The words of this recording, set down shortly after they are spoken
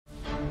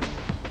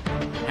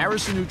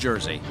Harrison, New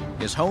Jersey,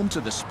 is home to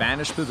the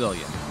Spanish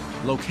Pavilion,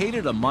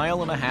 located a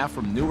mile and a half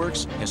from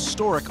Newark's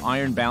historic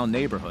iron-bound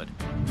neighborhood,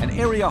 an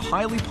area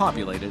highly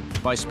populated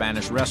by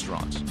Spanish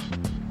restaurants.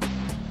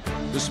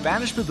 The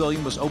Spanish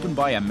Pavilion was opened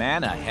by a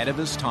man ahead of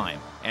his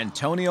time,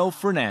 Antonio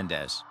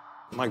Fernandez.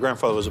 My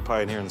grandfather was a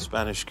pioneer in the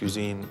Spanish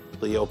cuisine.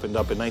 He opened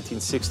up in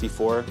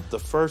 1964, the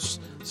first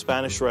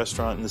Spanish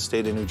restaurant in the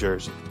state of New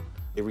Jersey.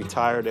 He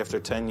retired after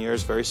 10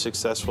 years, very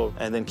successful,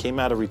 and then came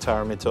out of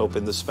retirement to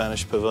open the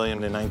Spanish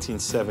Pavilion in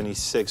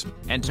 1976.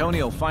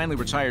 Antonio finally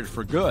retired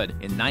for good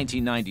in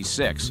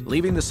 1996,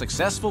 leaving the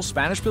successful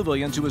Spanish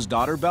Pavilion to his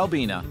daughter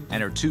Balbina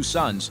and her two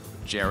sons,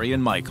 Jerry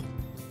and Michael.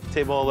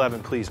 Table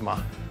 11, please,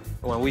 Ma.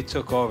 When we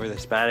took over, the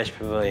Spanish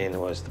Pavilion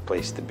was the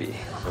place to be.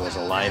 There was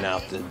a line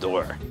out the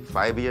door.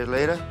 5 years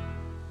later,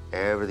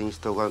 everything's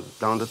still going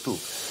down the tube.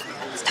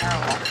 It's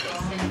terrible.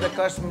 The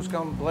customers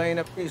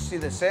complain. You see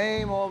the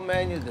same old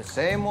menu, the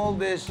same old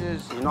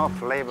dishes. You know,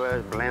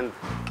 flavors, blend.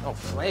 Oh,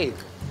 flavor.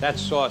 That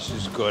sauce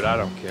is good. I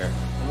don't care.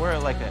 We're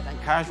like a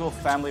casual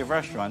family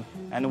restaurant,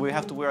 and we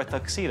have to wear a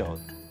tuxedo.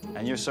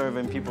 And you're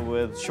serving people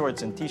with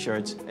shorts and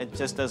T-shirts. It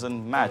just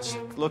doesn't match.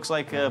 It looks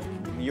like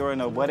you're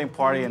in a wedding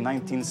party in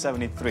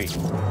 1973.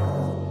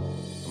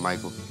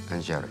 Michael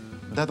and Jerry,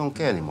 they don't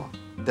care anymore.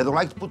 They don't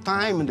like to put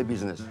time in the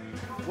business.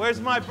 Where's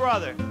my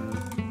brother?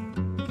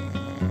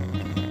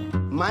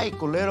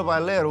 Michael, little by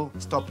little,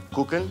 stopped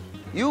cooking.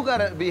 You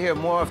gotta be here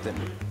more often.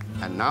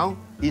 And now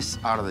he's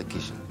out of the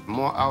kitchen,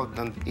 more out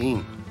than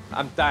in.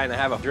 I'm dying to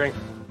have a drink.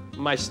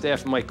 My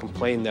staff might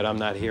complain that I'm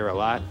not here a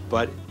lot,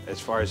 but as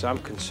far as I'm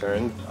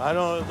concerned, I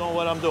don't know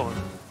what I'm doing.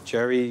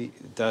 Jerry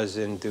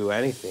doesn't do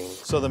anything.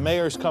 So the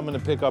mayor's coming to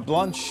pick up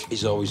lunch.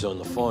 He's always on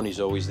the phone. He's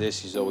always this.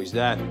 He's always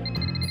that.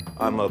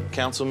 I'm a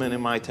councilman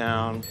in my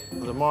town.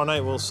 Tomorrow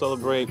night we'll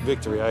celebrate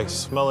victory. I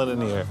smell it in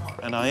the air.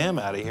 And I am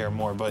out of here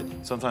more, but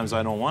sometimes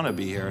I don't want to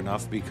be here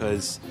enough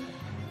because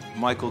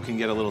Michael can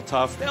get a little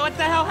tough. What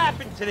the hell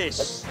happened to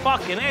this?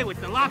 Fucking A with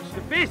the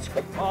lobster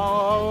biscuit.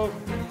 Oh,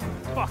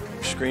 fuck.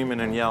 Screaming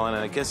and yelling,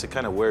 and I guess it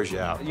kind of wears you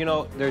out. You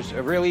know, there's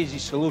a real easy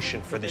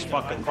solution for this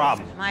fucking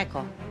problem.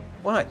 Michael,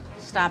 What?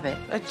 stop it.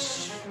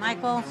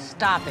 Michael,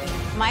 stop it.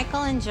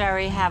 Michael and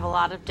Jerry have a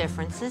lot of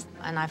differences,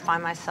 and I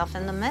find myself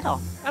in the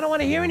middle. I don't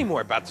want to hear any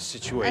more about the That's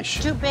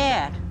situation. too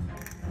bad.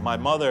 My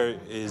mother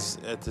is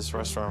at this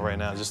restaurant right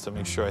now just to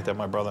make sure that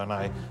my brother and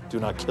I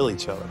do not kill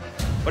each other.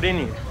 What in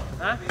you?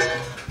 Huh?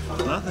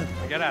 Nothing.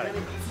 Get out of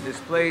here. This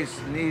place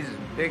needs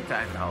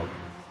big-time help.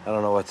 I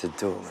don't know what to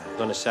do,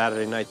 man. On a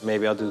Saturday night,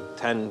 maybe I'll do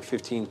 10,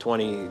 15,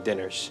 20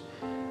 dinners.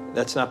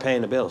 That's not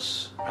paying the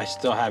bills. I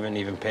still haven't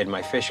even paid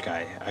my fish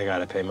guy. I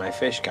gotta pay my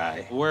fish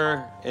guy.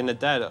 We're in the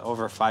debt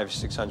over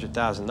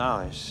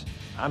 $500,000-600,000.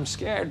 I'm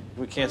scared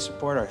we can't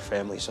support our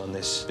families on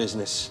this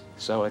business,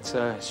 so it's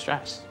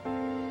stress.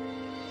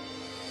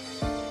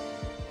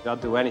 I'll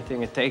do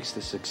anything it takes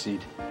to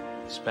succeed.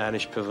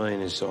 Spanish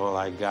Pavilion is all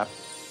I got.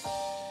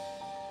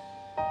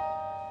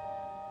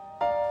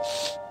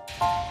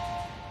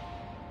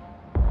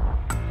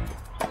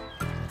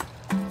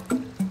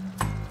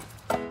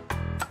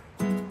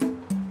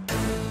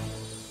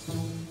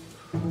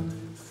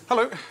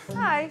 Hello.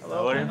 Hi.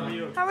 Hello.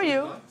 How are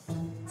you?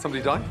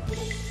 Somebody die?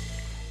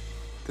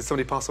 Did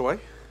somebody pass away?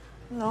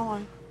 No.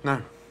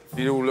 No.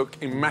 You all look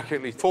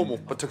immaculately formal,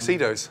 but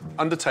tuxedos.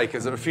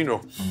 Undertakers at a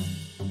funeral.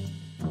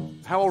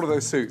 How old are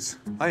those suits?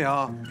 They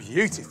are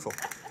beautiful.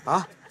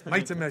 Huh?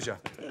 Made to measure.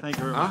 Thank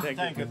you very much.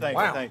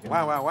 Huh? Thank you.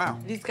 Wow, wow, wow.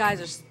 These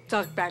guys are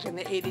stuck back in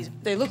the 80s.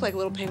 They look like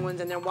little penguins,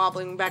 and they're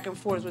wobbling back and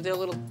forth with their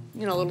little,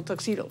 little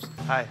tuxedos.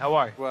 Hi, how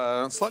are you?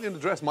 Well, slightly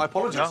underdressed. My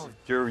apologies. No,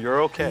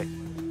 you're okay.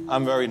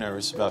 I'm very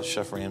nervous about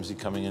Chef Ramsay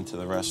coming into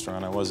the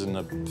restaurant. I wasn't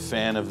a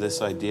fan of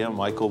this idea.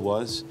 Michael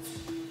was.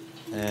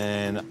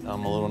 And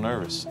I'm a little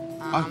nervous.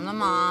 I'm the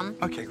mom,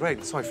 Okay,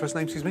 great. Sorry, first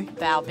name, excuse me?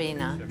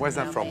 Balbina. Where's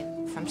that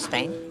from? From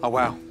Spain. Oh,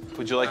 wow.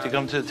 Would you like to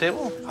come to the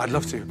table? I'd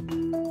love to.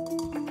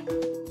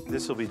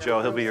 This will be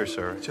Joe. He'll be your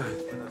server.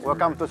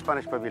 Welcome to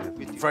Spanish Pavilion.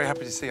 Very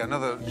happy to see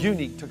another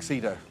unique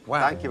tuxedo.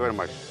 Wow. Thank you very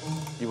much.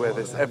 You wear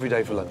this every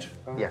day for lunch?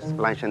 Yes,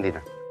 lunch and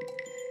dinner.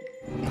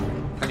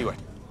 Anyway,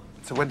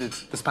 so when did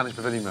the Spanish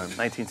Pavilion open?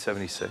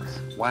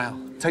 1976. Wow.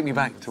 Take me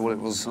back to what it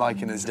was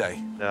like in his day.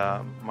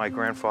 My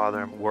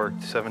grandfather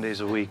worked 7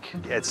 days a week.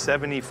 At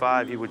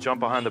 75, he would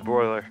jump behind the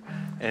broiler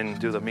and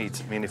do the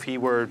meats. I mean, if he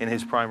were in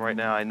his prime right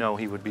now, I know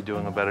he would be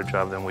doing a better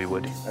job than we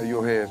would.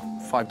 You're here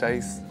 5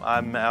 days?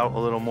 I'm out a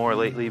little more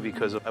lately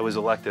because I was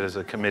elected as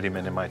a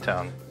committeeman in my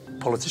town.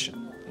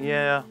 Politician?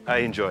 Yeah, I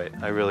enjoy it.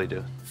 I really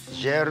do.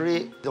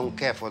 Jerry don't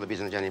care for the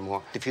business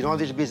anymore. If you know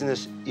this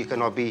business, you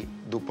cannot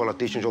do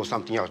politicians or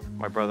something else.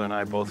 My brother and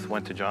I both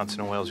went to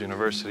Johnson & Wales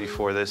University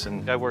for this,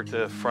 and I worked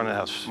the front of the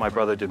house. My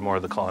brother did more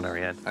of the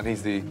culinary end. And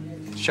he's the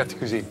chef de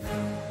cuisine.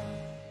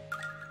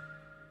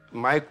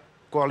 Mike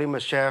call him a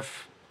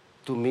chef.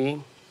 To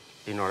me,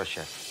 he's not a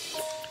chef.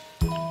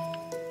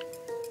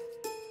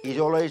 He's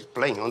always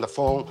playing on the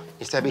phone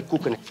instead of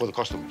cooking for the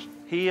customers.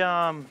 He,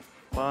 well,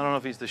 I don't know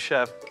if he's the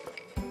chef,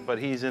 but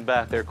he's in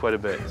back there quite a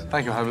bit.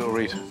 Thank you. I'll have a little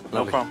read.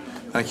 No Lovely. problem.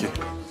 Thank you.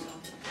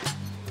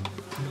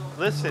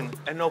 Listen,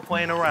 and no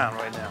playing around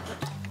right now.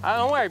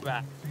 Don't worry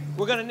about it.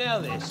 We're gonna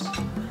nail this.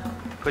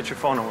 Put your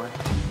phone away.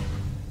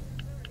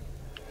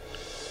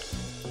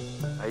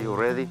 Are you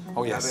ready?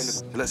 Oh,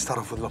 yes. Let's start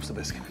off with lobster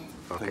biscuit.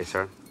 Okay,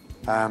 sir.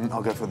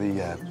 I'll go for the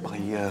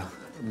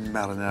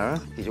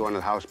marinara. It's one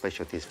of the house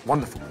specialties.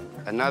 Wonderful.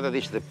 Another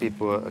dish that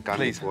people can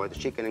Please. eat for the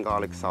chicken and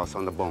garlic sauce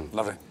on the bone.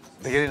 Lovely.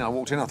 Beginning, I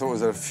walked in, I thought it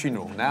was a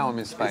funeral. Now I'm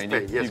in Spain.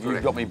 Spain, yes, You've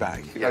correct. got me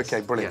back. Yes,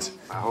 Okay, brilliant.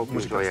 yes. I hope you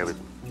enjoy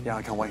everything. Yeah,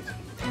 I can't wait.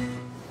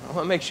 I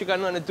wanna make sure you got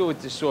nothing to do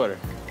with this order.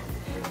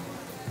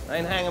 I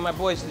ain't hanging my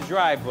boys to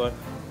dry, but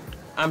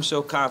I'm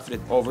so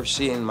confident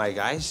overseeing my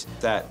guys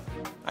that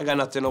I got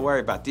nothing to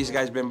worry about. These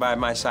guys been by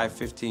my side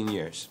 15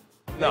 years.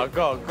 No,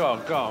 go,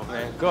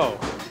 man, go.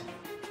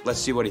 Let's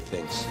see what he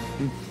thinks.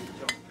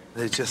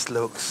 It just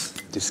looks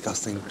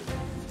disgusting.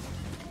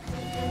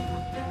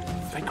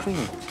 Very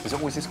creamy. Is it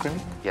always this creamy?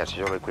 Yes, it's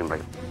already cream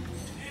bacon.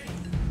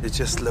 It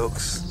just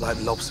looks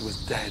like lobster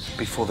was dead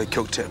before they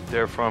cooked it.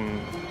 They're from...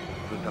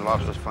 The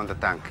lobsters from the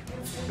tank.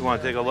 You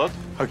want to take a look?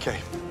 Okay.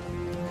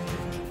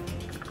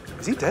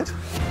 Is he dead?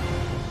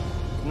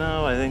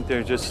 No, I think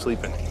they're just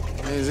sleeping.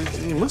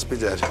 He must be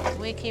dead.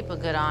 We keep a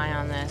good eye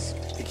on this.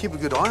 You keep a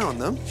good eye on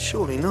them?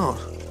 Surely not.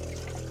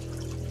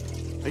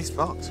 He's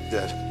fucked.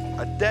 Dead.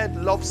 A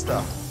dead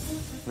lobster.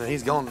 No,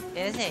 he's gone.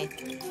 Is he?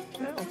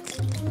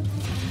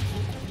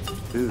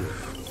 Ooh.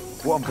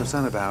 What I'm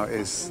concerned about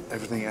is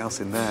everything else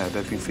in there.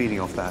 They've been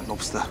feeding off that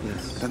lobster.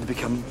 Yes. Then they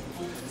become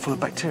full of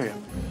bacteria.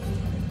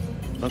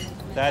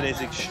 That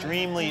is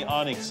extremely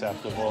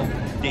unacceptable,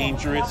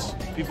 dangerous.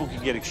 People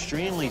could get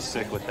extremely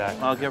sick with that.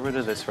 I'll get rid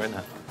of this right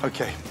now.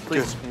 Okay,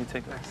 Please, good. can you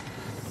take that?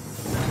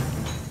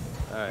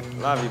 All right,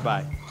 love you,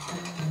 bye.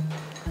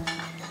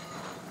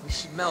 You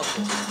smell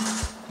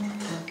it.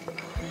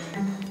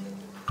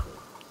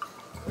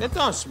 It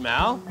don't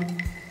smell.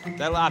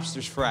 That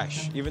lobster's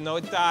fresh. Even though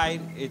it died,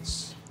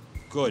 it's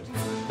good.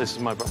 This is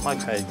my brother.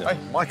 Mike, how you doing?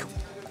 Hey, Michael.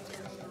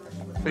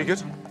 Pretty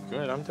good?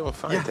 Good, I'm doing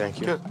fine, Yeah, thank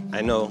you. good.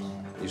 I know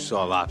you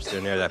saw a lobster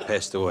in there that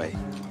passed away.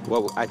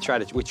 Well,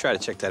 we try to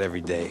check that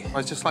every day. I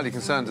was just slightly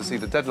concerned to see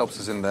the dead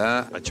lobsters in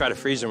there. I try to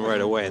freeze them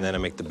right away, and then I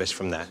make the best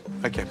from that.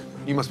 Okay,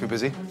 you must be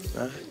busy.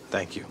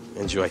 Thank you.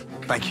 Enjoy.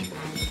 Thank you.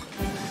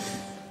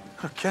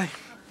 Okay.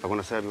 I'm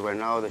gonna serve you right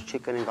now the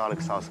chicken and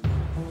garlic sauce.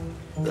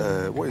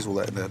 What is all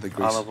that in there, the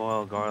grease? Olive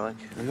oil, garlic.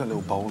 We've got a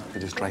little bowl. We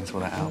just drain some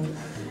of that out.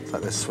 It's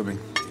like they're swimming.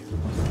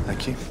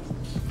 Thank you.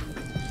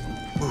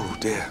 Oh,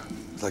 dear.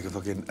 It's like a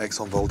fucking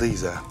Exxon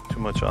Valdez there. Too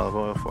much olive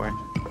oil for you.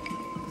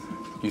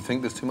 You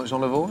think there's too much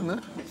olive oil in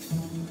there?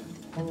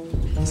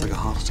 It's like a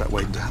heart attack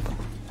waiting to happen.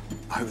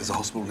 I hope there's a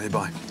hospital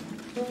nearby.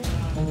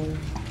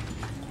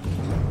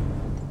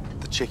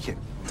 The chicken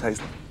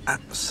tastes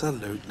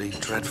absolutely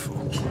dreadful.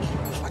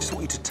 I just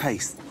want you to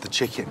taste the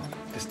chicken.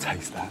 Just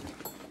taste that.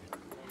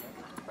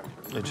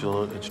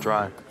 It's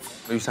dry.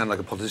 You sound like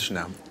a politician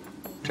now.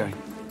 Jay,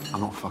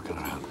 I'm not fucking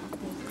around.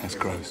 That's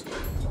gross.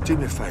 Do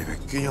me a favour.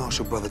 Can you ask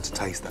your brother to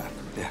taste that?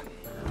 Yeah.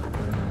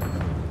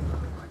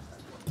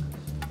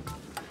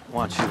 I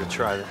want you to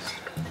try this.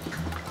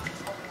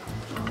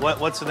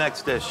 What's the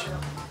next dish?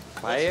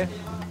 Paella?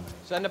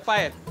 Send the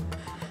paella.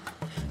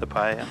 The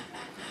paella?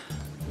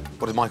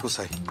 What did Michael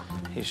say?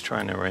 He's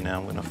trying it right now.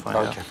 I'm gonna find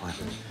out. Okay, fine.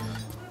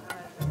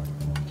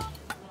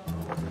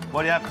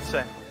 What do you have to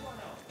say?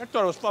 I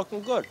thought it was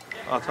fucking good.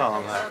 I'll tell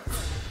him that.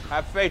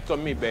 Have faith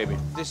on me, baby.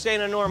 This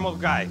ain't a normal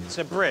guy. It's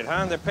a Brit,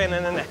 huh? They're pain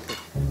in the neck.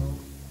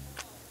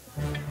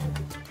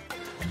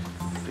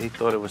 He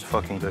thought it was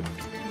fucking good.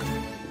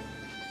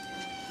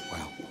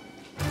 Well,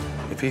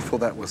 if he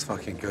thought that was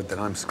fucking good, then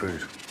I'm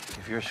screwed.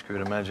 If you're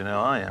screwed, imagine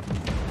how I am.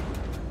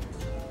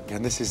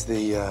 And this is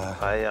the,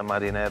 Paella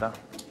marinara.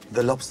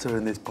 the lobster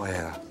in this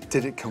paella.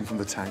 Did it come from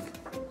the tank?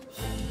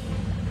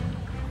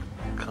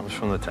 Comes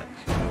from the tank.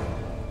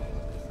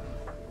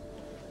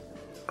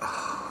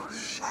 Oh,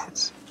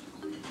 shit.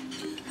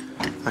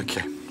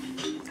 Okay.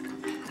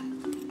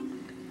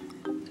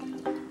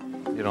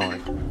 You don't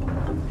like it?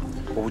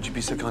 Or would you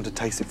be so kind to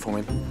taste it for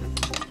me?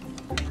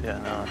 Yeah,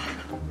 no.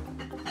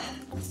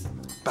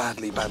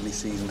 Badly, badly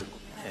seasoned.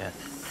 Yeah.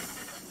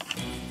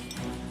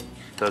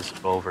 Does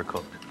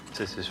overcook.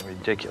 This is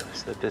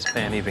ridiculous that this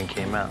pan even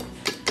came out.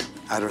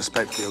 Out of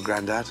respect for your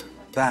granddad,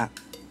 that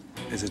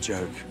is a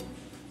joke.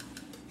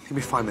 Give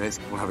me 5 minutes,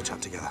 we'll have a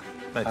chat together.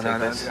 Can I take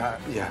this?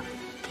 Yeah,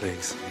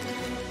 please.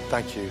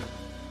 Thank you.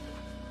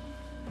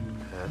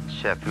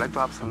 Chef, you like to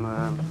have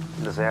some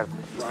dessert?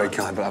 It's very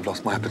kind, but I've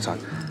lost my appetite.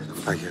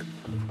 Thank you.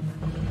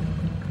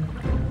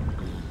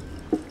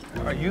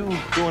 Are you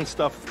doing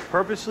stuff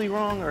purposely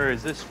wrong, or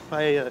is this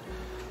paella?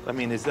 I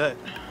mean, is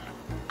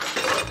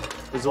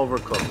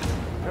overcooked?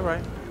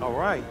 All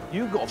right.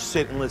 You go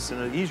sit and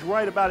listen. He's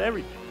right about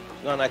everything.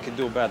 Nothing I can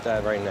do about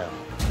that right now.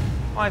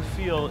 I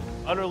feel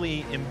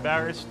utterly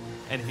embarrassed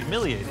and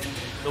humiliated.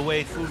 The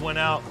way food went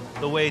out,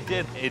 the way it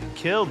did, it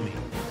killed me.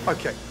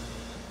 Okay,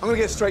 I'm gonna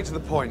get straight to the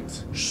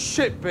point.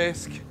 Shit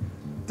bisque,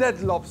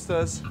 dead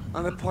lobsters,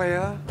 and a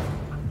paella,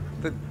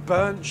 the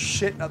burnt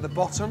shit at the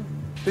bottom.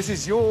 This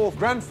is your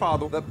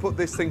grandfather that put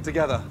this thing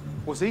together.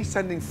 Was he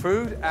sending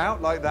food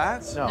out like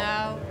that?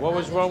 No. What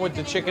was wrong with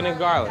the chicken and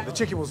garlic? The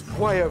chicken was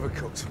way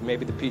overcooked.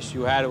 Maybe the piece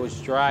you had, it was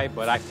dry,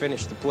 but I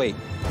finished the plate.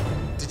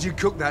 Did you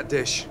cook that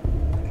dish?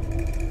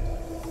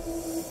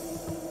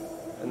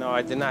 No,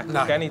 I did not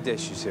cook any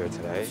dishes here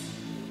today.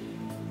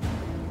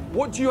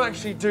 What do you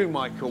actually do,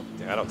 Michael?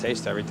 I don't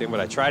taste everything, but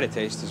I try to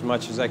taste as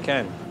much as I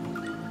can.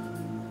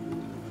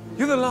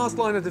 You're the last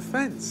line of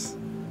defense.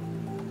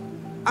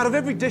 Out of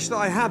every dish that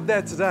I had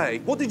there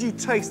today, what did you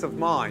taste of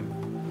mine?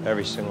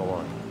 Every single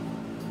one.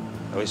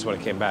 At least when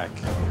it came back.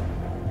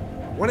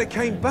 When it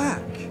came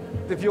back?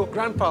 If your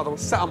grandfather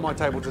was sat on my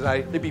table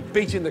today, he'd be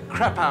beating the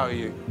crap out of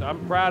you.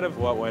 I'm proud of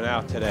what went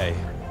out today.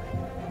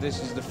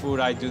 This is the food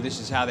I do, this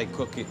is how they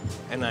cook it.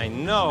 And I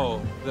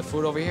know the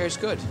food over here is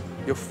good.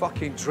 You're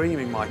fucking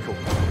dreaming, Michael.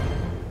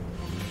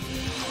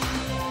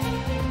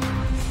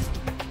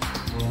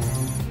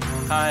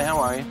 Hi, how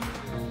are you?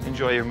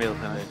 Enjoy your meal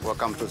tonight.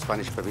 Welcome to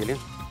Spanish Pavilion.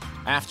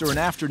 After an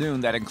afternoon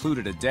that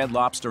included a dead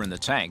lobster in the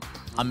tank,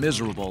 a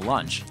miserable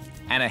lunch,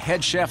 and a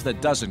head chef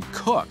that doesn't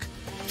cook,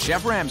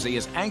 Chef Ramsay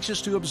is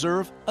anxious to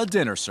observe a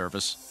dinner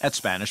service at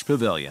Spanish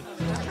Pavilion.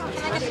 Can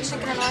I get the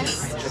chicken and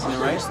rice? Chicken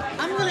and rice?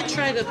 I'm gonna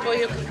try the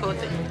pollo capote.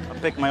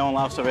 I'll pick my own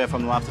lobster right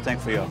from the lobster tank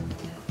for you.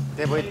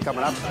 Table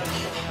coming up.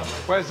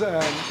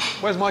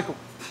 Where's Michael?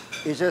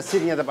 He's just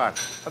sitting at the bar.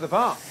 At the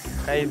bar?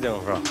 How you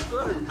doing, bro?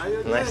 Good. How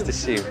you Nice doing? to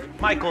see you.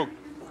 Michael,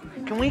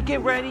 can we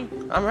get ready?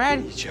 I'm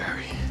ready,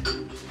 Jerry.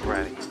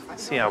 Ready.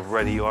 See how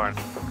ready you are.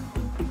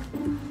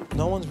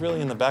 No one's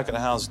really in the back of the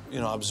house,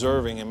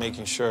 observing and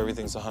making sure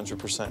everything's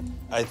 100%.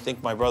 I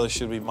think my brother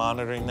should be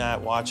monitoring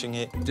that, watching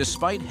it.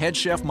 Despite head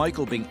chef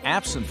Michael being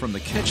absent from the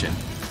kitchen,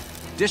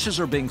 dishes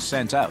are being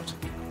sent out.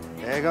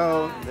 There you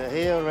go. They're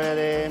here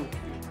already.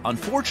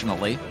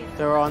 Unfortunately,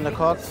 They're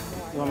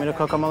undercooked. You want me to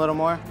cook them a little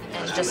more?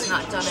 Just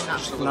not done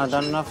enough. Not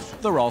done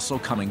enough? they're also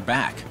coming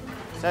back.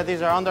 Said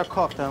these are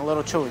undercooked and a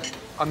little chewy.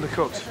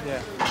 Undercooked?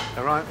 Yeah.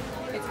 All right.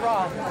 It's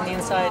raw on the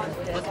inside.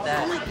 Look at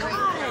that. Oh my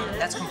God.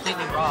 That's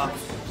completely raw.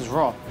 It's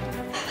raw.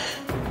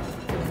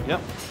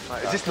 Yep.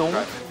 Is this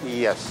normal?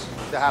 Yes.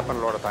 They happen a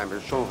lot of times.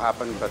 It shouldn't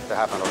happen, but they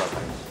happen a lot of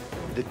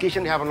times. The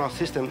kitchen have a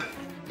system.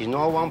 There's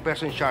no one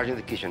person in charge in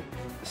the kitchen.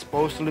 It's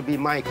supposed to be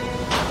Michael.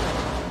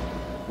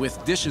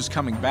 With dishes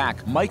coming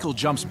back, Michael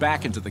jumps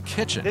back into the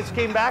kitchen. This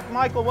came back,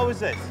 Michael? What was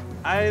this?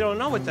 I don't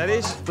know what that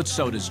is. But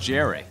so does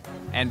Jerry.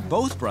 And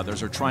both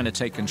brothers are trying to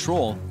take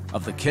control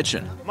of the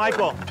kitchen.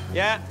 Michael,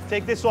 Yeah?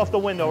 take this off the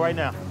window right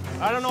now.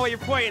 I don't know what you're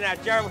pointing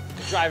at, Jerry.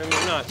 It's driving me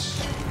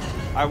nuts.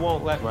 I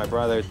won't let my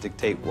brother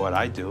dictate what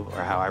I do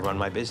or how I run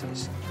my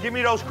business. Give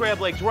me those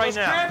crab legs right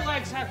now. Crab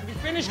legs have to be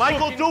finished Michael,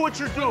 cooking. do what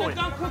you're doing. When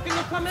they're done cooking,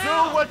 they'll come Do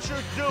out. what you're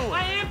doing.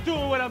 I am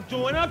doing what I'm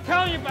doing. I'm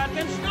telling you about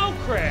them snow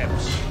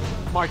crabs.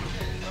 Michael,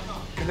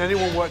 can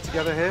anyone work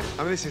together here?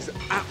 I mean, this is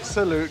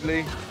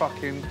absolutely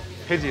fucking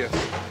hideous.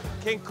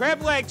 King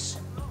crab legs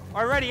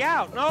already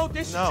out. No,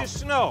 this No. is just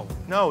snow.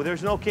 No,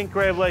 there's no king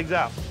crab legs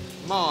out.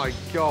 My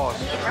God.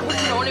 I wouldn't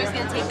have known it was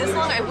going to take this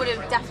long. I would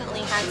have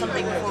definitely had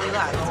something before we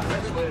left.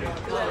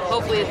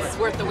 Hopefully it's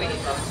worth the wait.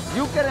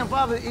 You get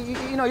involved,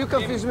 you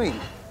confuse me.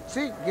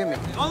 See, give me.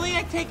 Only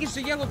I take is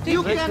the yellow tape.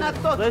 You cannot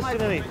touch Listen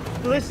to me.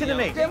 Listen to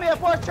me. Give me a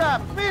pork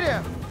chop,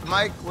 medium.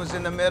 Mike was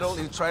in the middle.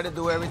 He tried to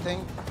do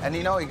everything, and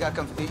he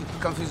he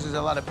confuses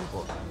a lot of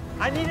people.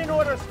 I need an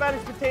order of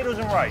Spanish potatoes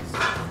and rice.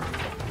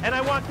 And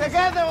I want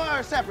Together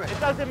or separate? It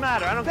doesn't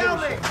matter. I don't Tell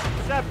give a me.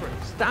 shit. Separate.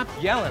 Stop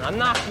yelling. I'll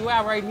knock you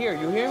out right here.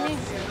 You hear me?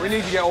 We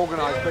need to get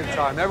organised big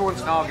time.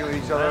 Everyone's arguing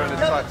with each other, and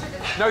it's like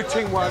no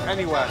teamwork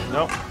anywhere.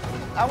 No.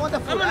 I want the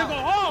food. I'm gonna out. go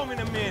home in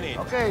a minute.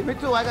 Okay, me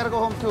too. I gotta go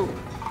home too.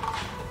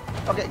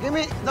 Okay, give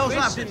me those Listen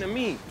lobsters. to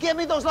me. Give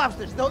me those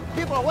lobsters. Those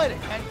people are waiting.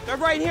 They're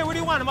right here. What do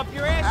you want? Them up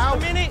your ass Out.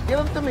 in a minute? Give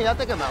them to me. I'll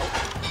take them out.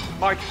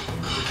 Mike,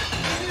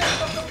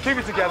 keep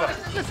it together.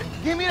 Listen,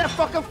 give me that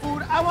fucking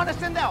food. I want to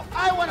send out.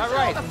 I want to All send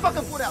right. all the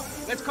fucking food out.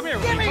 Let's come here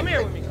with Give me. me. Come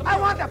here with me. Come I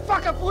want the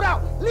fucking food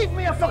out. Leave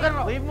me a fucking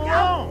alone. Leave him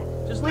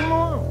alone. Just leave him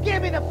alone.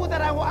 Give me the food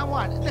that I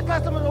want. The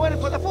customers are waiting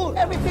for the food.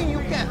 Everything you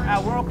can.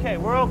 We're okay.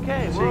 We're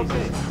okay. We're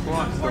okay.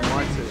 Christ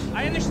almighty.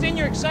 I understand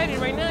you're excited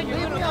right now. You're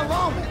Leave me gonna...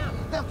 alone, man.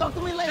 Talk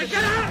to me later.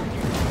 Get out!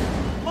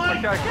 Mike,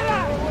 Okay. get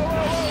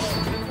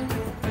out!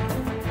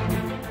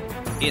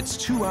 It's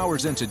 2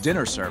 hours into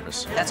dinner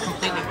service, That's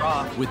completely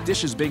raw. with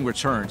dishes being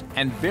returned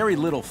and very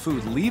little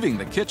food leaving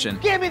the kitchen.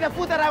 Give me the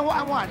food that I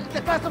want.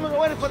 The customers are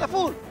waiting for the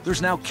food.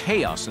 There's now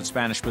chaos at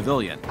Spanish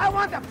Pavilion, I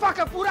want the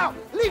fucking food out.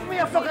 Leave me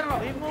a fucking alone.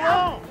 Leave him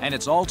alone. and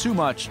it's all too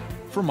much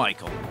for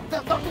Michael.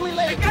 Talk to me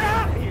later. Get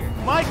out of here!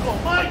 Michael,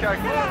 Mike. Okay.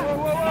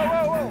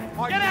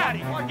 Whoa. Get out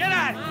of here! Get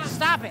out of here!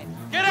 Stop it.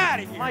 Get out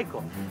of here!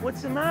 Michael,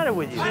 what's the matter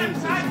with you?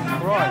 Jesus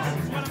Christ.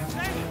 is what I'm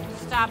saying.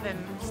 Stop him.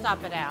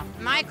 Stop it out.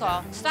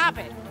 Michael, stop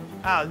it.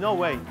 No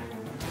way.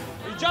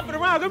 You're jumping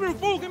around. Give me the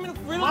food. Give me the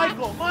relax.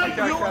 Michael.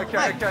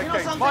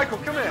 Okay. Michael,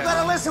 come here. You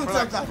gotta listen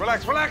sometimes.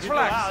 Relax.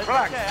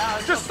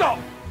 Okay, Just stop.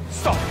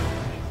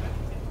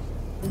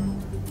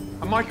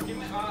 And Michael,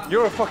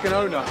 you're a fucking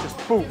owner.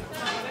 Just boom.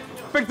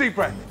 Big deep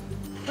breath.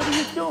 What are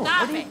you doing?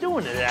 Stop What are you it.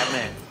 doing to that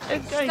man?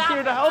 That guy's Stop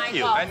here to it, help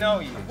you. Michael. I know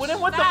you. What the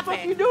Stop fuck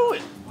it. are you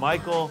doing?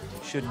 Michael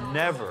should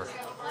never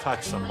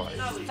touch somebody.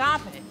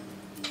 Stop it.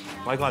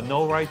 Michael had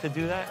no right to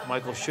do that.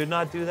 Michael should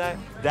not do that.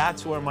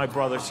 That's where my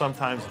brother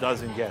sometimes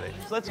doesn't get it.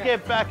 So let's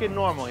get back in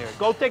normal here.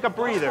 Go take a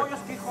breather.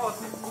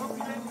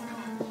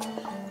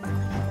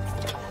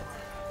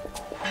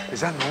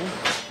 Is that normal?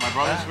 My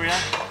brother's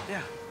reaction?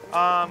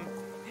 Yeah.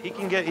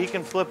 He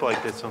can flip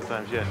like this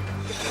sometimes, yeah.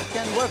 It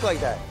can't work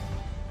like that.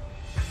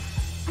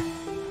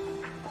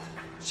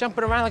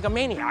 Jumping around like a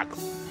maniac.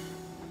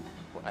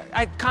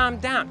 Calm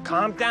down,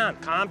 calm down,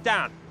 calm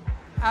down.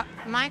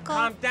 Michael?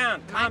 Calm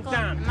down, calm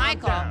down,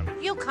 Michael, calm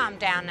down. you calm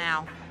down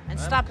now and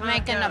stop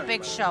making a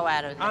big show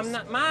out of this. I'm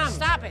not, Mom.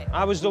 Stop it.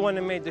 I was the one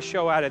that made the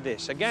show out of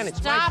this. Again,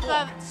 it's my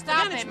fault.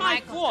 Stop Again, it, it's my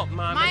Michael. fault,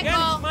 Mom. Michael.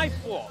 Again, it's my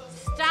fault.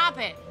 Stop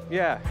it.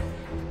 Yeah.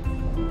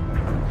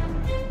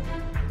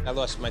 I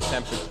lost my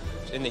temper.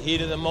 In the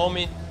heat of the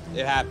moment,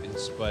 it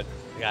happens, but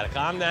I gotta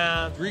calm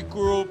down,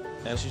 regroup,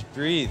 and just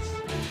breathe.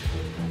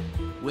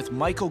 With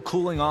Michael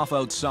cooling off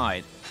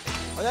outside,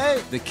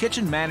 the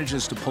kitchen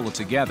manages to pull it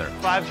together.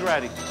 Five's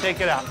ready. Take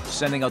it out.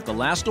 Sending out the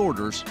last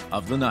orders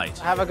of the night.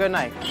 Have a good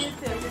night.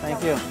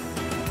 Thank you.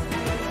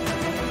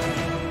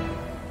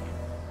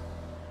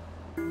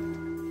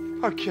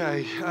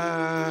 Okay,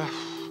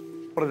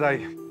 what a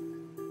day.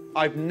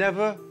 I've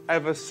never,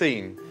 ever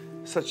seen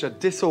such a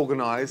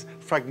disorganized,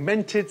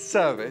 fragmented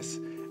service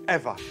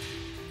ever.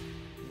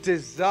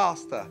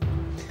 Disaster.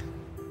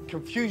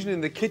 Confusion in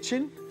the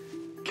kitchen,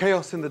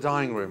 chaos in the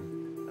dining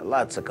room.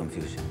 Lots of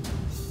confusion.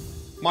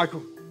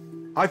 Michael,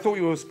 I thought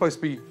you were supposed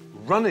to be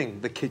running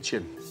the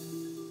kitchen.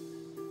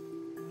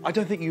 I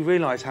don't think you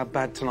realize how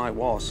bad tonight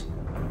was.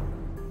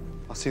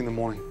 I'll see you in the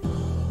morning.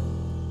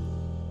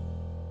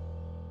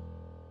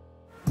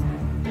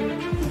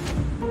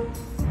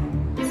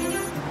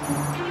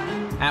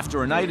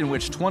 After a night in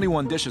which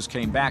 21 dishes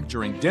came back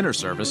during dinner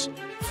service,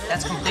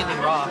 That's completely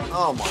raw.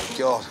 Oh, my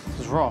God.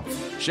 It's raw.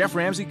 Chef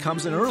Ramsay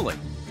comes in early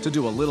to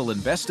do a little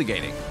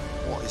investigating.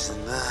 What is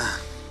in there?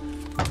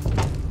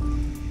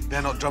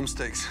 They're not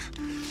drumsticks.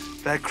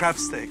 They're crab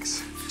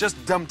sticks. Just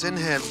dumped in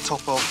here on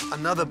top of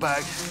another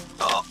bag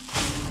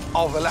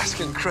of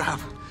Alaskan crab.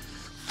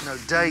 No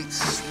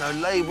dates, no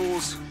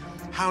labels.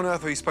 How on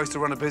earth are you supposed to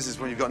run a business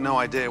when you've got no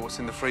idea what's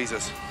in the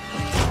freezers?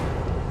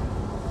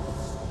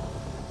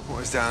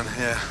 What is down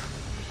here?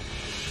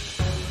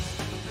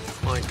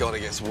 My God, it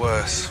gets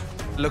worse.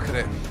 Look at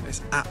it.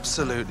 It's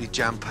absolutely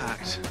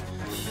jam-packed.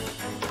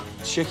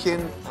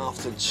 Chicken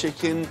after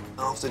chicken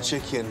after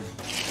chicken.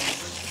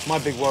 My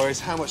big worry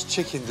is how much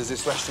chicken does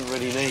this restaurant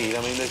really need?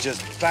 I mean, there's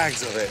just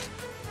bags of it.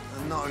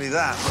 And not only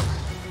that,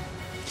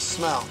 but the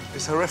smell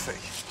is horrific.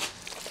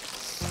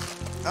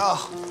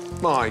 Oh,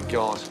 my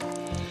God.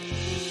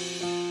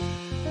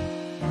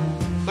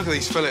 Look at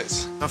these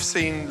fillets. I've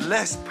seen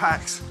less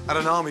packs at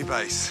an army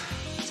base.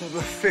 It's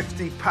over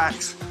 50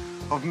 packs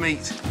of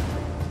meat.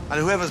 And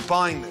whoever's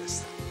buying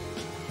this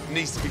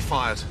needs to be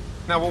fired.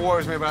 Now, what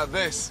worries me about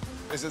this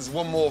is there's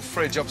one more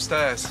fridge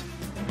upstairs.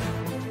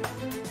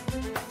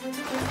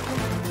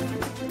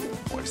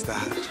 What is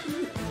that?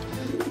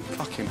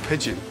 Fucking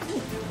pigeon.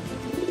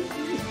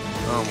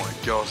 Oh,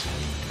 my God.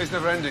 It's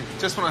never ending.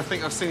 Just when I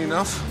think I've seen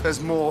enough, there's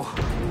more.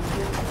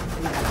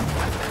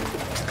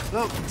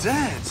 Look,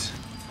 dead.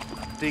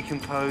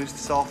 Decomposed,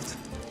 soft,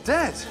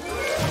 dead.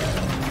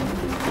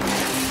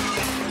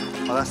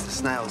 Oh, that's the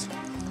snails.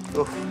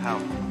 Oof, hell.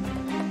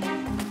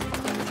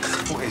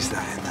 What is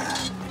that in there?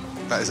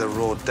 That is a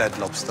raw dead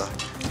lobster.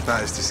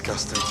 That is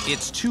disgusting.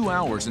 It's 2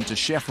 hours into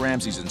Chef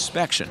Ramsay's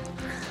inspection.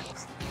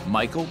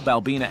 Michael,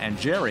 Balbina, and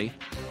Jerry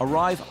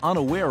arrive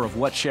unaware of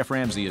what Chef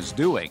Ramsay is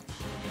doing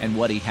and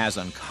what he has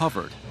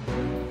uncovered.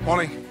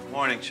 Morning.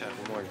 Morning, Chef.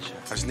 Good morning,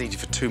 Chef. I just need you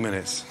for 2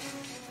 minutes.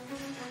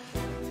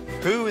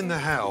 Who in the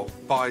hell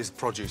buys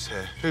produce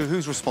here?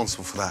 Who's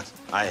responsible for that?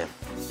 I am.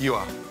 You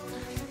are.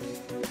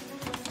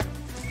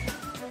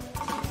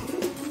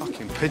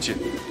 Fucking pigeon.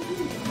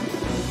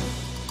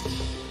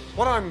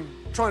 What I'm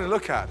trying to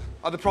look at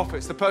are the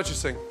profits, the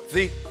purchasing,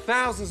 the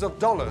thousands of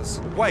dollars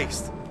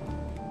waste.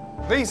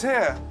 These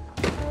here.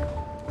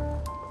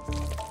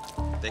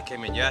 They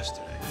came in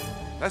yesterday.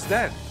 That's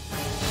dead.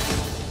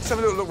 Let's have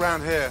a little look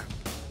round here.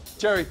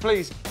 Jerry,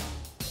 please.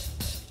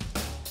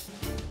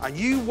 And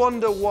you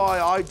wonder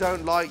why I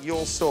don't like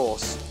your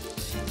sauce.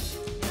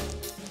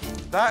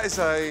 That is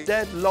a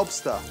dead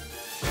lobster.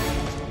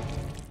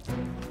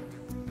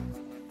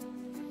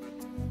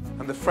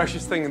 And the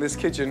freshest thing in this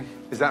kitchen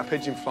is that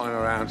pigeon flying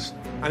around.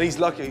 And he's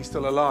lucky he's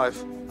still alive.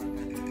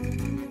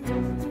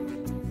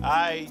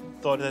 I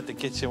thought that the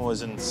kitchen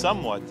was in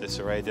somewhat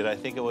disarray. Did I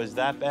think it was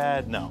that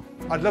bad? No.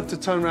 I'd love to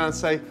turn around and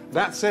say,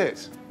 that's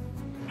it.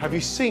 Have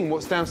you seen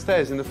what's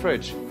downstairs in the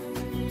fridge?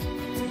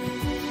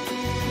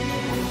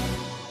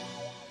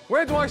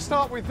 Where do I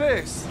start with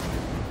this?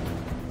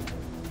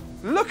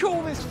 Look at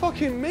all this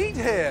fucking meat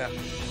here.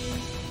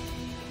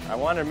 I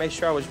wanted to make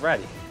sure I was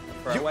ready.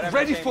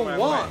 Ready for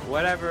what?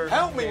 Whatever.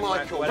 Help me,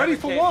 Michael. Ready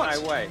for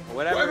what? My way.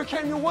 Whatever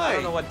came your way. I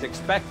don't know what to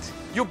expect.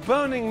 You're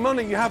burning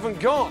money you haven't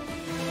got.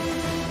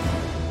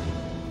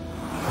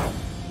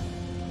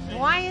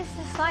 Why is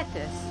this like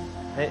this?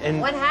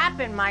 And What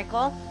happened,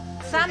 Michael?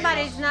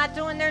 Somebody's not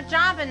doing their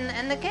job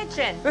in the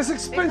kitchen. There's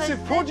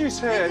expensive produce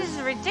here. This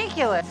is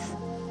ridiculous.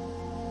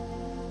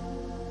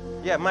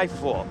 yeah, my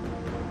fault.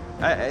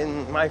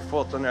 And my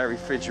fault on that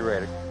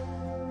refrigerator.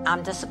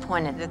 I'm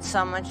disappointed that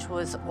so much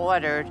was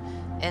ordered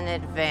in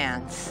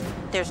advance.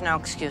 There's no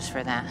excuse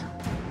for that.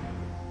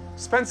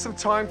 Spend some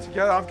time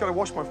together. I've got to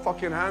wash my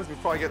fucking hands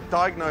before I get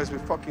diagnosed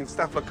with fucking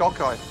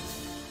staphylococci.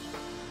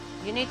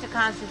 You need to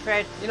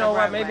concentrate. You know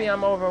what? Maybe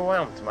I'm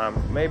overwhelmed,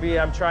 Mom. Maybe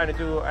I'm trying to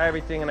do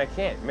everything and I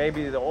can't.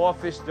 Maybe the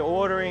office, the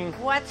ordering.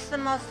 What's the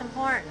most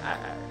important?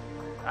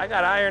 I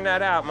got to iron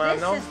that out, Mom.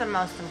 This is the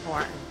most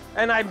important.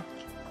 And I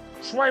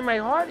try my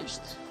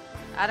hardest.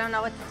 I don't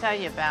know what to tell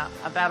you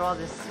about all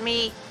this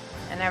meat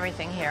and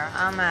everything here.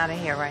 I'm out of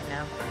here right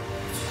now.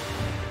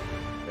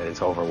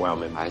 It's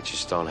overwhelming. I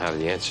just don't have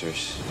the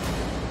answers.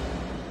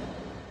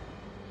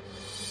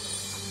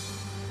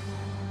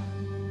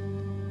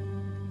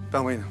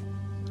 Belmina,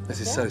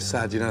 this is so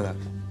sad, you know that?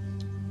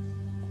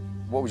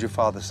 What would your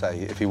father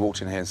say if he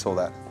walked in here and saw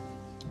that?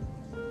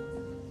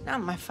 No,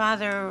 my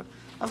father,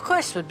 of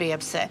course, would be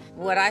upset.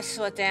 What I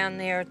saw down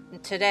there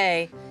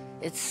today,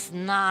 it's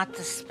not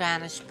the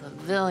Spanish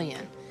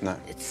Pavilion. No.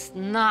 It's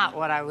not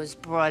what I was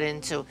brought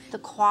into. The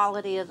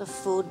quality of the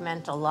food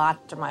meant a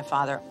lot to my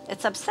father.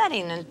 It's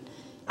upsetting, and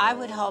I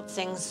would hope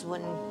things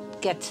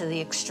wouldn't get to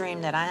the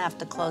extreme that I have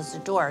to close the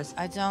doors.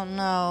 I don't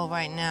know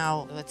right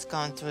now what's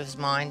going through his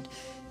mind,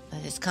 but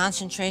his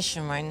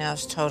concentration right now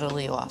is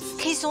totally off.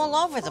 He's all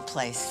over the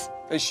place.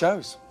 It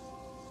shows.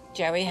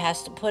 Jerry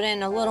has to put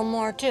in a little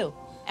more, too.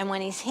 And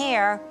when he's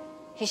here,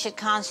 he should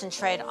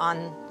concentrate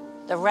on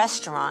the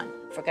restaurant.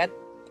 Forget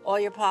all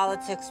your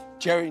politics.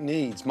 Jerry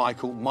needs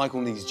Michael.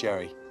 Michael needs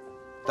Jerry.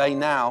 They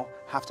now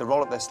have to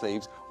roll up their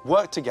sleeves,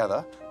 work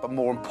together, but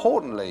more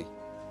importantly,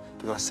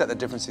 they've got to set their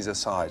differences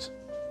aside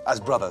as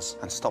brothers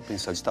and stop being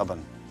so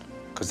stubborn,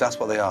 because that's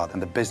what they are,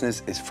 and the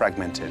business is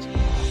fragmented.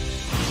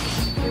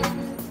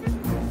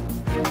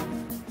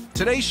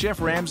 Today,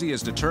 Chef Ramsay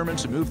is determined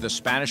to move the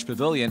Spanish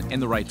Pavilion in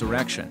the right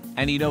direction,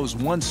 and he knows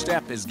one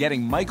step is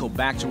getting Michael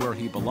back to where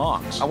he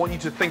belongs. I want you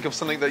to think of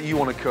something that you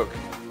want to cook.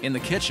 In the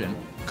kitchen,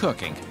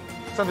 cooking.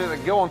 Something that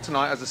can go on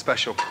tonight as a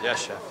special.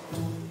 Yes, Chef.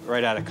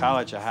 Right out of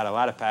college, I had a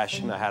lot of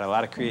passion. I had a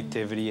lot of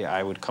creativity.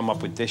 I would come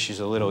up with dishes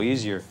a little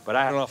easier, but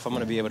I don't know if I'm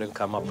going to be able to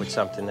come up with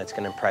something that's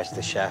going to impress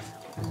the chef.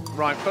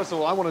 Right, first of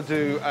all, I want to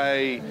do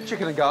a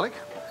chicken and garlic.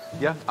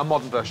 Yeah, a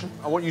modern version.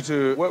 I want you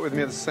to work with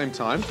me at the same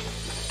time.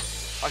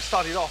 I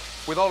started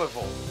off with olive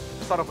oil.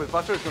 Start off with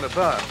butter, it's going to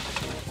burn.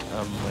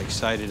 I'm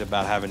excited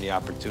about having the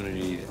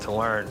opportunity to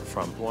learn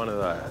from one of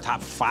the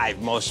top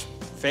 5 most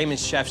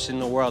famous chefs in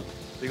the world.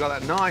 You got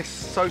that nice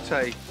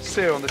saute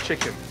sear on the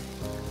chicken.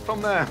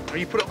 From there,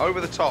 you put it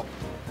over the top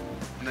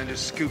and then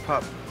just scoop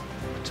up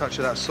a touch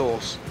of that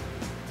sauce.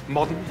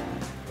 Modern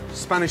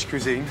Spanish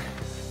cuisine.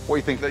 What do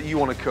you think that you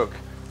want to cook?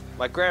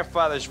 My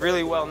grandfather's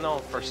really well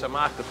known for some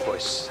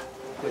octopus.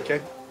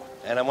 Okay.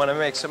 And I want to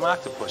make some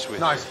octopus with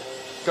Nice.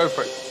 Go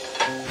for it.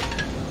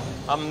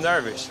 I'm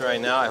nervous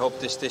right now. I hope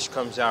this dish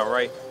comes out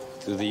right.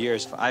 Through the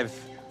years, I've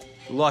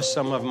lost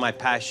some of my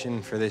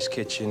passion for this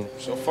kitchen.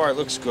 So far, it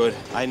looks good.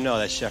 I know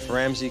that Chef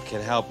Ramsay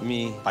can help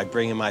me by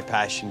bringing my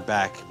passion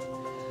back,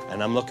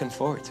 and I'm looking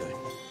forward to it.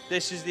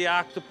 This is the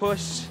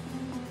octopus.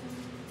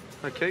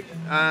 Okay,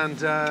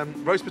 and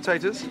roast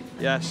potatoes?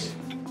 Yes.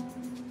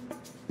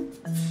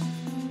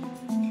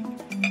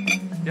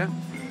 Yeah,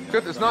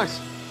 good, it's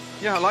nice.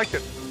 Yeah, I like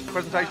it.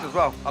 Presentation as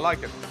well, I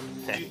like it.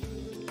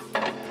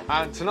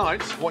 And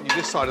tonight, I want you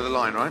this side of the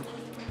line, right?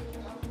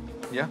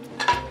 Yeah?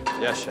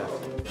 Yes, Chef.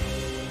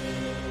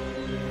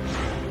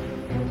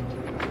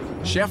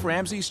 Chef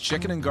Ramsay's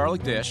chicken and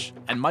garlic dish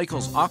and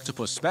Michael's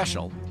octopus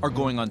special are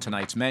going on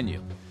tonight's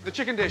menu. The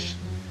chicken dish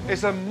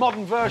is a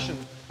modern version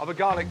of a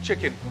garlic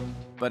chicken.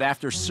 But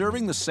after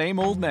serving the same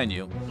old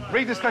menu...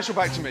 Read the special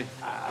back to me.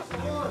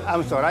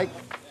 I'm sorry.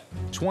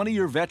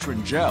 20-year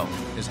veteran Joe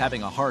is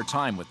having a hard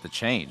time with the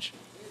change.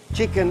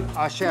 Chicken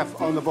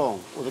chef on the bone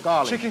with the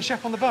garlic. Chicken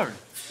chef on the bone?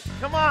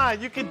 Come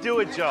on, you can do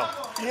it, Joe.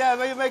 Yeah,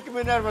 but you're making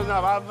me nervous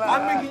now.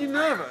 I'm making you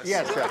nervous?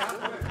 Yes, sir.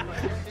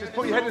 Just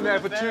put your head in there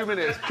for 2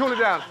 minutes. Cool it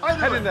down.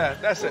 Head in there.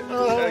 That's it.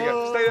 There you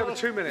go. Stay there for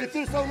 2 minutes. It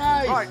is so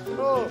nice. Right.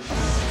 Oh.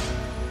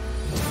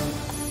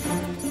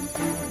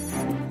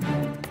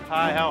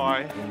 Hi, how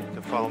are you? You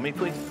can follow me,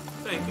 please.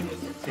 Thank you.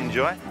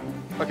 Enjoy.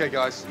 Okay,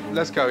 guys,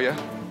 let's go, yeah?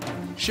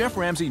 Chef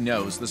Ramsay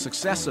knows the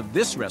success of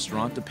this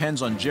restaurant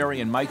depends on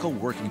Jerry and Michael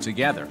working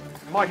together.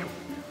 Michael.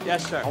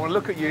 Yes, sir. I want to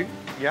look at you,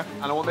 yeah?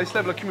 And I want this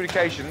level of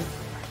communication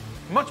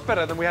much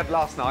better than we had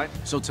last night.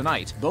 So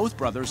tonight, both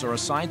brothers are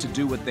assigned to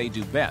do what they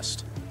do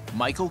best.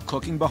 Michael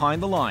cooking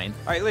behind the line.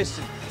 All right,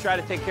 listen, try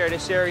to take care of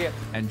this area.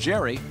 And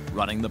Jerry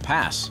running the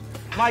pass.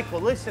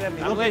 Michael, listen at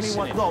me.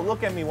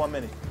 Look at me 1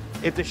 minute.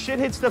 If the shit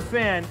hits the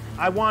fan,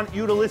 I want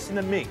you to listen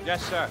to me.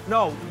 Yes, sir.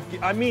 No,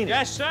 I mean it.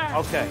 Yes, sir.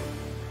 Okay.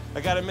 I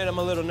gotta admit, I'm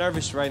a little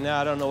nervous right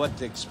now. I don't know what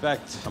to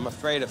expect. I'm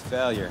afraid of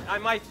failure. I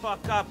might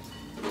fuck up,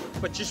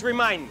 but just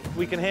remind me.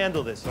 We can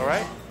handle this, all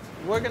right?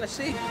 We're gonna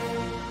see.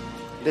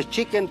 The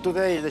chicken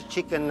today is the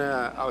chicken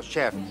our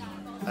chef.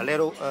 a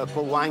little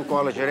wine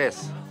called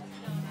Jerez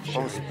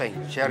from Spain,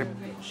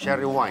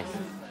 cherry wine.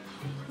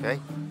 Okay?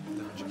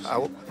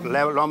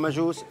 Lemon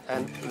juice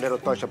and a little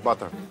touch of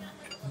butter.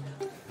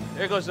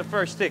 There goes the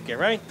first ticket,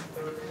 right?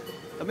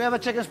 Let me have a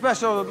chicken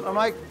special,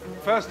 Mike.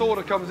 First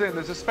order comes in,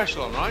 there's a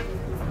special on, right?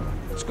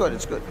 It's good,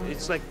 it's good.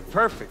 It's like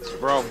perfect,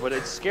 bro, but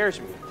it scares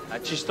me. I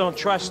just don't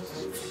trust.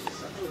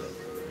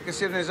 You can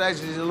see it in his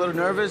eyes, he's a little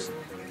nervous.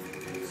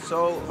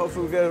 So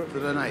hopefully we get it for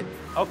the night.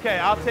 Okay,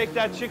 I'll take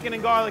that chicken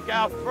and garlic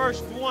out.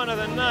 First one of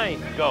the night.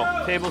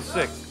 Go, table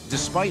 6.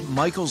 Despite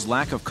Michael's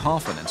lack of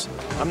confidence,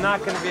 I'm not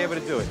going to be able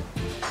to do it.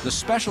 the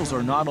specials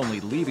are not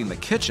only leaving the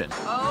kitchen,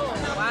 Oh,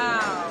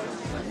 wow.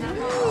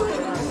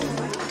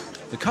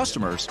 the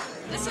customers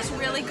This is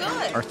really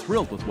good. are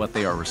thrilled with what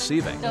they are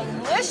receiving.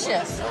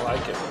 Delicious. I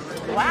like it.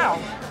 Wow.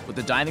 With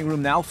the dining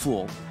room now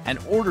full and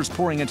orders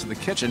pouring into the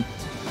kitchen,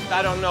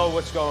 I don't know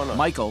what's going on.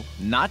 Michael,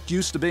 not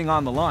used to being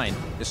on the line,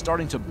 is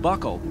starting to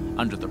buckle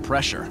under the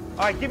pressure.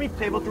 All right, give me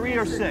table 3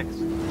 or 6.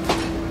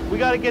 We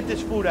got to get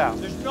this food out.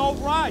 There's no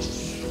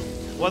rush.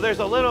 Well, there's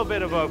a little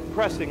bit of a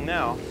pressing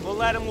now. We'll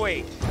let him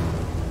wait.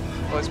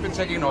 Well, it's been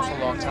taking an awful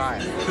long time.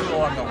 People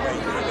on the way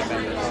to the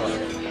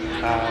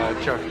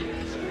vendors.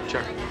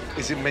 Joe,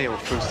 is it me or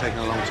food's taking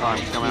a long time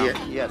to come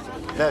out? Yes,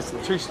 that's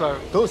Too slow.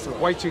 too slow.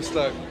 Way too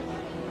slow.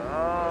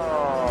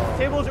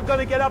 Tables are going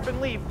to get up and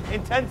leave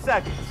in 10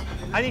 seconds.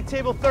 I need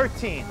table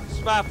 13. It's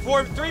about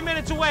 3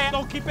 minutes away.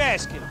 Don't keep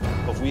asking.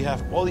 If we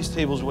have all these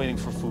tables waiting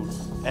for food,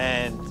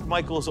 and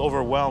Michael's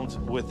overwhelmed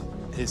with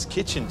his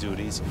kitchen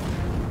duties,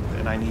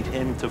 then I need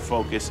him to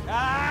focus.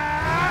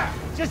 Ah!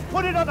 Just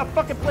put it on the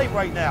fucking plate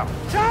right now.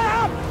 Shut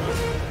up!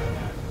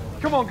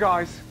 Come on,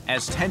 guys.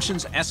 As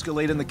tensions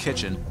escalate in the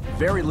kitchen,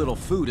 very little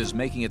food is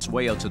making its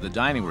way out to the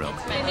dining room.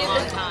 I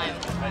need the time.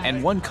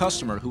 And one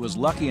customer who was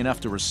lucky enough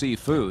to receive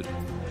food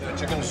The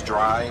chicken's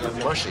dry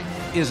and mushy.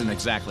 isn't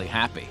exactly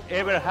happy.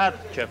 Able to have,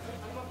 Chip.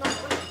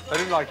 I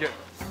didn't like it.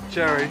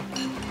 Jerry,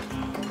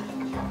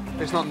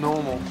 it's not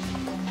normal.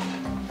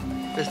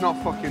 It's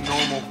not fucking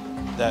normal.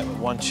 That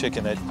one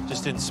chicken that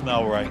just didn't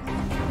smell right.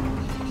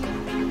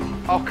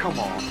 Oh, come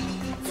on.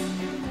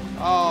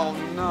 Oh,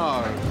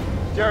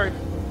 no. Jerry.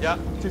 Yeah.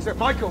 2 seconds.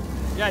 Michael.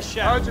 Yes,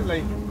 chef.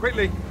 Urgently,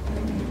 quickly.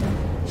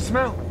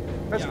 Smell.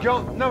 It's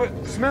gone. No,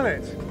 smell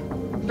it.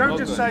 Don't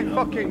just say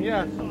fucking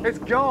yeah. It's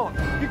gone.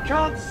 You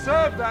can't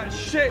serve that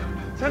shit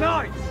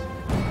tonight.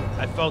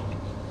 I felt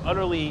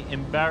utterly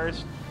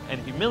embarrassed and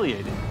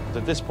humiliated.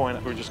 At this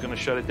point, we're just going to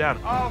shut it down.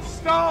 Oh,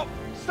 stop.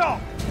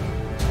 Stop.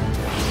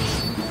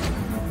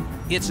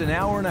 It's an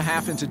hour and a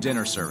half into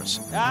dinner service.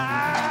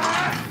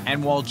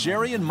 And while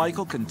Jerry and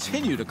Michael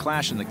continue to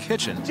clash in the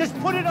kitchen, Just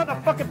put it on the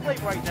fucking plate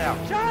right now.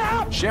 Shut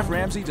up! Chef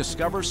Ramsay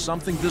discovers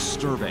something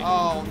disturbing.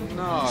 Oh,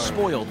 no.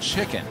 Spoiled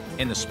chicken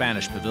in the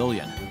Spanish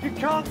pavilion. You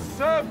can't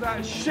serve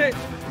that shit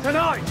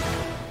tonight.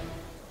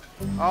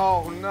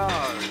 Oh, no.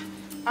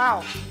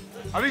 Al,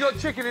 have you got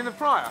chicken in the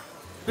fryer?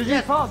 Did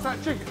you pass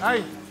that chicken?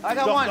 Hey, I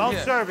got one Don't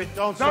here. serve it.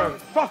 Don't serve don't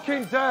it.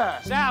 fucking dare.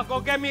 Sal, go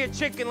get me a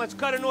chicken. Let's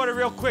cut an order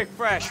real quick,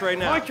 fresh, right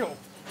now. Michael,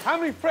 how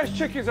many fresh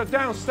chickens are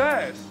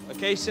downstairs? A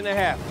case and a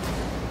half.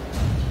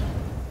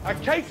 A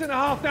case and a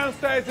half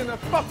downstairs in the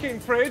fucking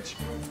fridge,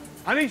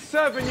 and he's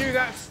serving you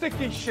that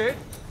sticky shit.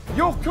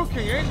 You're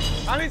cooking it,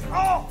 and it's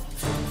off.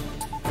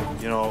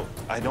 You know,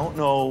 I don't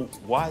know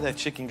why that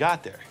chicken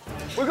got there,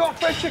 We've got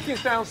fresh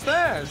chickens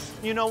downstairs.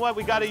 You know what?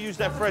 We got to use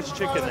that fresh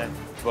chicken then.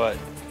 but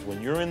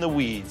when you're in the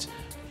weeds,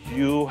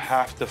 you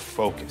have to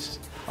focus.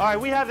 All right,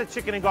 we have the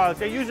chicken and garlic.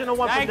 They're using the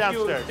one from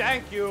downstairs.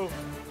 Thank you.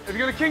 If you're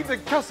gonna keep the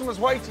customers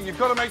waiting, you've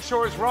got to make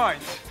sure it's right.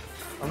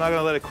 I'm not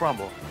gonna let it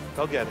crumble.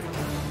 Go get it.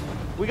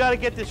 We gotta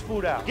get this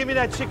food out. Give me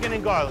that chicken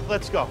and garlic.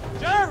 Let's go.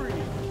 Jerry,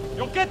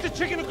 you'll get the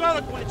chicken and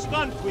garlic when it's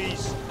done,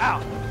 please.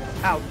 Out.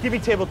 Out. Give me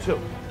table 2.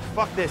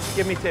 Fuck this.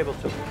 Give me table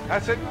 2.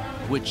 That's it.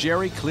 With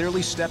Jerry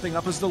clearly stepping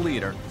up as the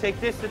leader, Take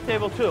this to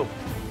table 2.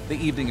 the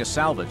evening is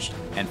salvaged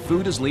and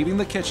food is leaving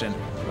the kitchen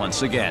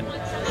once again.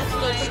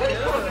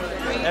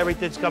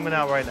 Everything's coming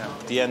out right now.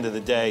 At the end of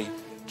the day,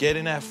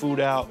 getting that food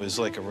out is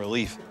like a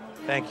relief.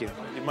 Thank you.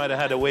 You might have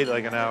had to wait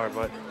like an hour,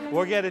 but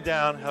we'll get it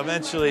down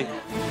eventually.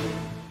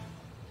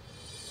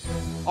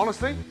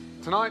 Honestly,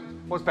 tonight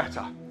was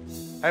better.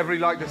 Everybody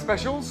liked the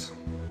specials,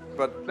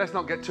 but let's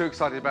not get too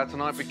excited about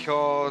tonight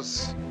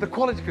because the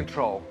quality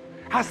control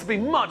has to be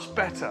much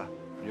better.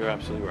 You're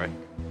absolutely right.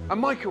 And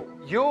Michael,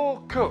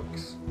 your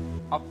cooks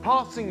are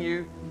passing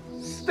you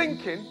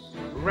stinking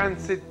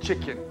rancid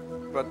chicken,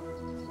 but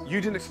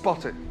you didn't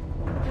spot it.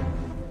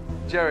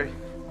 Jerry,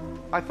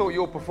 I thought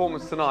your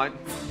performance tonight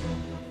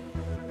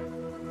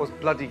was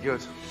bloody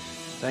good.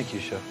 Thank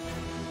you, Chef.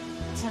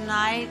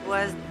 Tonight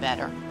was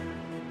better.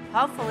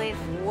 Hopefully,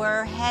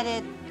 we're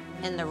headed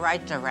in the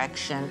right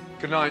direction.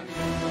 Good night.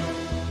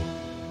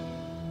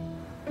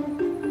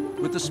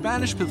 With the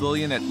Spanish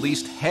pavilion at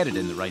least headed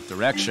in the right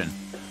direction,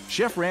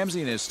 Chef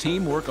Ramsay and his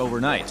team work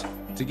overnight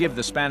to give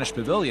the Spanish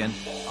pavilion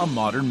a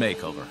modern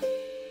makeover.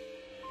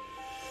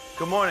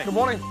 Good morning. Good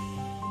morning.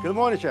 Good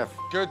morning, Chef.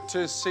 Good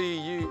to see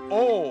you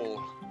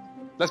all.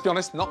 Let's be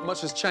honest, not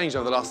much has changed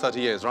over the last 30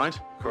 years, right?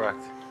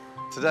 Correct.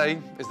 Today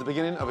is the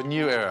beginning of a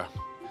new era.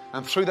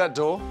 And through that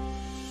door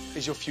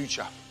is your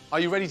future. Are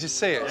you ready to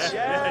see it?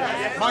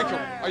 Yeah. Michael,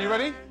 are you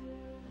ready?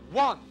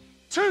 1,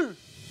 2,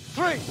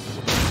 3.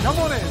 Come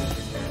on in.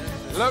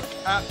 Look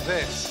at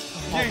this.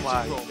 Beautiful.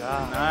 Oh, my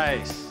God.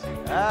 Nice.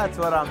 That's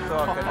what I'm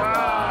talking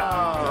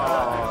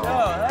about.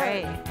 Wow.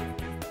 Great.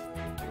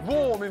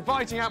 Warm,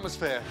 inviting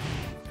atmosphere.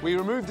 We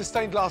removed the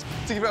stained glass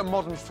to give it a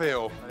modern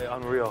feel.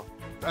 Unreal.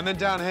 And then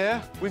down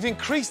here, we've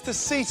increased the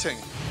seating.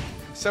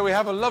 So we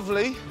have a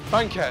lovely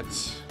banquet.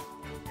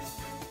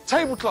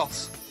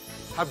 Tablecloths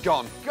have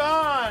gone.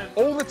 Gone!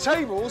 All the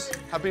tables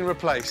have been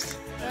replaced.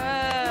 For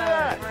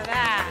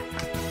that.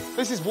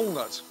 This is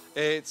walnut.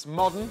 It's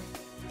modern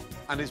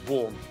and it's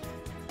warm.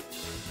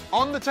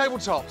 On the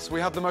tabletops,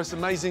 we have the most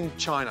amazing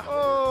china.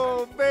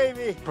 Oh,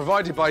 baby.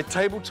 Provided by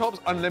Tabletops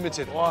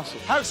Unlimited. Awesome.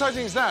 How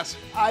exciting is that?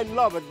 I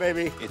love it,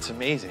 baby. It's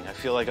amazing. I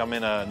feel like I'm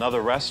in another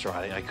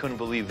restaurant. I couldn't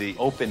believe the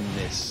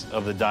openness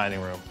of the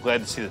dining room.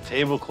 Glad to see the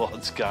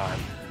tablecloths gone,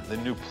 the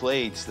new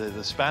plates,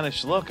 the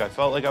Spanish look. I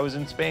felt like I was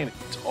in Spain.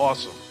 It's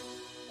awesome.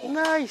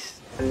 Nice.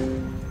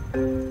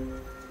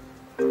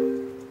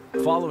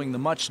 Following the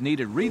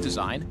much-needed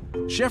redesign,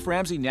 Chef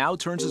Ramsay now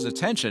turns his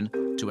attention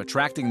to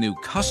attracting new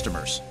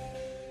customers.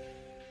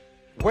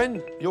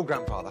 When your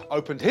grandfather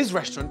opened his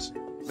restaurant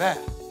there,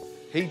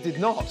 he did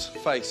not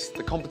face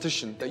the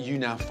competition that you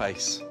now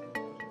face.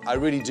 I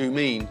really do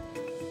mean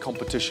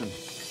competition.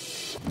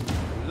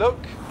 Look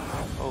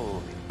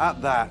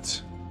at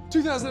that.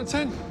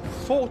 2010,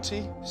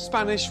 40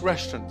 Spanish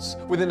restaurants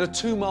within a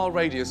 2-mile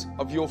radius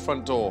of your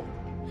front door.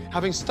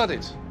 Having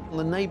studied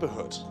the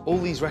neighborhood, all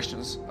these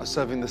restaurants are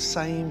serving the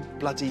same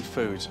bloody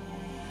food.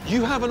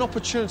 You have an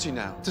opportunity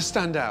now to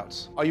stand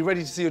out. Are you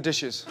ready to see your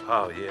dishes?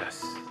 Oh,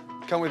 yes.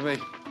 Come with me.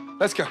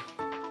 Let's go.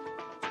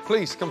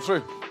 Please, come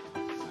through.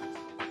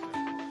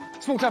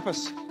 Small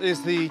tapas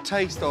is the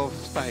taste of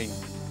Spain.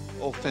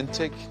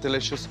 Authentic,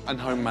 delicious, and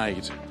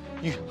homemade.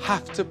 You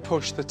have to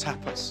push the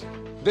tapas.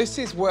 This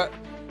is what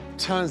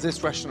turns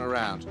this restaurant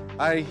around.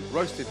 A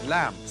roasted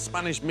lamb,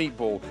 Spanish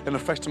meatball in a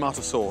fresh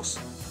tomato sauce.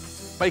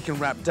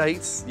 Bacon-wrapped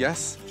dates,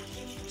 yes.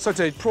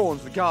 Sautéed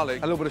prawns with garlic,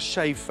 a little bit of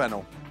shaved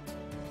fennel.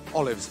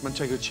 Olives,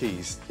 manchego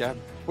cheese, yeah.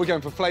 We're going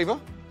for flavour,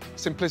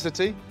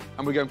 simplicity,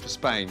 and we're going for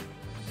Spain.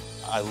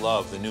 I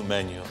love the new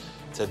menu.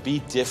 To be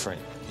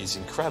different is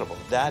incredible.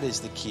 That is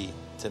the key,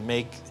 to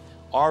make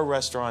our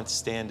restaurant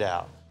stand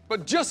out.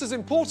 But just as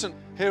important,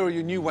 here are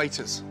your new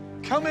waiters.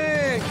 Come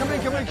in, come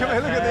in, come in, come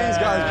in. Look at these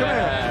guys, come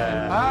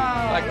in.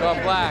 Ah, Like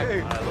all black.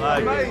 I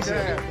like amazing.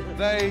 it.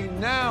 They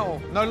now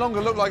no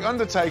longer look like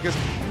undertakers.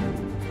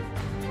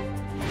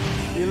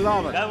 You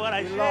love it. That's what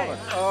I said.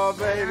 Oh,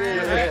 baby.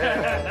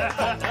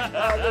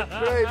 Oh, look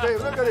great,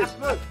 baby. Look at this.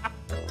 Look.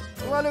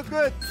 Do I look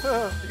good?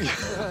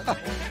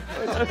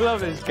 I love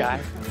this guy.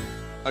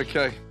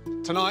 Okay,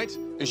 tonight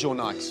is your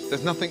night.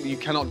 There's nothing that you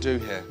cannot do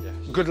here.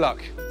 Good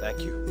luck. Thank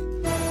you.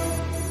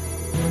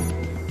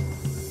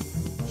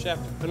 Chef,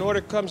 an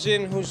order comes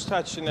in, who's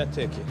touching that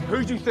ticket?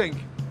 Who do you think?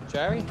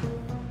 Jerry?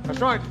 That's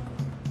right.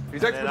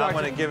 He's And I'm expedited.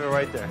 going to give it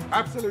right there.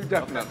 Absolute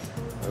definite.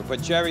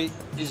 But Jerry,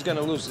 he's going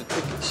to lose the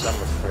tickets, I'm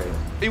afraid.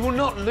 He will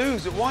not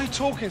lose it. Why are you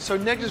talking so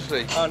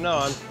negatively? Oh, no,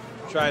 I'm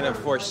trying to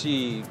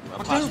foresee a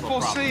Don't possible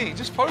foresee. problem.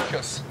 Just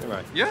focus. You're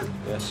right. Yeah?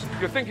 Yes.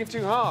 You're thinking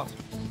too hard.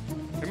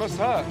 It must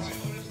hurt.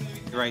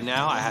 Right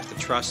now, I have to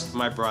trust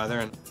my brother,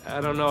 and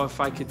I don't know if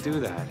I could do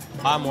that.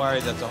 I'm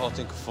worried that the whole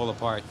thing could fall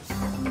apart.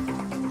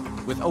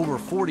 With over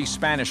 40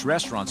 Spanish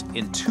restaurants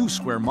in 2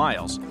 square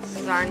miles, This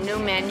is our new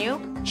menu.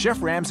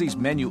 Chef Ramsay's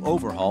menu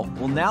overhaul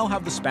will now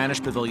have the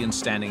Spanish Pavilion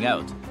standing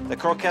out. The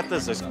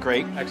croquetas is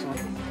great. Excellent.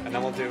 And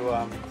then we'll do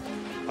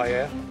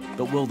paella.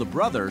 But will the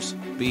brothers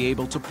be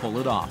able to pull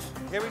it off?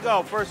 Here we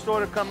go. First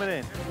order coming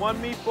in. 1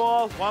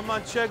 meatball, 1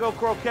 manchego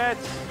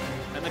croquettes,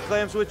 and the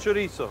clams with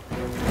chorizo.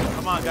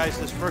 Come on, guys.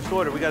 This first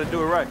order. We got to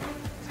do it right.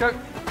 Let's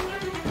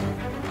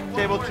go.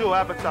 Table 2,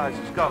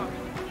 appetizers. Go.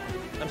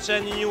 I'm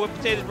sending you a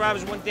potato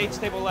drivers, 1 dates,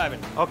 table 11.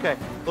 Okay.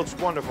 Looks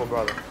wonderful,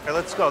 brother. Okay,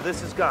 let's go.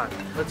 This is gone.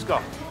 Let's go.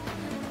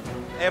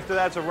 After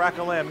that's a rack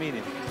of lamb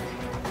medium.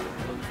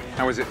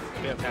 How is it?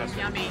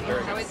 Yummy.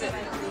 How is it?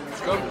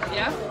 It's good.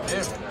 Yeah?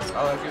 Yeah,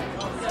 I like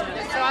it.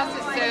 The sauce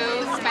is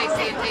so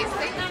spicy and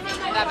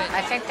tasty. Love it.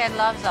 I think they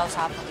love those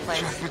hot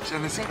plates.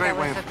 And it's I a think great that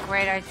way was of a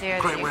great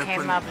idea that you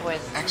came up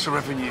with. extra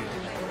revenue.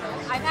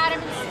 I've had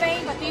them in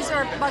Spain, but these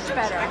are much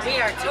better.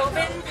 We are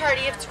Tobin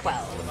Party of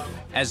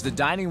 12. As the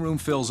dining room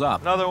fills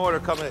up, Another order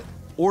coming in.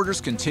 orders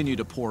continue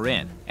to pour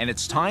in, and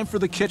it's time for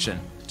the kitchen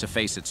to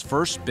face its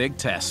first big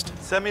test.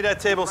 Send me that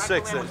table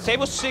 6 then.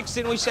 Table 6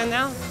 didn't we send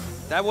out?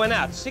 That went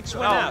out. 6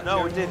 went out. No,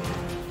 Jerry. it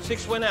didn't.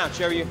 6 went out,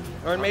 Jerry.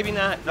 Or maybe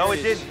not. No, Here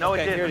it is. didn't. No, it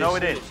Okay, didn't. here No, is.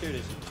 it Here didn't. Here it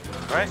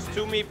is. Right?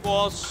 2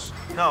 meatballs.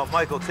 No,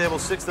 Michael, table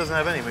 6 doesn't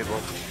have any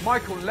meatballs.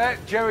 Michael,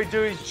 let Jerry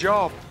do his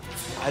job.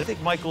 I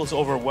think Michael's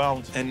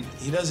overwhelmed and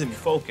he doesn't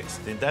focus.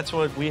 And that's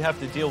what we have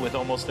to deal with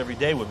almost every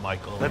day with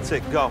Michael. That's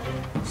it. Go.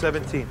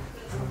 17.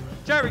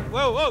 Jerry,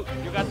 whoa, whoa.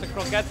 You got the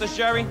croquetas,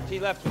 Jerry? He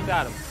left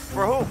without them.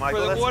 For who, Michael?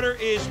 For the That's- order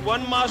is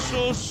 1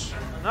 mussels.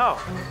 No.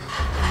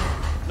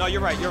 No,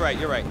 you're right, you're right,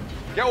 you're right.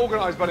 Get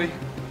organised, buddy.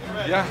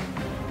 Yeah?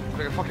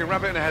 Like a fucking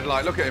rabbit in a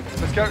headlight. Look at him.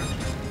 Let's go.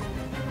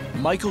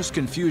 Michael's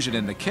confusion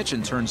in the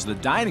kitchen turns the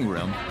dining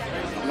room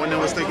When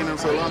was taking them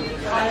so long?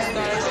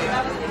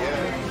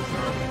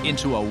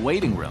 into a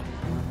waiting room.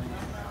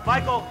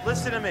 Michael,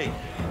 listen to me.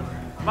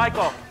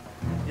 Michael,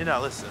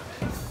 listen.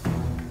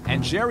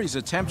 And Jerry's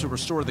attempt to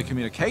restore the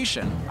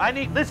communication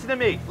Listen to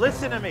me.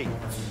 Listen to me.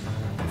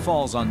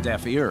 falls on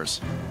deaf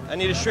ears. I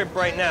need a shrimp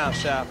right now,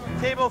 Sal.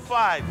 Table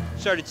 5.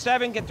 Sir, did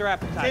 7 get their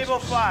appetizers? Table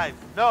 5.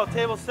 No,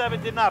 table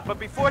 7 did not. But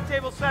before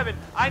table 7,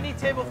 I need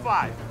table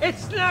 5.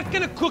 It's not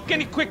gonna cook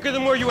any quicker the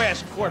more you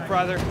ask for it,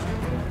 brother.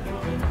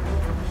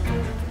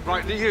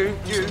 Right, you,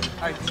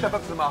 hey, step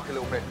up to the mark a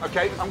little bit,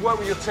 okay? And work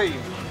with your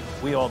team.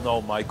 We all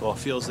know Michael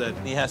feels that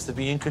he has to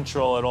be in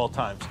control at all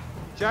times.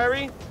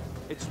 Jerry,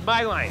 it's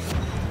my line.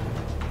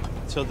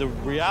 So the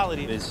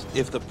reality is,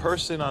 if the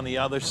person on the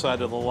other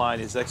side of the line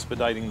is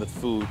expediting the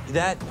food,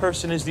 that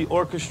person is the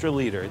orchestra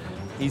leader.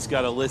 He's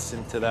got to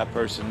listen to that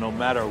person no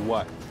matter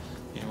what.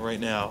 And right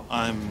now,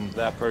 I'm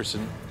that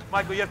person.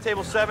 Michael, you have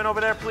table 7 over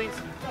there, please?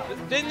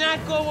 Did not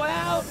go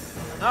out.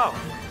 No.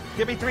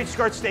 Give me 3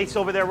 skirt steaks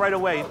over there right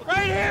away.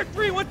 Right here,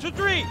 3, 1, 2,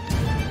 3.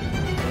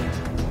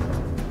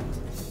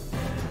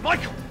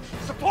 Michael,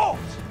 support!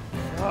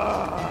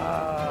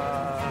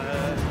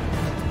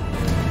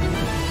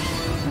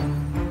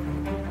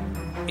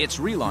 It's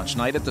relaunch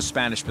night at the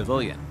Spanish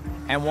Pavilion.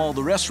 And while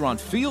the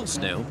restaurant feels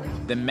new,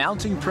 the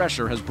mounting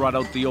pressure has brought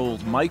out the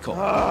old Michael.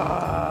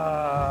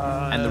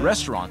 And the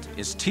restaurant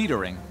is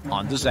teetering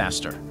on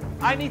disaster.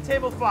 I need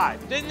table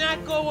 5. Did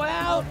not go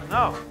out.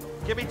 No.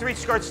 Give me 3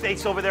 skirt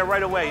steaks over there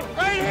right away.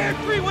 Right here,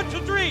 3, 1, 2,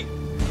 3.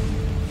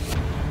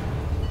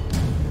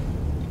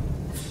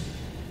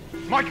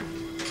 Michael,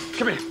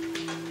 come here.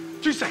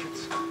 2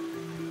 seconds.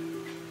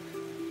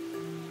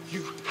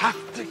 You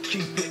have to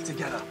keep it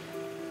together.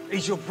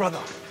 He's your brother.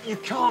 You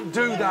can't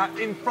do that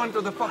in front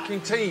of the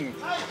fucking team.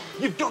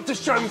 You've got to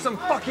show him some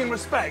fucking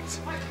respect.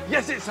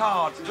 Yes, it's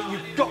hard, but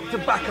you've got to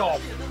back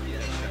off.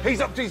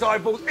 He's up to his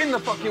eyeballs in the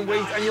fucking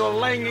weeds and you're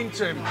laying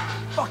into him.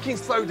 Fucking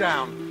slow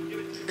down.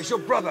 It's your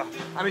brother,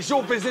 and it's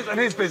your business and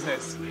his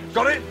business.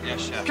 Got it?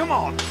 Yes, Chef. Come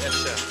on. Yes,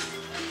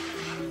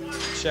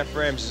 Chef. Chef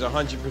Ramsay is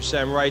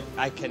 100% right.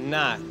 I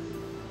cannot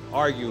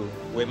argue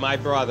with my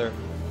brother.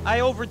 I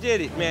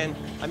overdid it, man.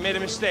 I made a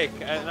mistake,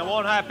 and it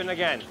won't happen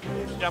again.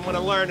 I'm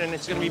gonna learn, and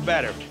it's gonna be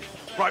better.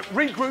 Right,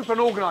 regroup and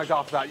organize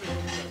after that.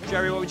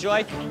 Jerry, what would you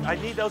like? I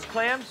need those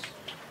clams,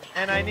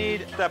 and I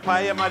need that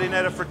paella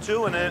marinara for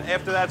 2, and then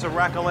after that's a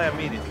rack of lamb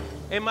medium.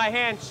 In my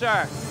hand,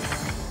 sir.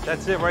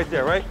 That's it right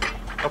there, right?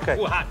 Okay.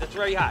 Ooh, hot. That's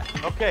very hot.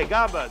 Okay,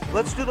 gambas.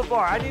 Let's do the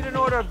bar. I need an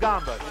order of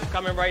gambas.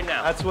 Coming right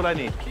now. That's what I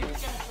need.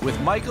 With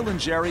Michael and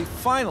Jerry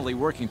finally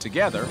working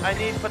together, I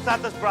need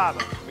patatas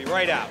bravas. Be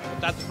right out.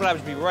 Patatas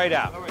bravas, be right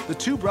out. the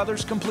 2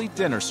 brothers complete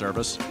dinner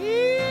service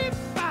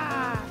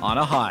on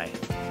a high.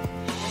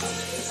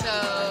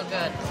 So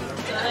good.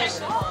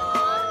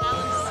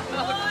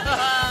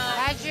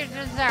 That's your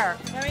dessert.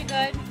 Very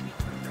good.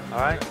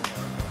 All right?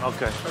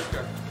 Okay.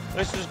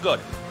 This is good.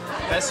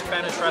 Best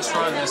Spanish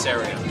restaurant in this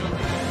area.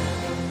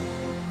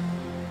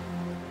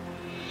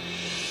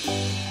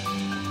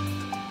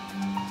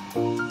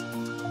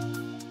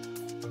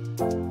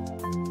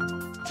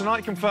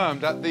 Tonight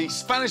confirmed that the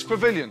Spanish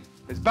Pavilion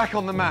is back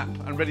on the map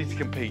and ready to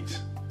compete.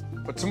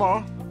 But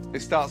tomorrow,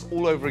 it starts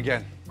all over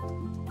again.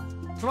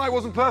 Tonight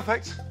wasn't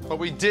perfect, but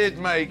we did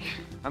make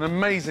an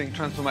amazing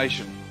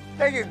transformation.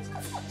 Thank you,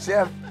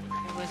 Chef.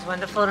 It was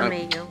wonderful to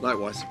meet you.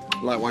 Likewise.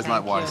 Likewise,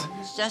 Thank likewise.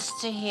 you.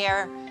 Just to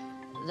hear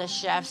the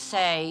chef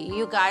say,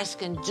 you guys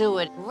can do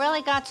it,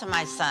 really got to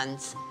my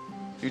sons.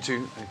 You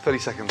two, 30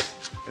 seconds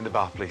in the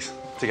bar, please.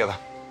 Together.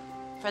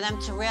 For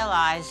them to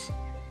realize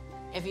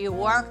if you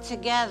work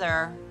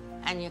together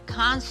and you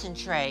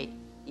concentrate,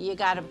 you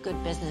got a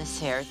good business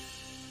here.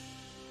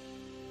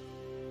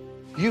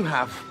 You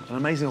have an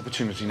amazing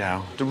opportunity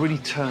now to really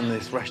turn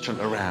this restaurant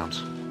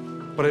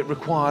around. But it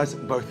requires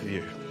both of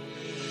you.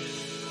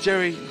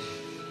 Jerry,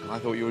 I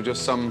thought you were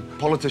just some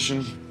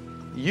politician.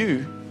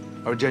 You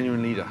are a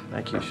genuine leader.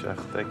 Thank you, Chef.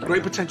 Thank you.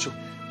 Great potential.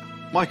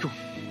 Michael,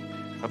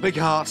 a big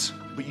heart,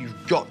 but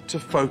you've got to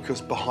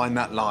focus behind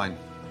that line.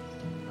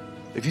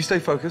 If you stay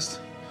focused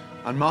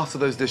and master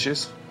those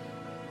dishes,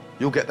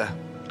 you'll get there.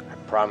 I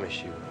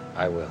promise you,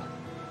 I will.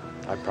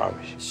 I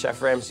promise you.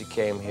 Chef Ramsay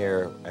came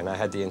here, and I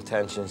had the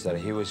intentions that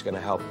he was going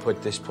to help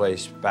put this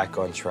place back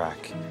on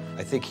track.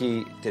 I think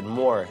he did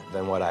more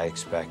than what I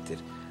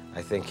expected.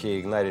 I think he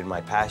ignited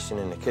my passion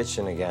in the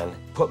kitchen again,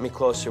 put me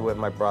closer with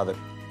my brother.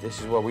 This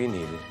is what we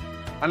needed.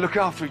 And look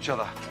after each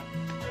other.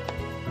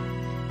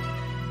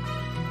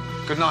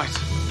 Good night.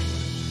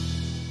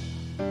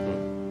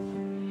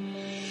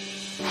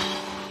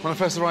 When I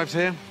first arrived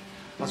here,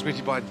 I was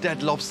greeted by a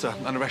dead lobster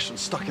and a restaurant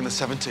stuck in the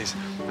 70s.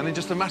 And in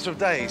just a matter of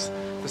days,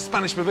 the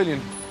Spanish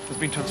Pavilion has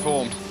been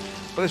transformed.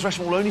 But this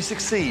restaurant will only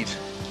succeed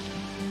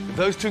if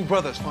those 2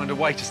 brothers find a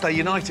way to stay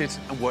united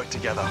and work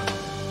together.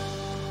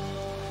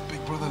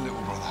 Big brother,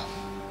 little brother.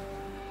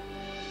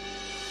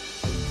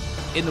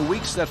 In the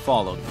weeks that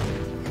followed,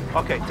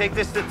 Okay, take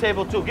this to the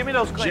table, too. Give me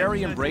those clams.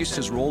 Jerry embraced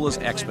his role as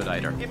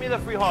expediter Give me the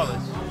frijoles.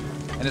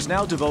 and is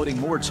now devoting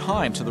more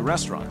time to the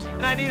restaurant.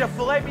 And I need a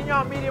filet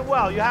mignon medium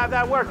well. You have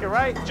that working,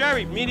 right?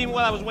 Jerry, medium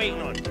well I was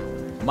waiting on.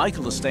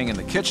 Michael is staying in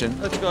the kitchen.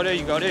 Let's go, there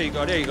you go, there you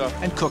go, there you go.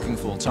 And cooking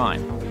full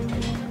time.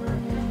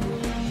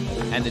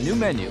 And the new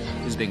menu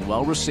is being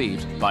well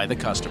received by the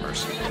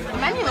customers. The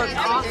menu looks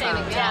awesome.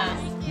 Yeah.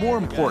 More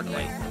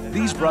importantly,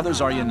 these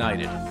brothers are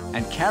united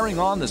and carrying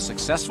on the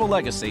successful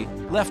legacy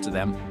left to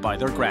them by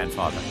their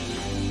grandfather.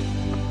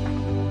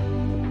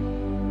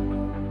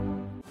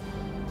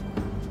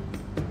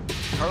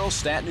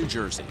 Carlstadt, New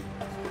Jersey,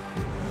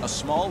 a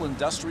small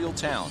industrial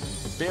town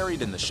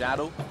buried in the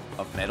shadow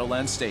of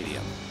Meadowlands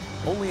Stadium.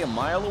 Only a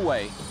mile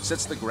away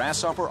sits the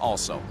Grasshopper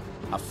Also,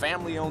 a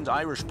family-owned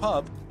Irish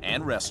pub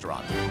and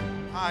restaurant.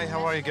 Hi,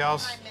 how are you,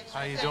 gals?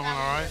 How you doing, all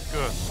right?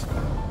 Good.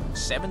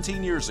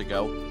 17 years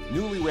ago,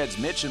 newlyweds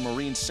Mitch and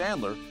Maureen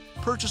Sandler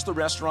purchased the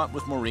restaurant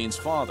with Maureen's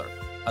father,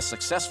 a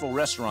successful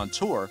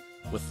restaurateur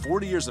with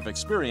 40 years of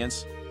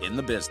experience in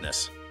the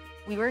business.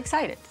 We were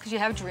excited because you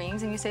have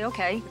dreams and you say,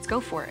 okay, let's go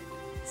for it.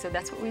 So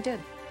that's what we did.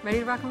 Ready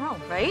to rock and roll,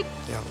 right?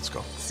 Yeah, let's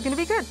go. This is gonna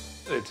be good.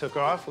 It took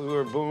off. We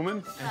were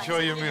booming. Enjoy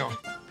your meal.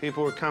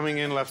 People were coming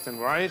in left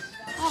and right.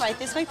 All right,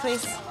 this way,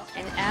 please.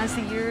 And as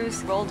the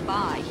years rolled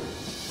by,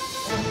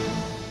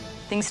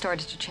 things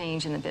started to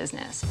change in the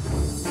business.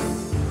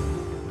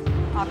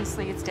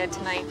 Obviously, it's dead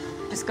tonight.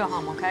 Just go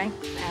home, okay?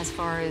 As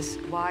far as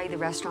why the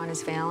restaurant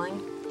is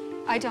failing,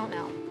 I don't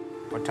know.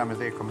 What time are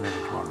they coming in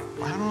tomorrow?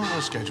 I don't know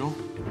the schedule.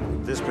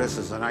 This place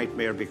is a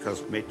nightmare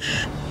because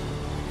Mitch...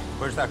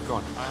 Where's that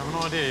going? I have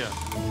no idea yet.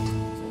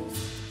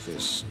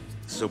 This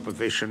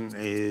supervision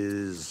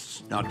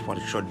is not what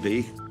it should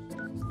be.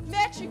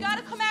 Mitch, you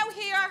gotta come out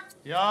here.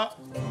 Yeah?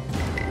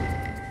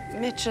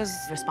 Mitch is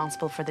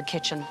responsible for the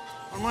kitchen.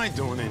 What am I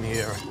doing in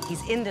here?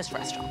 He's in this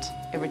restaurant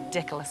a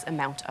ridiculous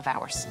amount of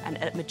hours, and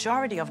a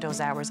majority of those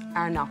hours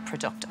are not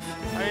productive.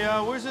 Hey,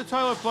 where's the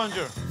toilet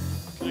plunger?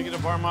 Can I get a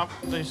bar mop,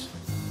 please?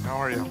 How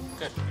are you?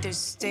 Good.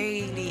 There's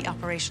daily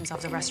operations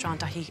of the restaurant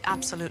that he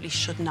absolutely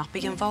should not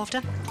be involved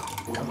in.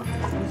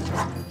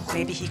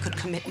 Maybe he could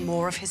commit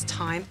more of his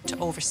time to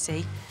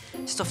oversee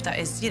stuff that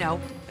is,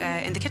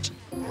 in the kitchen.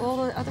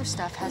 All the other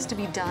stuff has to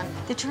be done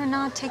that you're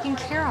not taking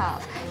care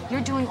of.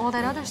 You're doing all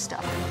that other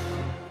stuff.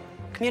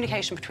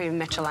 Communication between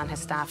Mitchell and his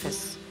staff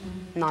is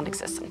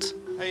non-existent.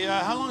 Hey,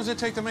 how long does it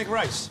take to make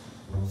rice?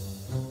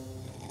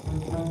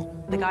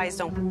 The guys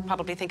don't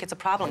probably think it's a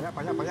problem.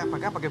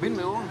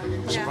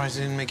 I'm surprised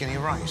they didn't make any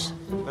rice.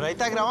 Pero ahí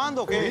está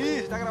grabando, ¿qué?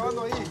 Sí, está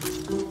grabando ahí.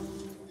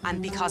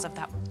 And because of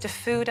that, the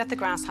food at the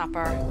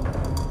Grasshopper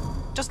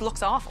just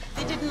looks awful.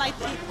 They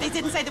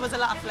didn't say there was a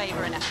lot of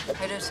flavor in it.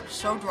 It is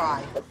so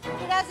dry.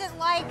 He doesn't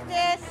like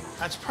this.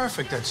 That's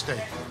perfect, that steak.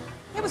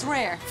 It was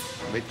rare.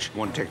 Mitch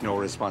won't take no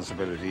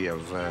responsibility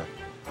of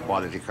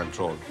quality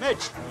control.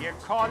 Mitch, you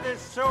call this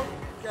soup?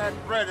 Get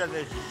rid of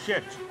this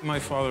shit. My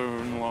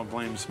father-in-law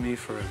blames me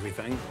for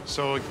everything,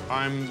 so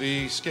I'm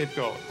the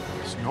scapegoat.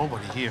 There's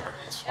nobody here.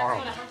 It's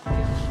horrible.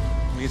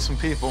 Meet some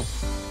people.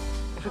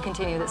 If we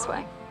continue this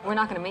way, we're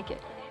not gonna make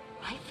it.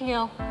 I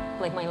feel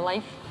like my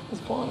life is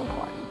falling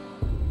apart.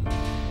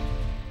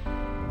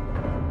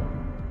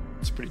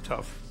 It's pretty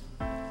tough.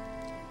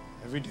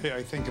 Every day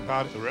I think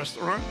about the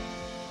restaurant.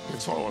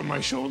 It's all on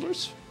my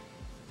shoulders.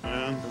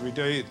 And every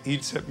day it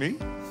eats at me.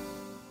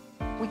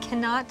 We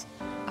cannot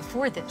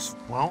afford this.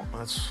 Well,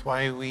 that's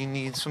why we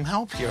need some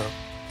help here.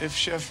 If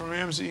Chef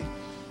Ramsay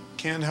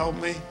can't help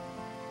me,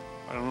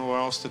 I don't know where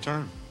else to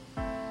turn.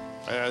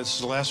 This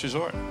is the last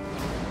resort.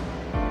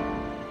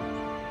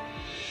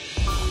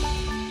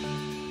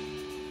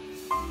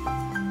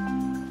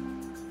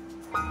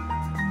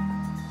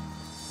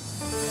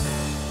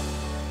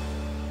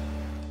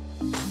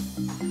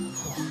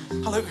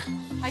 Hello.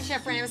 Hi,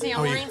 Chef Ramsay. I'm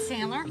How are you? Maureen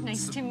Sandler.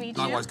 Nice to meet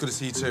you. Likewise, good to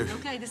see you too.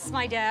 Okay, this is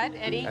my dad,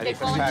 Eddie. Eddie They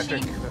call him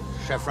Fitzpatrick,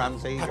 Chief. Chef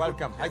Ramsay,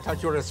 welcome. I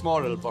thought you were a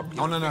small little puppy.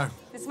 Oh, no.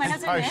 This is my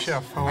husband, Hi, Mitch.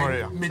 Chef. How are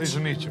you? Pleased to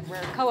meet you.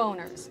 We're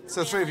co-owners.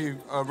 So the three of you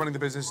are running the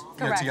business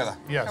Correct. together?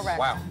 Yes. Correct.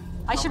 Wow.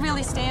 I should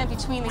really stand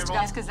between these two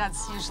guys because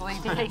that's usually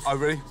the case. Oh,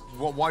 really?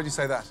 Why do you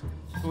say that?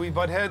 We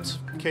butt heads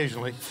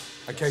occasionally.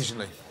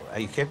 Occasionally. Are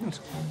you kidding?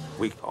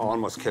 We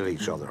almost kill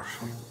each other.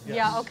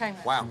 Yeah, okay.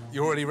 Wow,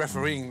 you're already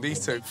refereeing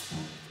these two.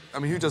 I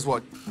mean, who does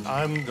what?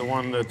 I'm the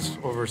one that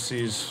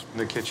oversees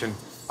the kitchen.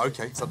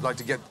 Okay, so I'd like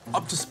to get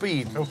up to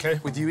speed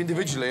with you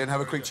individually and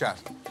have a quick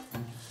chat.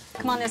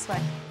 Come on this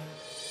way.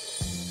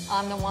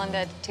 I'm the one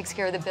that takes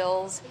care of the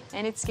bills,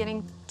 and it's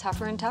getting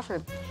tougher and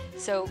tougher.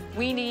 So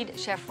we need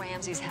Chef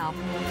Ramsay's help.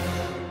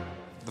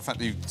 The fact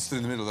that you stood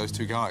in the middle of those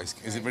two guys,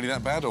 is it really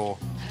that bad, or?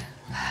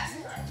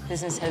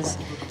 Business has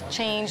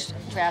changed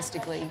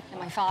drastically, and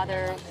my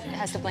father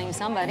has to blame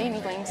somebody, and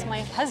he blames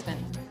my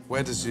husband.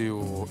 Where does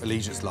your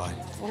allegiance lie?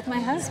 With my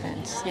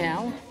husband,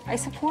 I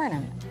support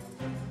him.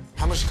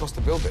 How much did it cost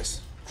to build this?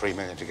 $3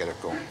 million to get it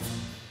going.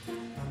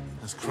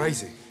 That's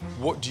crazy.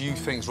 What do you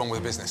think's wrong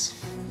with the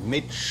business?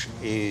 Mitch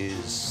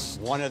is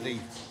one of the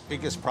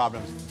biggest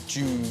problems.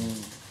 Do you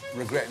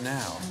regret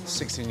now,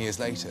 16 years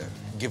later,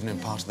 giving him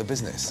part of the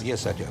business?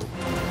 Yes, I do.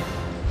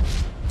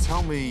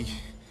 Tell me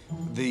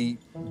the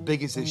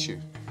biggest issue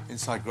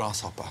inside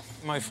Grasshopper.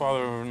 My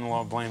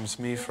father-in-law blames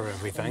me for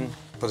everything.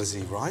 But is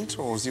he right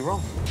or is he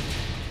wrong?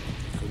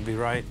 Could be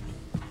right,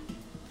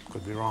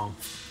 could be wrong.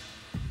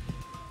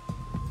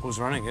 Who's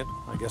running it?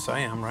 I guess I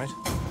am, right?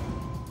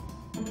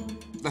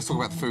 Let's talk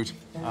about the food.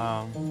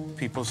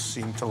 People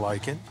seem to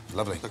like it.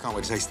 Lovely. I can't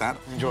wait to taste that.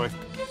 Enjoy.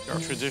 Our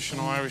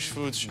traditional Irish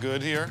food's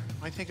good here.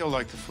 I think you'll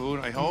like the food,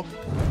 I hope.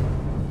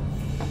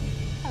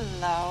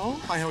 Hello.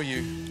 Hi, how are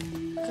you?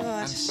 Good.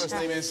 And first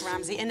name is?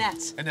 Ramsay.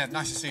 Annette. Annette,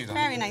 nice to see you,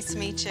 darling. Very nice to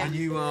meet you. And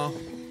you are?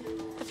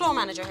 The floor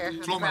manager here.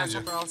 Floor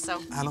manager. Also.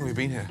 How long have you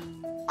been here?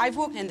 I've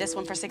worked in this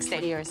one for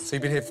 16 years. So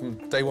you've been here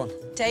from day one?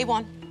 Day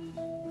one.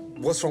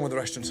 What's wrong with the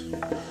restaurant?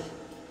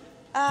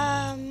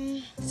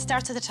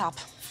 Start to the top.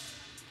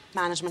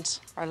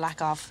 Management, or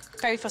lack of.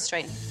 Very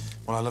frustrating.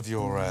 Well, I love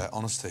your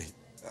honesty.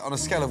 On a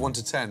scale of 1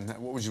 to 10,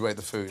 what would you rate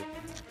the food?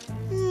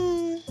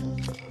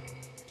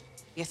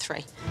 You're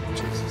 3.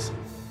 Jesus.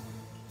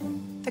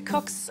 The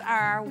cooks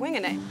are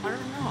winging it. I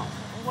don't know.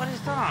 What is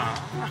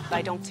that?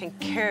 I don't think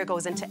care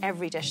goes into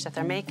every dish that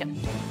they're making.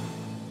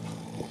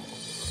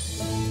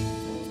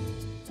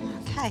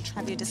 OK,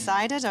 have you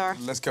decided, or...?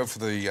 Let's go for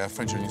the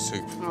French onion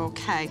soup.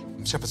 OK.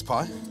 Shepherd's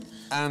pie.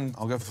 And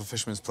I'll go for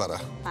fisherman's platter.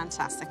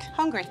 Fantastic.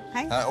 Hungry,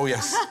 hey? Oh,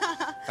 yes.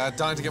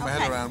 Dying to get my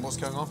head around what's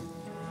going on.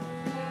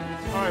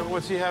 All right,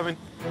 what's he having?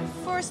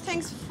 First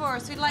things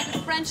first, we'd like a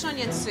French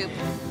onion soup.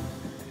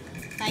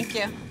 Thank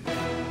you.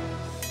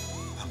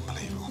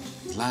 Unbelievable.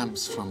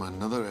 Lamps from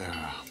another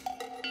era.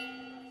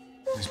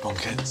 These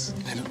banquettes,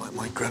 they look like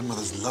my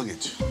grandmother's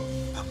luggage.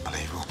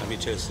 Unbelievable. Let me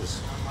taste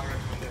this.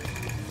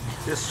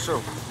 This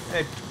soup,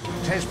 it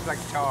tastes like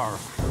tar.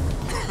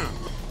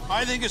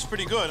 I think it's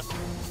pretty good.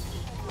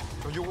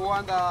 So you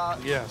want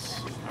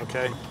Yes,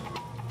 okay.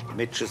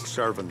 Mitch is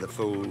serving the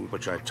food,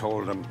 which I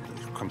told him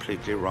is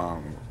completely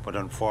wrong. But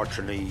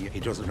unfortunately, he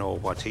doesn't know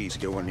what he's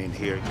doing in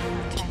here.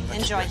 Okay,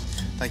 enjoy.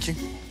 Thank you.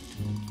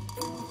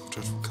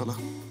 Dreadful colour.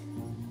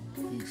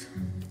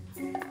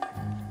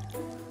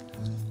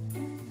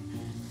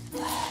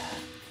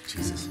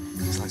 Jesus,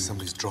 it's like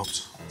somebody's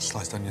dropped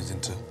sliced onions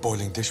into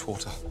boiling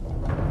dishwater.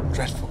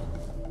 Dreadful.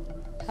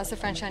 How's the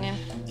French onion?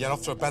 Yeah,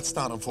 off to a bad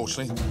start,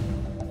 unfortunately.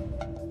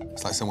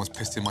 It's like someone's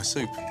pissed in my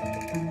soup.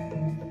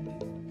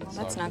 Well,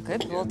 that's not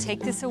good. We'll take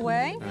this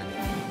away.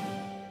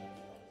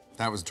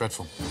 That was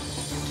dreadful.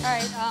 All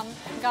right,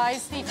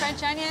 guys, the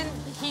French onion,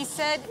 he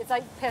said it's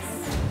like piss.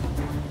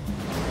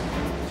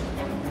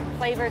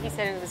 Flavor, he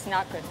said it was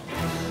not good.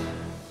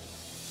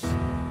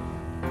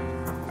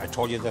 I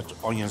told you that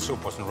onion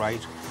soup wasn't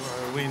right.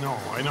 We know,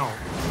 I know.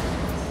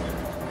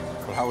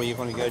 Well, how are you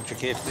going to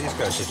educate these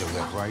guys to do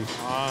that, right?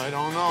 I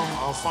don't know.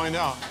 I'll find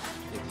out.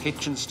 The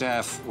kitchen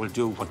staff will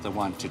do what they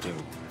want to do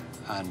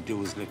and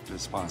do as little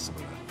as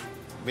possible.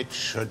 Mitch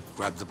should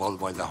grab the bull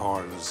by the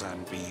horns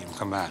and be in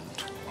command.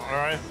 All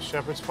right,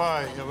 shepherd's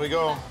pie. Here we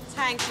go.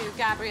 Thank you,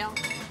 Gabriel.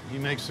 He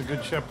makes a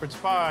good shepherd's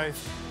pie.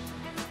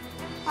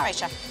 All right,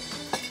 Chef.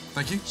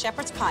 Thank you.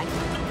 Shepherd's pie.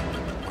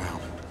 Wow,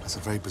 that's a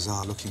very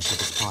bizarre-looking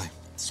shepherd's pie.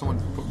 Someone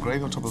put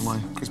gravy on top of my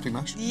crispy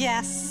mash?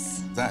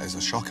 Yes. That is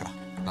a shocker.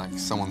 Like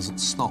someone's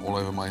snot all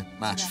over my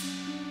mash. Yeah.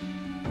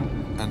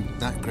 And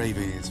that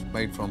gravy is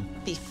made from?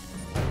 Beef.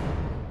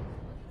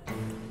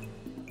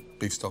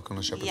 Beef stock on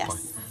a shepherd's pie.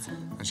 Yes.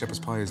 And shepherd's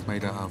pie is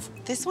made out of?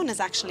 This one is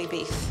actually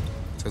beef.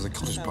 So it's a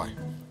cottage pie,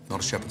 not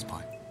a shepherd's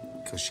pie.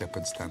 Because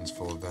shepherd stands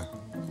for the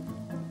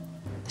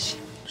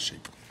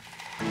sheep.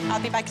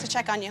 I'll be back to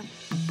check on you.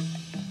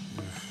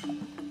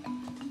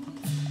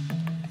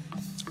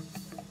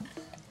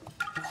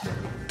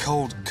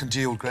 Cold,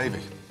 congealed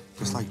gravy.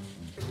 It's like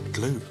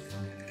glue.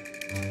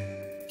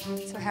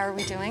 So how are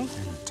we doing?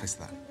 Taste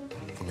that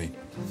for me.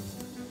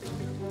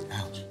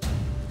 Ouch.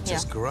 Yeah.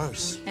 Just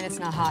gross. And it's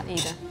not hot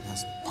either.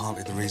 That's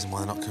partly the reason why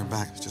they're not coming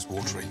back. It's just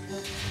watery.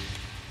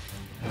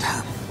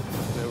 Damn.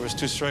 There was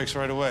 2 strikes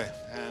right away,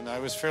 and I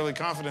was fairly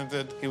confident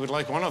that he would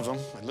like one of them,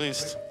 at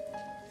least.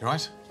 You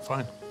right?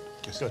 Fine.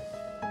 Good.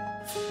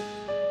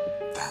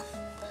 Damn.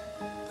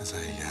 There's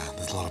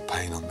a lot of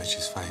pain on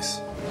Mitch's face.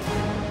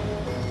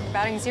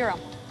 Batting 0.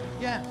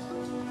 Yeah.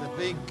 The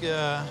big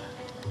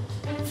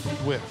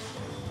whiff.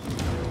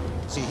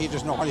 See, he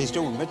doesn't know what he's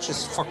doing. Mitch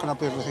is fucking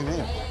up everything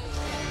here.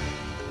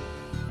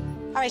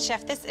 All right,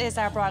 Chef, this is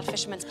our broiled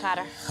fisherman's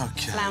platter.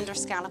 Okay. Flounder,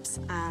 scallops,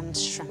 and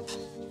shrimp.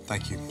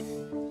 Thank you.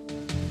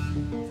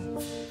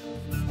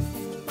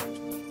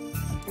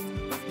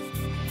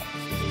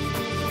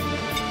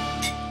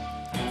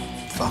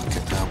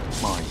 Fucking hell.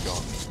 My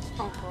God.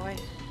 Oh, boy.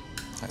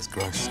 That's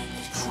gross.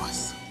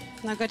 Christ.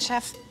 No good,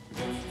 Chef?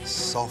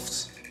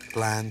 Soft,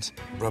 bland,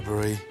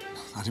 rubbery.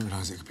 I didn't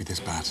realise it could be this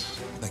bad.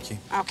 Thank you.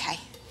 OK.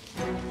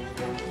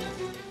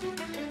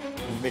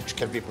 Mitch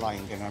can be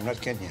blind, and I'm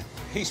not kidding you.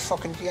 He's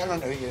fucking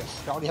yelling at you.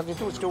 All you have to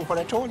do is do what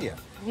I told you.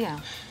 Yeah.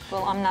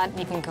 Well, I'm not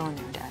even going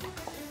there, Dad.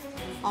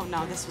 Oh,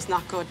 no, this was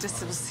not good.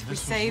 This was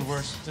the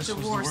worst. This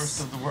was the worst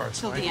of the worst.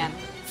 Till the end.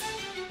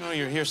 You know,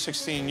 you're here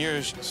 16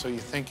 years, so you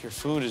think your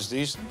food is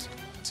decent.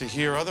 To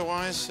hear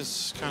otherwise,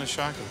 it's kind of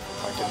shocking.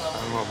 I don't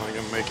know if I'm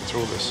gonna make it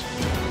through this.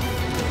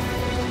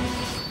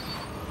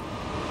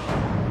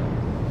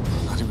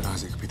 I didn't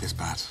realize it could be this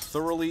bad.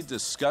 Thoroughly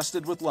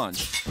disgusted with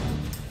lunch,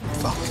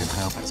 Fucking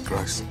hell, that's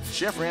gross.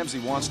 Chef Ramsay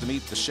wants to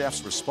meet the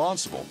chefs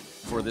responsible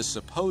for this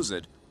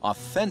supposed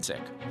authentic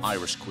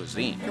Irish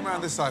cuisine. Come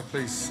around this side,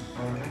 please.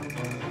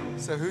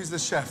 So, who's the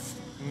chef?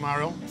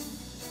 Mario?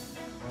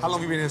 How long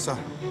have you been here, sir?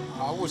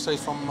 I would say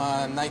from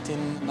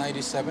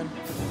 1997.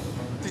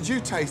 Did you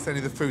taste any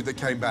of the food that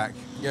came back?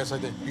 Yes, I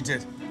did. You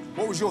did?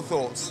 What was your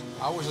thoughts?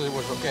 I would say it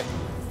was okay.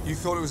 You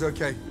thought it was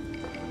okay?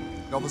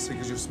 Obviously,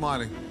 because you're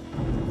smiling.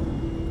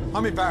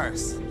 I'm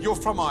embarrassed. You're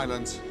from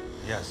Ireland.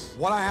 Yes.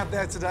 What I had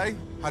there today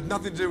had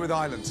nothing to do with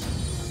Ireland.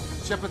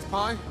 Shepherd's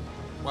pie?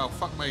 Well,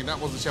 fuck me, that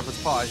wasn't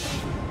shepherd's pie.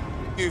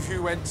 If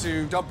you went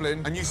to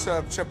Dublin and you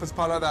served shepherd's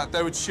pie like that,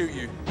 they would shoot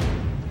you.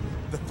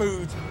 The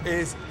food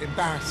is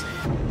embarrassing.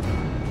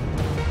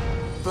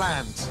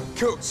 Bland,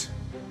 cooked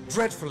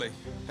dreadfully.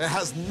 It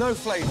has no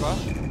flavour.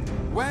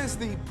 Where's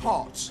the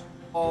pot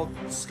of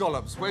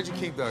scallops? Where'd you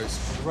keep those?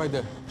 Right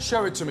there.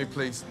 Show it to me,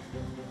 please.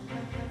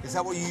 Is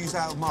that what you use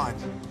out of mine?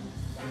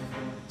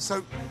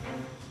 So,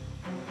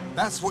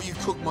 that's what you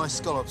cook my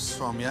scallops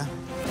from, yeah?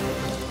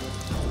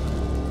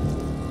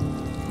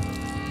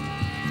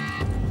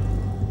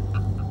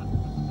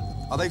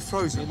 Are they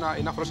frozen? It's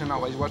not frozen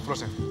now, it was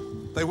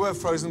frozen. They were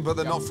frozen, but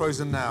they're not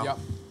frozen now. Yep.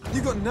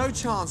 You've got no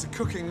chance of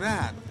cooking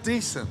that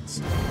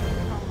decent.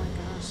 Oh, my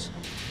gosh.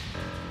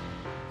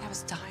 I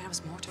was dying. I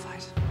was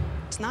mortified.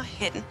 It's not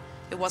hidden.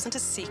 It wasn't a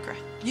secret.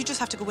 You just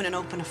have to go in and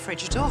open a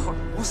fridge door.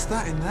 What's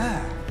that in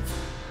there?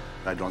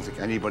 I don't think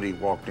anybody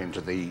walked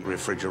into the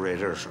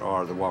refrigerator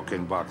or the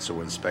walk-in box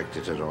to inspect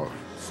it at all.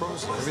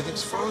 Frozen.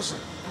 Everything's frozen.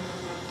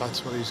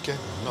 That's what he's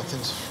getting.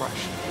 Nothing's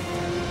fresh.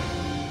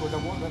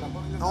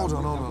 Hold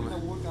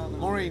on.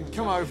 Maureen,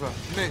 come over.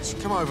 Mitch,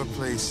 come over,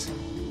 please.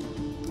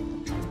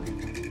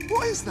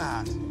 What is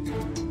that?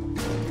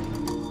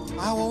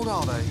 How old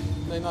are they?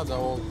 They're not that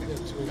old.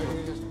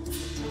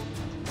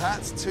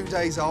 That's 2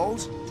 days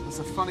old. That's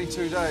a funny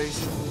 2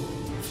 days.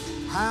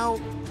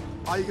 How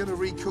are you going to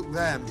recook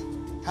them?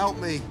 Help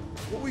me.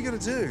 What are we going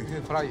to do?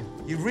 You fry it.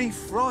 You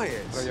refry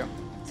it? Fry, yeah.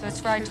 So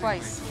it's fried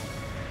twice.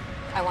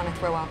 I want to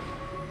throw up.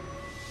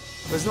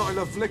 There's not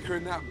enough liquor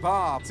in that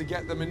bar to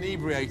get them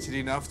inebriated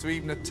enough to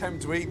even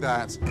attempt to eat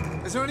that.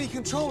 Is there any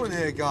control in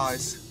here,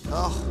 guys?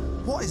 Oh,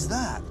 what is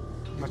that?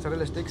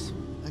 Mozzarella sticks.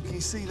 And can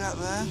you see that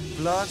there?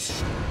 Blood.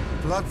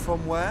 Blood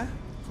from where?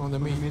 From the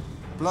meat.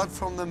 Blood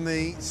from the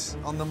meat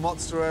on the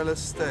mozzarella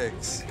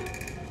sticks.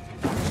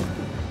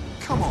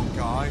 Come on,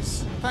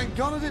 guys. Thank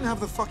God I didn't have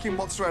the fucking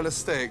mozzarella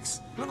sticks.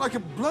 Looked like a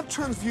blood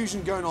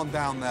transfusion going on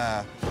down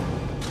there.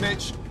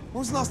 Mitch, when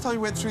was the last time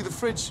you went through the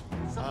fridge?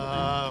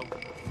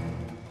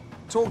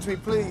 Talk to me,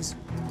 please.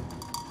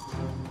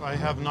 I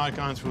have not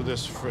gone through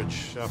this fridge,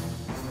 Chef.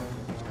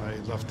 I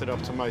left it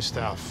up to my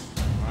staff,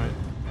 all right?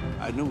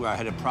 I knew I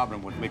had a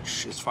problem with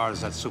Mitch as far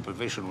as that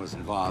supervision was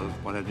involved,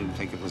 but I didn't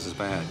think it was as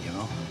bad, you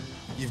know?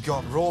 You've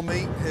got raw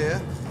meat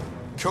here,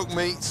 cooked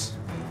meat,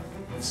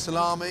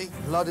 salami,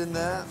 blood in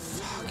there.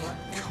 Fuck,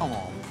 come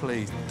on,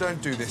 please.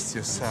 Don't do this to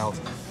yourself,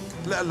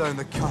 let alone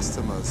the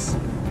customers.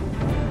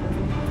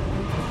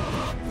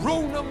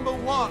 Rule number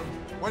 1,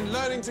 when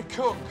learning to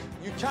cook,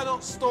 you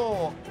cannot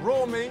store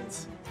raw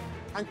meat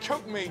and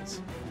cooked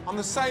meat on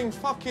the same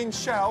fucking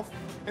shelf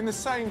in the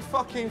same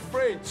fucking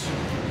fridge.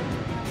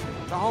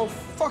 The whole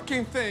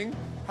fucking thing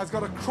has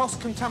got a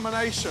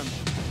cross-contamination.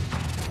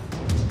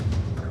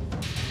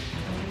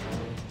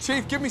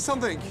 Chief, give me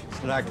something.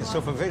 It's like a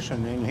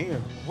supervision in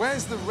here.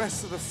 Where's the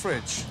rest of the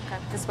fridge? Okay,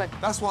 this way.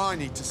 That's what I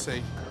need to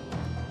see.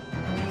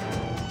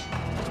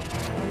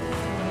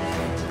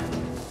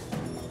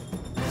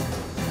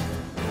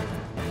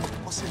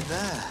 What's in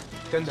there?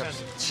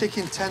 Tenders.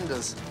 Chicken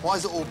tenders. Why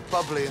is it all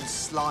bubbly and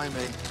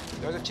slimy?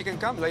 The chicken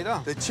comes like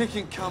that. The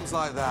chicken comes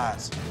like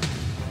that.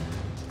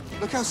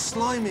 Look how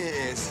slimy it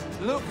is.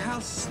 Look how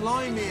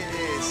slimy it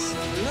is.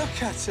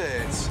 Look at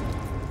it.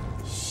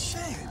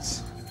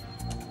 Shit.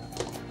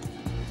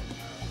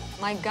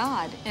 My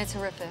God, it's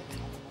horrific.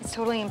 It's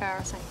totally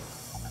embarrassing.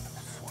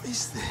 What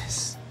is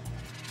this?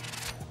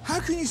 How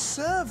can you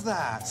serve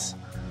that?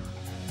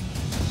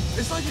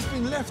 It's like it's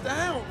been left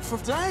out for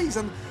days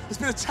and it's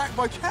been attacked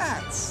by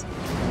cats.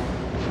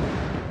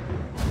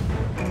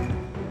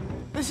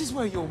 This is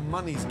where your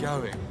money's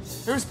going.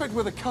 Irrespective of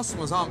where the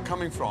customers aren't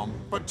coming from,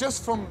 but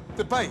just from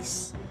the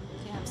base.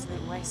 The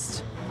absolute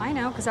waste. I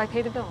know, because I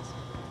pay the bills.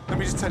 Let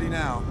me just tell you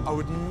now, I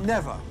would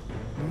never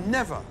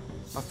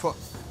have put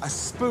a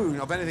spoon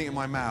of anything in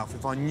my mouth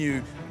if I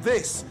knew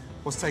this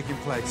was taking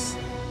place.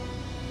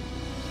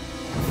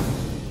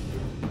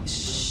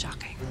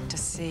 Shocking to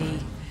see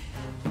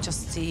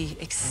just the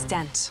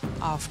extent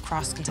of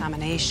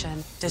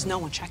cross-contamination. There's no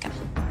one checking.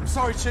 I'm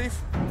sorry,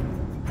 Chief.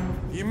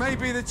 You may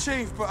be the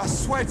chief, but I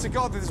swear to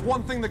God, there's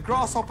one thing the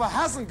grasshopper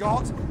hasn't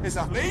got, is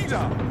a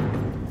leader.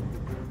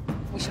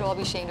 We should all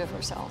be ashamed of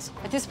ourselves.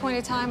 At this point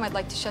in time, I'd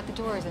like to shut the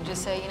doors and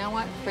just say, you know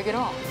what, bring it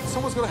on.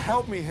 Someone's got to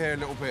help me here a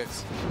little bit.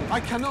 I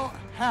cannot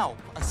help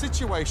a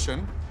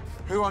situation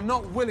who are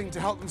not willing to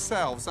help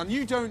themselves, and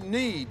you don't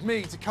need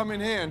me to come in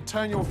here and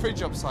turn your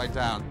fridge upside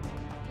down.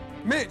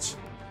 Mitch,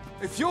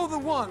 if you're the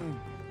one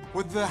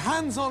with the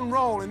hands-on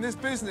role in this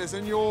business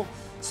and you're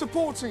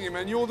supporting him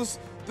and you're the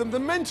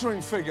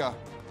mentoring figure,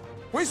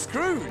 we're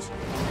screwed.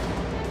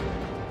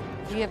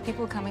 We have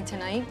people coming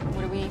tonight.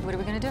 What are we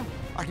going to do?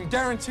 I can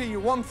guarantee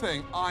you one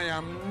thing. I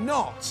am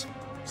not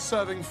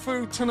serving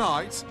food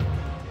tonight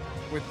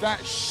with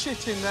that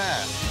shit in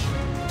there.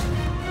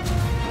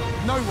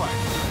 No way.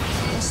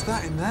 What's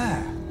that in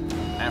there?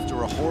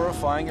 After a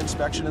horrifying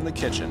inspection in the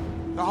kitchen,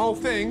 The whole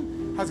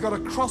thing has got a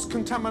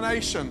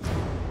cross-contamination.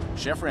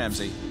 Chef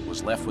Ramsay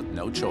was left with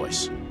no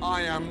choice.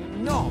 I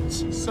am not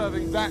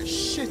serving that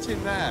shit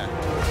in there.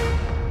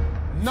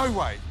 No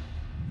way.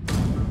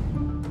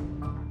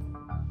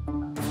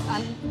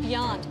 I'm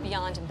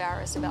beyond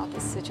embarrassed about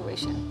this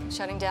situation.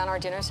 Shutting down our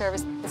dinner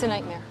service, it's a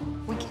nightmare.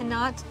 We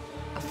cannot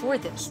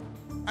afford this.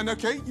 And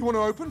okay, you want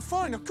to open?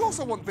 Fine, of course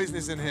I want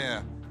business in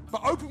here.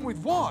 But open with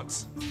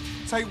what?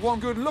 Take one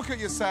good look at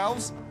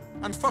yourselves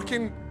and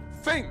fucking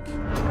think.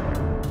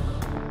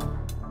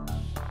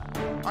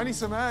 I need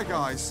some air,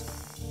 guys.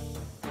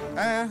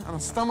 Air and a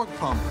stomach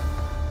pump.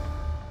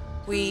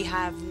 We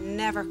have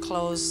never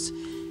closed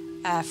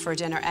for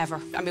dinner, ever.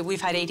 I mean,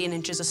 we've had 18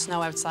 inches of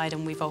snow outside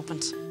and we've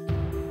opened.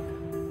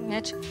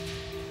 Mitch,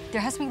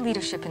 there has to be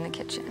leadership in the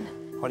kitchen.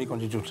 What are you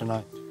going to do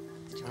tonight?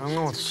 I don't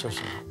know what to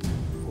say.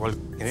 Well,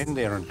 get in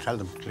there and tell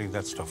them to clean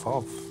that stuff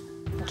off.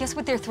 Guess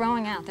what they're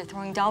throwing out? They're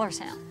throwing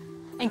dollars out.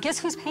 And guess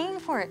who's paying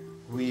for it?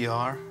 We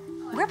are.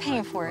 We're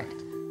paying for it.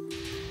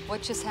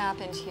 What just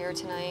happened here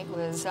tonight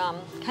was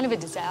kind of a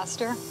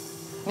disaster.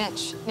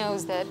 Mitch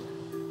knows that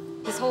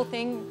this whole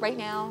thing right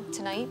now,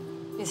 tonight,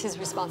 is his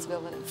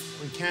responsibility.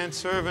 We can't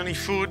serve any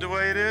food the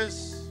way it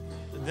is.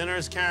 The dinner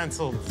is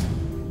canceled.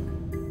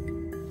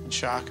 In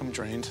shock, I'm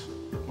drained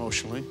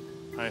emotionally.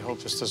 I hope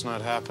this does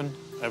not happen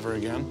ever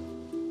again.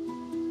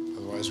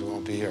 Otherwise, we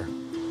won't be here.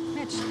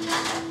 Mitch,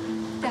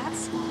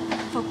 that's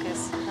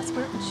focus. That's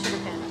where it should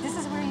have been. This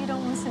is where you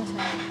don't listen to me.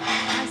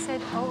 I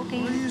said, oh,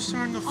 okay. Why are you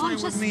starting to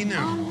fight with me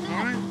now? All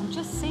right? I'm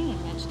just saying,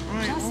 Mitch. All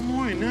right, just...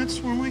 all right, that's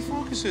where my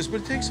focus is.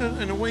 But it takes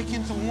an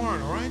awakening to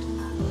learn, all right?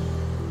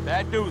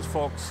 Bad news,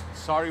 folks.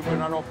 Sorry we're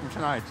not open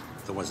tonight.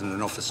 There wasn't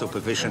enough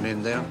supervision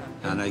in there,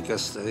 and I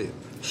guess the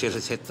shit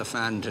has hit the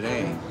fan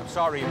today. I'm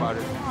sorry about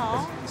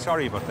it.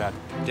 Sorry about that.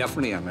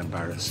 Definitely I'm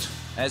embarrassed.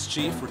 As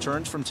Chief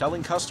returns from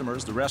telling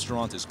customers the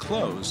restaurant is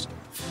closed,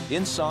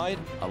 inside,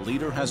 a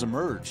leader has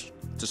emerged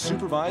to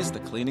supervise the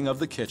cleaning of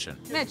the kitchen.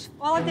 Mitch,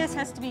 all of this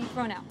has to be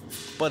thrown out.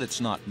 But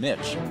it's not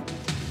Mitch.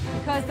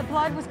 Because the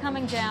blood was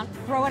coming down,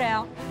 throw it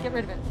out, get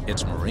rid of it.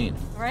 It's Maureen.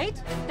 Right?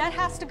 That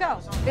has to go.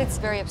 It's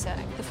very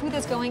upsetting. The food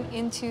that's going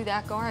into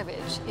that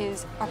garbage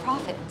is our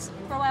profits.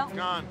 Throw out.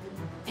 Gone.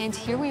 And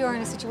here we are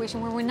in a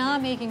situation where we're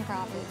not making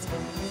profits.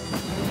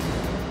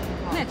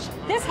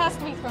 Mitch, this has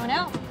to be thrown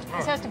out.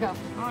 This has to go.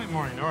 All right,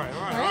 Maureen, all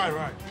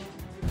right.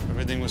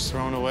 Everything was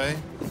thrown away,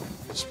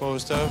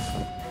 disposed of,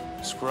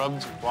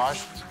 scrubbed,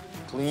 washed,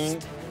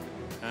 cleaned,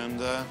 and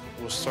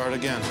we'll start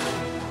again.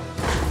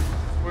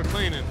 We're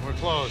cleaning, we're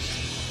closed.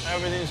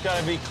 Everything's got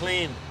to be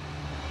clean.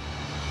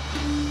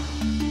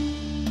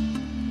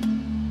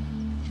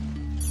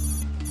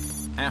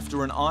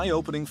 After an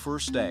eye-opening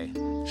first day,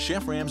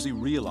 Chef Ramsay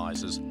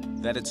realizes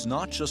that it's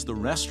not just the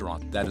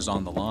restaurant that is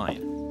on the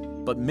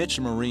line, but Mitch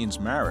and Maureen's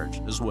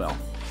marriage as well.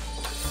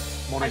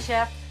 Morning. Hi,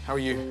 Chef. How are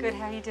you? Good,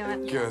 how are you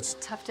doing? Good.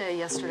 Tough day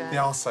yesterday.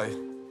 Yeah, I'll say.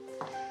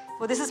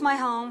 Well, this is my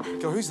home.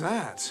 Go, who's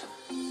that?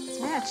 It's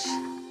Mitch.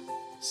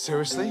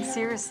 Seriously?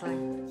 Seriously.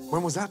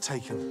 When was that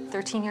taken?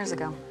 13 years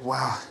ago.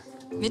 Wow.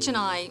 Mitch and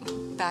I,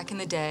 back in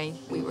the day,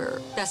 we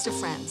were best of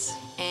friends.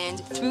 And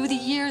through the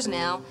years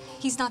now,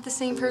 he's not the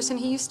same person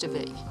he used to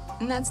be.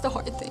 And that's the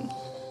hard thing.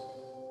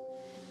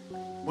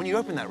 When you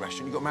opened that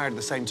restaurant, you got married at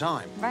the same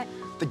time. Right.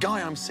 The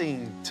guy I'm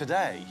seeing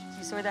today,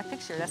 You saw that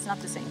picture, that's not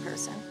the same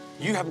person.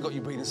 you haven't got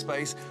your breathing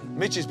space,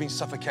 Mitch has been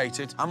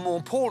suffocated, and more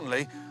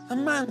importantly, the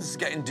man's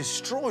getting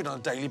destroyed on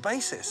a daily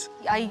basis.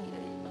 I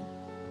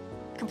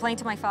complained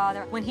to my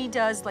father. When he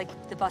does,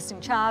 like, the busting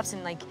chops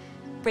and, like,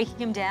 breaking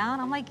him down,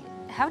 I'm like,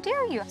 how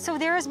dare you? So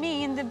there's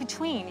me in the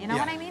between, you know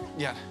what I mean?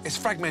 Yeah, it's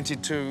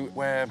fragmented to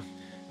where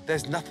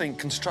there's nothing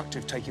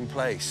constructive taking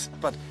place.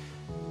 But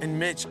in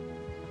Mitch,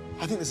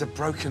 I think there's a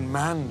broken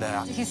man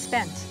there. He's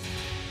spent.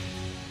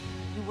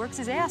 He works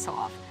his ass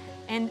off.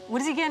 And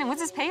what is he getting?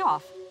 What's his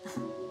payoff?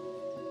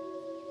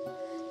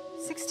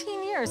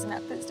 16 years in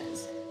that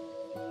business.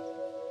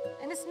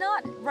 And it's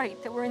not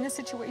right that we're in this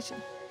situation.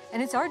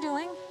 And it's our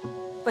doing,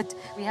 but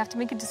we have to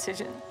make a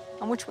decision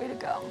on which way to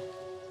go.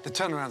 The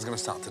turnaround's going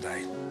to start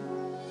today.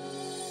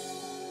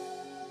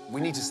 We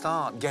need to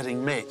start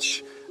getting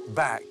Mitch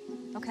back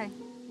Okay.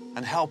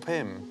 and help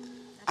him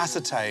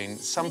ascertain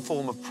some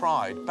form of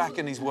pride back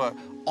in his work.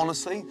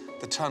 Honestly,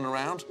 the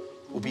turnaround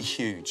will be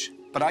huge.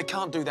 But I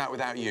can't do that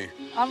without you.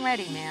 I'm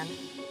ready, man.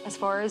 As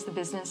far as the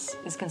business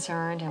is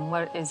concerned and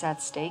what is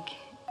at stake,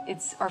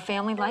 it's our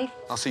family life.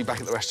 I'll see you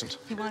back at the restaurant.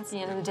 He wants, at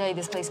the end of the day,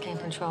 this place can't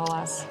control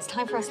us. It's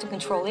time for us to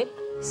control it.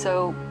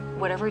 So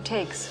whatever it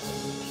takes.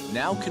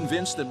 Now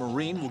convinced that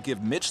Maureen will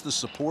give Mitch the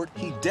support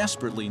he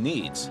desperately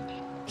needs,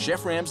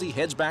 Chef Ramsay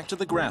heads back to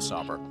the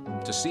Grasshopper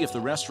to see if the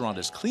restaurant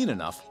is clean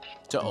enough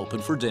to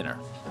open for dinner.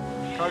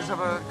 Can I just have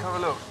a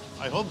look?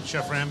 I hope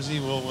Chef Ramsay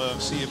will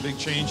see a big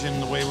change in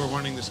the way we're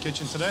running this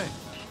kitchen today.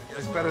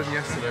 It's better than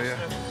yesterday,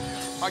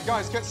 yeah. All right,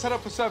 guys, get set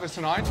up for service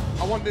tonight.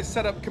 I want this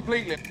set up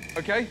completely,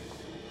 okay?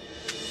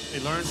 We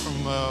learned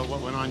from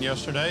what went on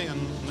yesterday and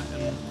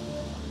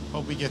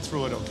hope we get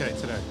through it okay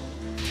today.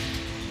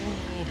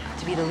 You need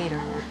to be the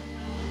leader.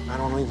 I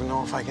don't even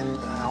know if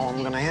how I'm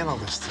going to handle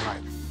this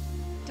tonight.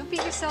 Don't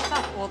beat yourself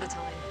up all the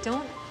time.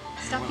 Don't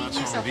stop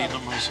beating yourself I'm beating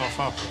up. myself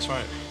up, that's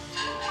right.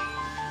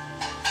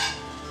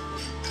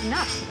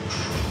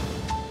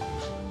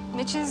 Enough.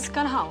 Mitch is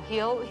gung-ho.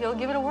 He'll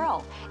give it a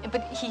whirl.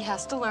 But he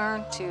has to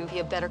learn to be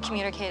a better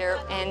communicator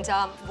and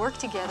work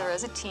together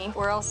as a team,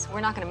 or else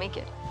we're not going to make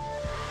it.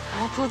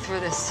 We'll pull through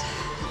this,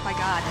 by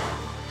God.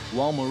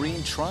 While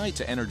Maureen tried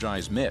to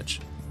energize Mitch,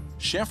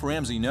 Chef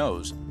Ramsay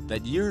knows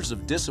that years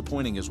of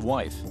disappointing his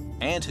wife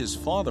and his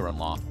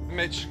father-in-law,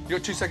 Mitch, you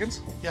got 2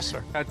 seconds? Yes,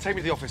 sir. Take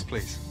me to the office,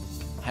 please.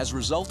 has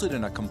resulted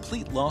in a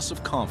complete loss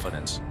of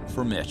confidence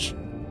for Mitch.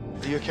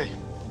 Are you okay?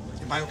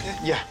 Am I okay?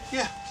 Yeah.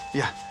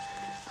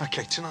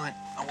 Okay, tonight,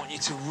 I want you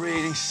to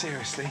really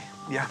seriously,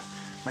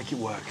 make it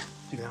work.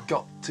 You've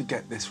got to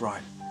get this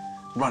right.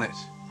 Run it.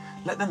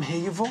 Let them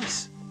hear your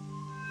voice.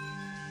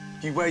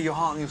 You wear your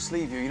heart on your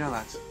sleeve, you know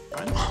that.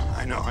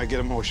 I know, I get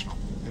emotional,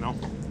 you know?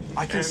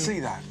 I can see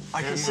that.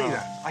 I can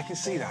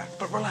see that.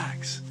 But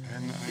relax.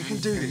 You can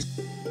do this.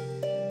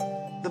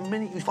 The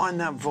minute you find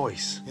that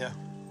voice,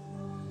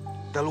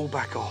 they'll all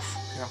back off.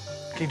 Yeah.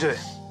 Can you do it?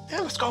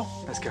 Yeah, let's go.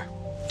 Let's go.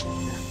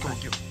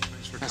 Thank you.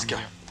 Thanks for Let's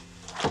coming. go.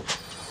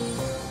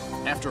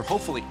 After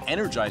hopefully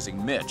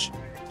energizing Mitch,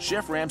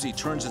 Chef Ramsay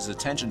turns his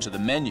attention to the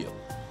menu,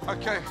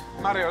 Okay,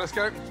 Mario, let's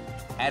go.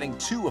 adding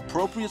 2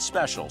 appropriate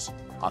specials,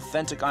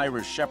 authentic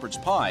Irish shepherd's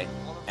pie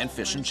and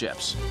fish and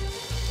chips.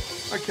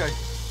 Okay,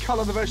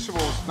 colour the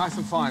vegetables nice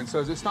and fine, so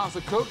as it starts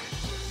to cook,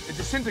 it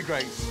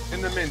disintegrates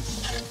in the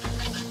mince.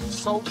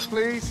 Salt,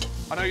 please.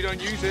 I know you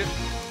don't use it.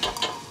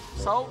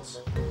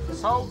 Salt,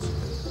 salt,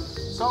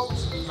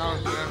 salt. No.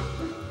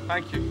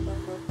 Thank you.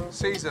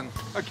 Season.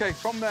 Okay,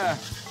 from there,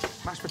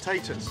 mashed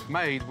potatoes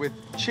made with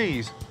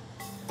cheese.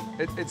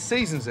 It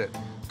seasons it.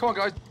 Come on,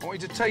 guys, I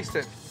want you to taste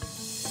it.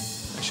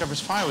 The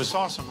shepherd's pie was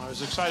awesome. I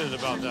was excited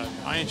about that.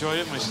 I enjoyed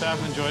it, my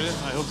staff enjoyed it,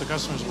 and I hope the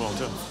customers will,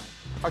 too.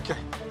 Okay,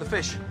 the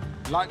fish.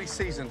 Lightly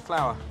seasoned,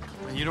 flour.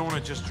 And you don't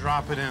want to just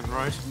drop it in,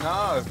 right?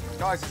 No.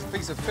 Guys, it's a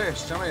piece of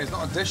fish. Do you know what I mean? It's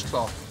not a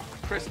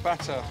dishcloth. Crisp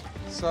batter.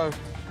 So,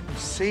 you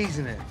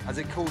season it as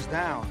it cools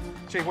down.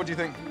 Chief, what do you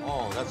think?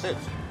 Oh, that's it.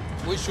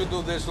 We should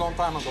do this long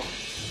time ago.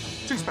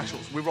 2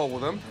 specials. We roll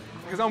with them.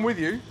 Because I'm with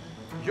you.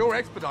 You're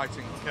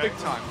expediting. Okay. Big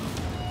time.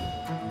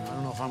 I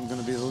don't know if I'm going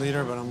to be the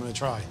leader, but I'm going to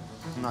try.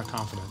 I'm not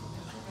confident.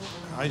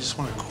 I just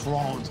want to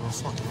crawl into a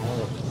fucking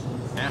hole.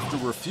 After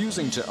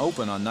refusing to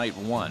open on night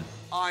 1,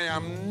 I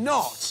am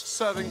not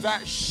serving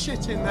that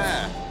shit in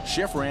there.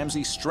 Chef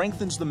Ramsay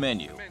strengthens the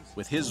menu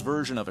with his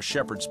version of a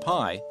shepherd's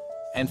pie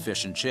and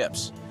fish and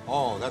chips.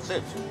 Oh, that's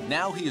it.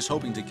 Now he is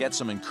hoping to get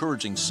some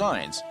encouraging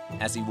signs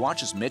as he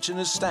watches Mitch and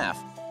his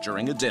staff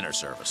during a dinner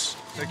service.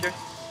 Okay.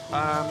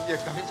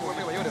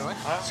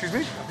 Excuse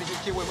me?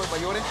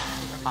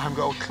 I haven't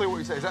got a clue what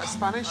you say. Is that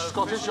Spanish,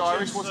 Scottish,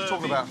 Irish? What's he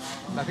talking about?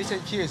 La fish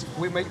and cheese,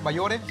 we make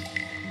mayore.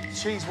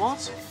 Cheese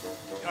what?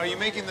 Are you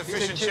making the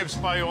fish and chips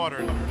by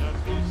order?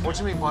 What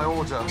do you mean by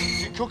order? Do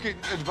you cook it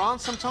in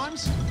advance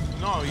sometimes?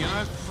 No, you're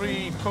not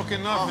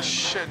pre-cooking nothing. Oh,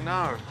 shit,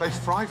 no. They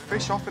fry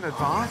fish off in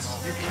advance?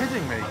 You're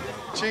kidding me.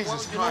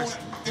 Jesus Christ.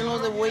 You know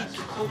the way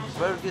to cook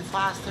burgers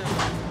faster?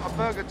 A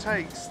burger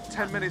takes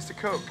 10 minutes to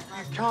cook.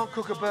 You can't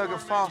cook a burger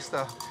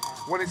faster.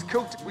 When it's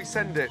cooked, we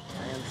send it.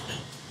 I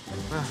understand.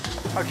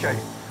 Okay.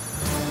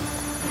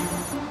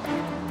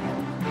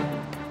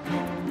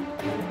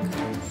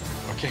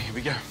 Okay, here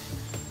we go.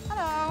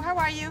 Hello, how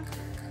are you?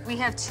 We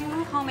have 2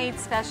 homemade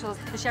specials,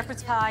 the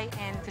shepherd's pie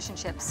and fish and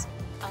chips.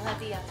 I'll have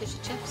the fish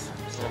and chips.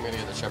 I'm gonna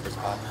get the shepherd's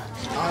pie.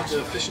 I'll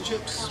do fish and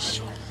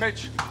chips.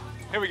 Mitch,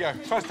 here we go.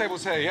 First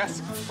table's here,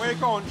 yes? Where are you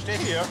going? Stay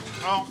here.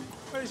 Oh,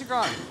 where's he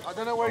going? I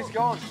don't know where he's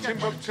gone.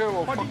 Timbuktu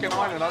or fucking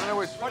Ireland. I don't know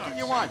where he's... What did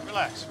you want?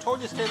 Relax. Told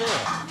you to stay there.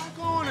 I'm not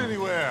going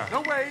anywhere.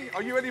 No way.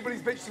 Are you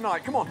anybody's bitch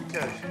tonight? Come on.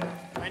 Okay.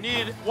 I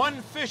need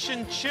 1 fish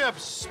and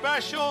chips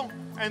special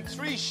and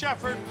 3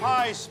 shepherd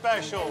pie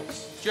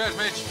specials. Cheers,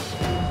 Mitch.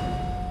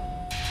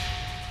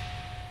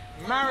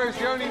 Mario's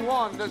the only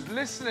one that's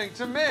listening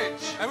to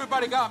Mitch.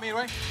 Everybody got me,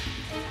 right?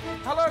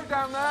 Hello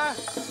down there.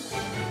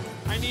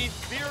 I need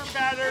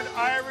beer-battered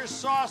Irish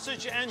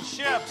sausage and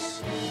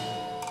chips.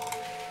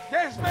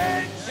 Yes,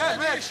 Mitch. Yes,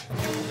 Mitch.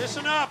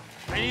 Listen up.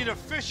 I need a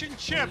fish and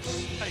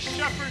chips, a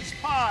shepherd's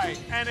pie,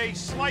 and a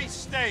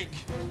sliced steak.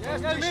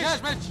 Yes, Mitch.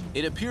 Yes, Mitch.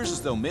 It appears as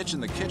though Mitch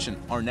and the kitchen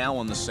are now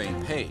on the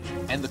same page,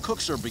 and the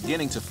cooks are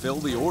beginning to fill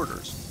the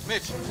orders.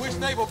 Mitch, which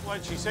table?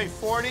 What did she say,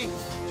 40?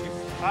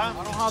 Huh?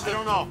 I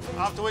don't know.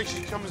 I'll have to wait till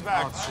she comes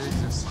back. Oh,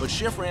 Jesus. But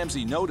Chef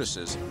Ramsay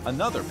notices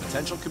another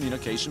potential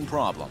communication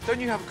problem. Don't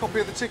you have a copy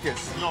of the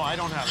tickets? No, I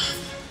don't have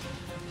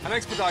it. An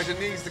expediter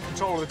needs the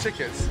control of the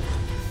tickets.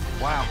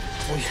 Wow.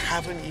 We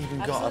haven't even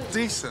got a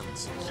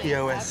decent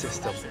POS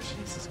system.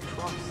 Jesus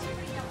Christ.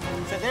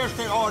 So there's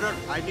the order.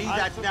 I need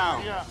that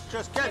now. Yeah.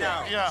 Just get it.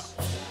 Yeah.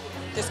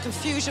 There's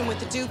confusion with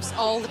the dupes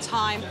all the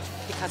time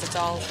because it's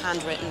all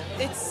handwritten.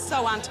 It's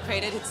so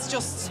antiquated,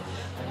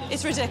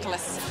 it's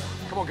ridiculous.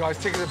 Come on, guys,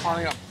 tickets are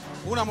piling up.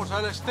 Una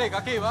mozzarella steak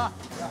aquí, va.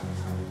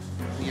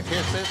 You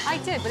taste this? I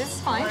did, but it's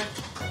fine.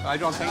 I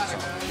don't think so.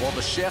 While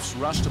the chefs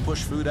rush to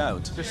push food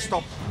out, Just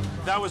stop.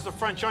 That was the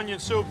French onion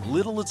soup.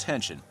 little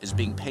attention is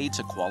being paid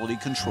to quality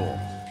control.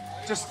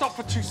 Just stop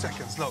for 2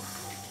 seconds. Look,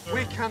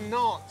 we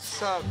cannot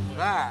serve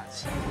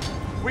that.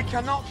 We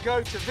cannot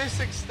go to this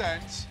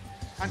extent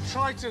and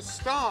try to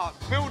start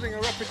building a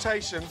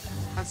reputation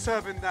and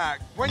serving that.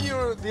 When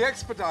you're the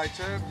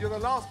expediter, you're the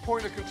last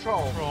point of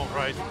control. Oh,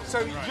 right.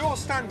 So your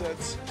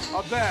standards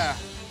are there.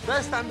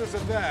 Their standards are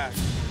there.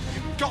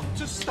 You've got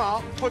to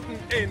start putting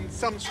in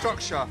some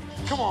structure.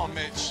 Come on,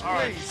 Mitch,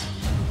 right. please.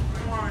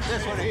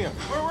 This one here.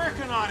 We're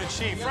working on it,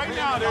 Chief. Right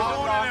now, they're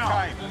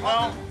doing it now.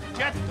 Well,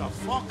 get the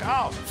fuck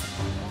out.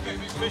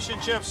 Fish and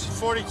chips,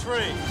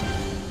 43.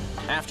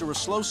 After a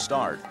slow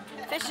start,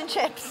 Fish and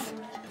chips.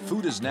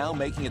 food is now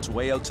making its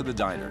way out to the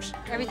diners.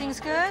 Everything's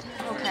good?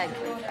 Okay.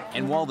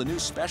 And while the new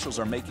specials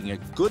are making a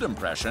good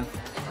impression,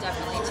 It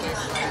definitely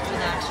tastes like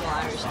an actual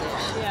Irish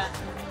dish. Yeah.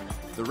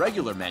 the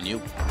regular menu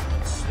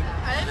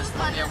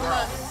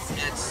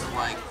It's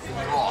like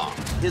raw.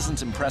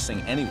 isn't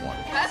impressing anyone.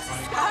 That's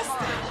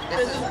disgusting.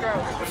 This is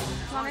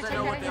gross. Want me to take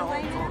that at your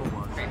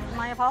way?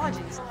 My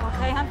apologies.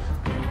 Okay, hon?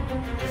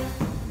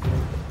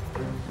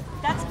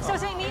 That's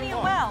supposed to be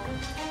medium well.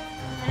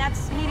 And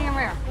that's medium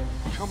rare.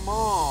 Come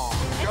on,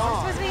 It's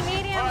supposed to be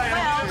medium All right,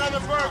 well. another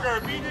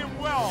burger, medium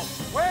well.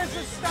 Where's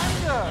the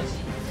standard?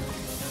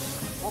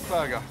 What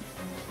burger?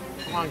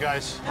 Come on,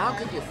 guys. How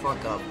could you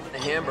fuck up a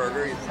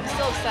hamburger? I'm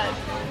still upset.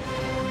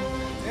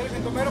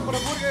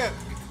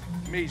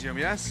 Medium,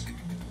 yes?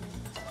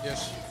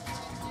 Yes.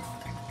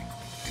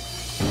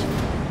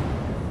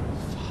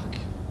 Fuck.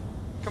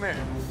 Come here.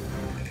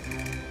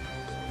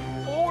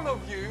 All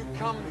of you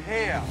come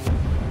here.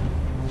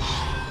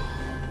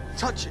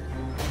 Touch it.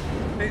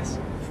 It's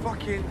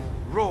fucking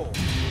raw.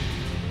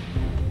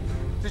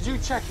 Did you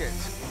check it?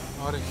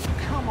 I didn't.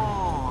 Come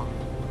on.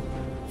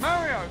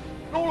 Mario,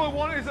 all I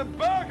want is a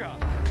burger.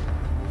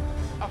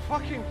 A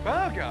fucking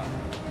burger.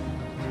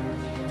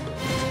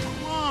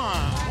 Come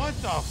on. What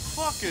the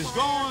fuck is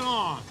going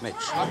on? Mitch,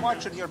 I'm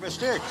watching your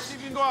mistakes. See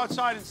if you can go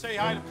outside and say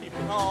hi to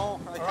people. No,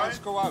 I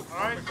can't go out. All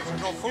right?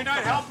 There's no food You're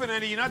not coming. helping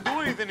any. You're not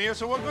doing anything here,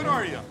 so what good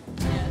are you?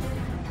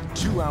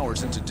 2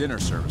 hours into dinner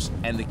service,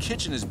 and the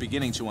kitchen is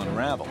beginning to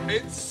unravel.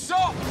 It's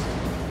soft.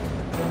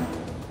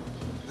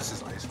 This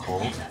is ice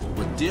cold.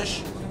 With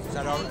dish Is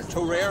that all,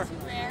 too rare?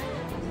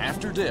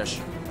 after dish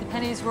The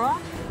penny's raw?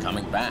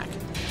 coming back.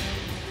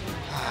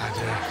 Ah,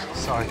 dear.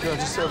 Sorry, could I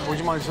just, would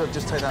you mind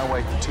just take that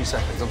away for 2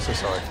 seconds? I'm so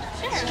sorry.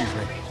 Sure. Excuse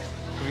me.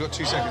 We've got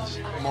 2 seconds.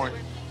 Good morning.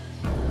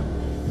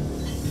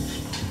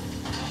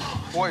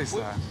 What is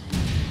that?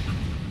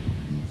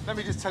 Let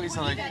me just tell you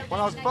something. When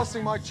I was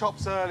busting my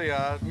chops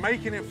earlier,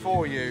 making it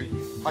for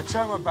you, I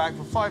turned my back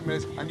for 5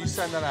 minutes and you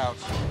send that out.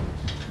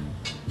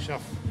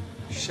 Chef.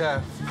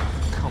 Chef,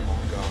 come on,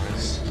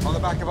 guys. On the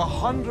back of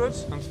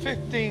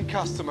 115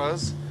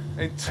 customers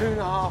in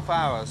 2.5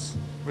 hours,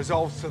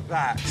 resolves to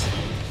that.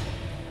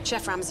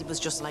 Chef Ramsay was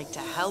just like, to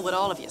hell with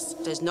all of you.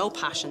 There's no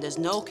passion, there's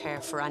no care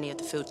for any of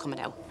the food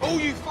coming out. All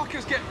you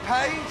fuckers get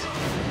paid?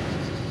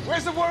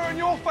 Where's the worry on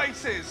your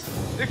faces?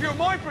 If you're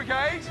my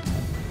brigade,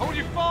 I would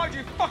you fired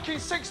you fucking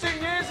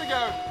 16 years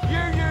ago. You,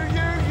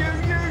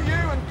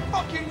 and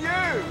fucking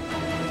you.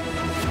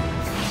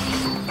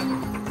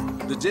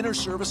 The dinner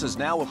service is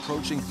now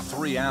approaching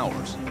 3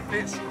 hours,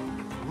 It's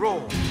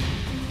raw.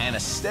 and a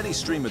steady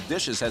stream of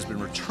dishes has been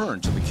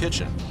returned to the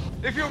kitchen.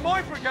 If you're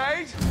my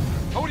brigade,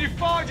 I would you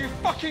fired you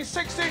fucking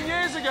 16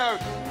 years ago.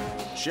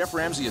 Chef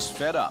Ramsay is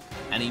fed up,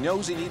 and he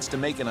knows he needs to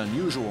make an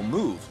unusual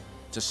move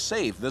to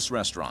save this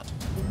restaurant.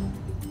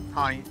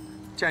 Hi,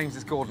 James,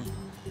 it's Gordon.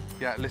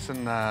 Yeah,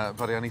 listen,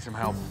 buddy, I need some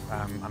help.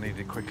 I need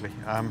it quickly.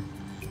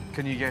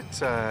 Can you get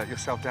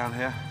yourself down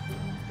here?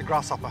 The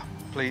grasshopper,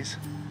 please.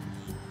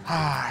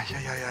 Ah,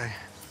 yeah.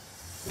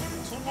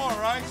 2 more,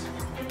 right?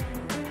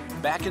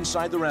 Back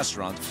inside the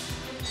restaurant,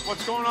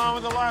 What's going on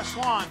with the last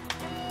one?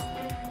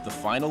 the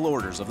final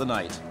orders of the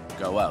night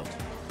go out.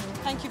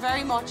 Thank you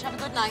very much. Have a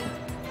good night.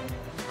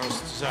 That was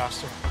a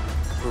disaster.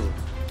 Brutal.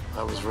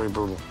 That was very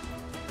brutal.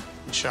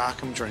 In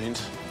shock, I'm drained.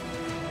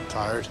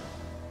 Tired.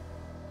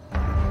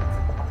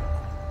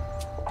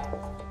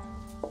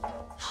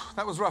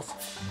 That was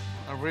rough.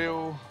 A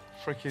real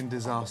freaking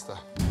disaster.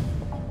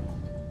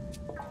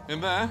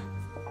 In there,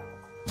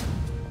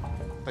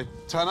 they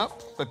turn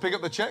up, they pick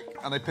up the check,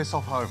 and they piss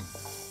off home.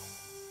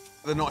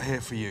 They're not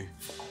here for you.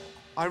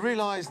 I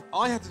realized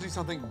I had to do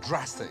something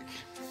drastic.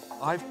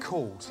 I've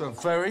called a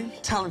very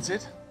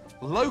talented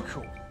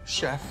local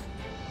chef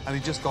and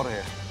he just got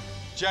here.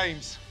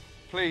 James,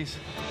 please.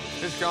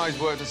 This guy's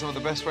worked at some of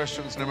the best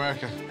restaurants in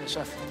America. Hey,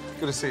 Chef.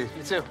 Good to see you.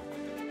 You too.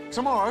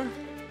 Tomorrow,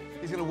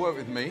 he's going to work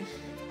with me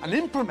and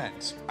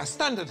implement a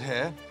standard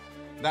here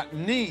that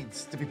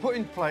needs to be put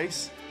in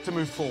place to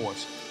move forward.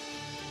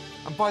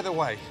 And by the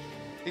way,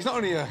 he's not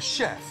only a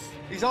chef,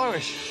 he's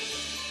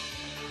Irish.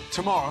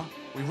 Tomorrow,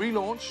 we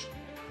relaunch,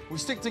 we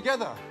stick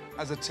together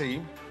as a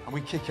team, and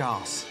we kick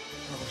ass.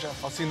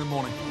 I'll see you in the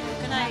morning.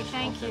 Good night.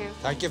 Thank you.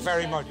 Thank you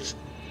very much.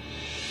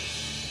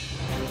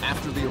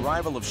 After the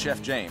arrival of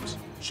Chef James,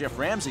 Chef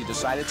Ramsay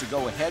decided to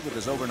go ahead with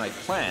his overnight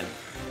plan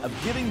of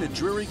giving the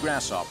dreary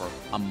grasshopper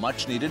a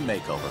much-needed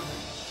makeover.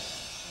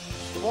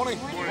 Good morning.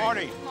 Morning.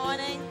 Morning.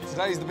 Morning.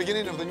 Today's the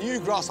beginning of the new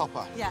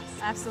grasshopper. Yes,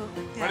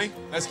 absolutely. Yeah. Ready?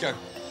 Let's go. Come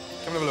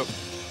and have a look.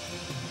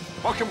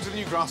 Welcome to the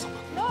new grasshopper.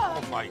 No.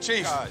 Oh, my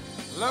Chief, God.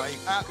 look My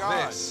at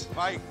God. this.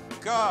 My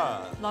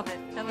God. Love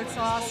it. That looks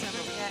awesome.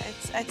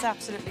 Yeah, it's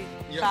absolutely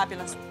Yeah.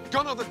 fabulous.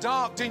 Gone are the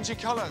dark, dingy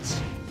colours.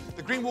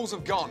 The green walls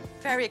have gone.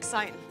 Very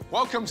exciting.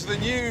 Welcome to the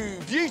new,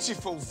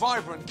 beautiful,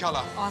 vibrant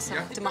colour. Awesome.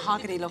 Yeah. The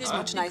mahogany looks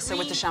much nicer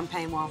with the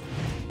champagne wall.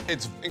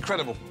 It's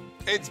incredible.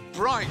 It's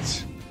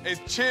bright.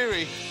 It's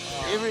cheery.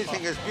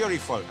 Everything is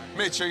beautiful.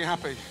 Mitch, are you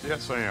happy?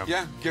 Yes, I am.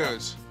 Yeah?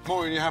 Good.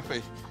 Maureen, you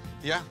happy?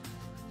 Yeah?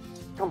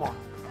 Come on.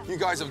 You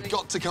guys have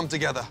got to come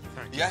together.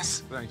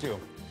 Yes? Thank you.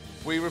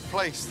 We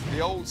replaced the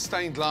old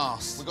stained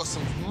glass. We've got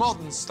some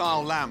modern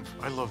style lamp.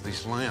 I love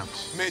these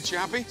lamps. Mitch, you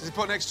happy? Does it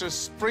put an extra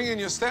spring in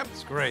your step?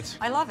 It's great.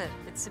 I love it.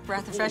 It's a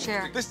breath of fresh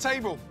air. This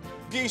table,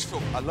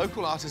 beautiful. A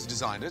local artist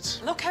designed it.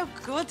 Look how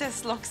good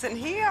this looks in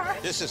here.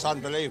 This is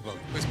unbelievable.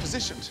 It's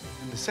positioned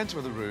in the centre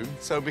of the room,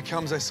 so it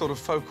becomes a sort of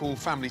focal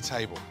family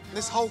table.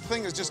 This whole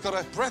thing has just got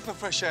a breath of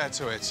fresh air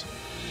to it.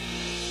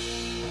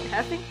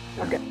 Happy?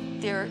 Okay.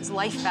 There's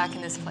life back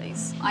in this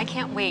place. I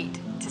can't wait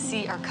to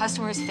see our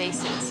customers'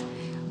 faces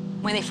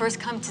when they first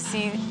come to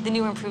see the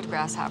new improved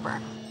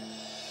grasshopper.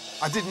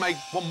 I did make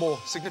one more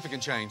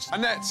significant change.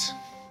 Annette,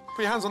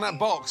 put your hands on that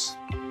box.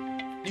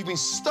 You've been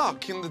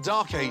stuck in the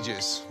dark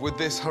ages with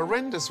this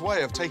horrendous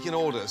way of taking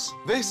orders.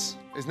 This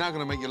is now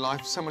going to make your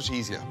life so much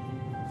easier.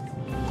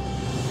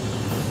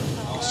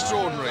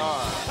 Extraordinary.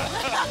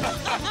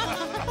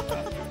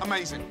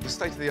 Amazing. The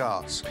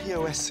state-of-the-art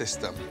POS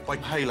system,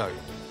 like Halo.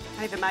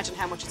 I can't even imagine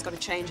how much it's going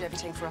to change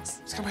everything for us.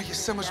 It's going to make it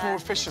so much more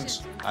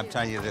efficient. I'm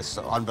telling you, this is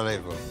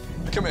unbelievable.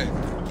 Come here.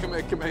 Come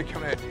here, come here,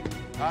 come here.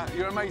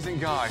 You're an amazing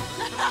guy.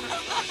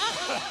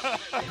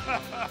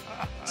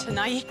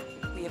 Tonight,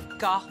 we have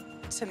got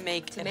to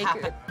make it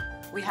happen.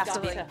 We have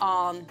to be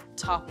on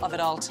top of it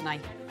all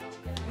tonight.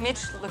 Mitch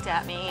looked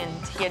at me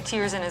and he had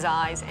tears in his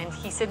eyes and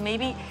he said,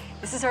 maybe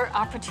this is our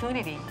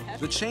opportunity.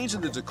 The change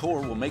in the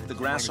decor will make the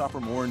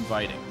grasshopper more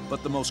inviting,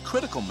 but the most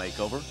critical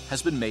makeover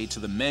has been made to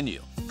the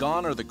menu.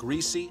 Gone are the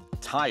greasy,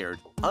 tired,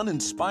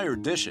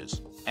 uninspired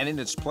dishes, and in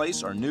its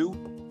place are new,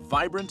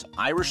 vibrant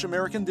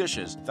Irish-American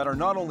dishes that are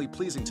not only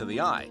pleasing to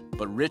the eye,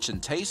 but rich in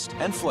taste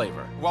and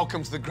flavor.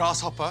 Welcome to the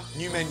Grasshopper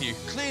new menu.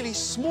 Clearly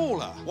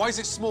smaller. Why is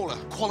it smaller?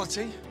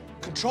 Quality,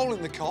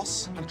 controlling the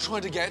costs, and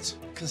trying to get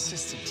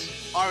consistent.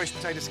 Irish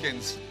potato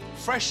skins,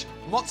 fresh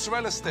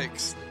mozzarella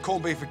sticks,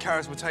 corned beef with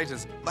carrots and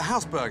potatoes, the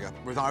house burger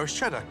with Irish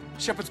cheddar,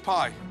 shepherd's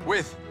pie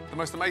with the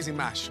most amazing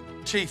mash.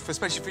 Chief,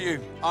 especially for you,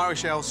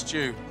 Irish ale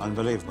stew.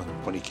 Unbelievable.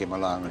 When he came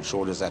along and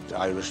showed us that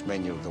Irish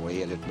menu, the way he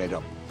had it made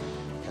up,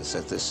 and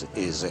said, this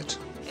is it.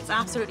 It's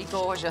absolutely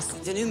gorgeous.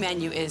 The new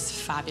menu is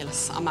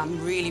fabulous.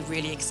 I'm really,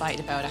 really excited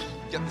about it.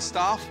 Get the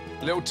staff,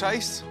 a little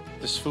taste.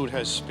 This food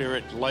has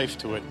spirit, life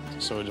to it,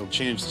 so it'll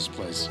change this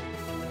place.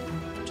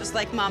 Just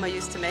like Mama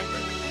used to make.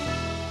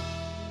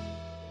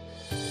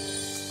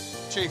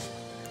 Chief,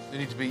 you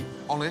need to be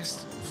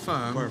honest,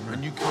 firm,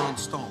 and you can't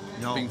stop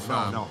being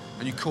firm. No.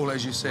 And you call it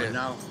as you see it.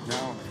 No.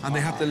 And they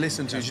have to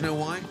listen to you. Do you know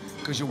why?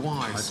 Because you're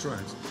wise. That's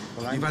right.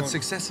 Well, You've had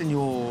success in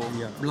your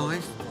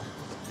life.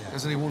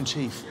 There's only one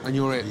chief, and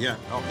you're it. Yeah,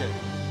 okay.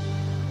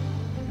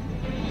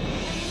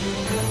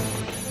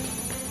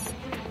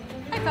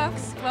 Hi,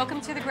 folks.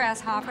 Welcome to the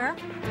Grasshopper.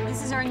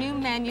 This is our new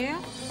menu.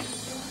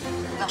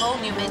 The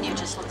whole new menu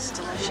just looks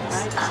delicious.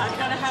 I'm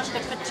gonna have the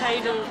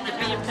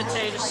beef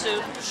potato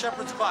soup.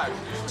 Shepherd's pie.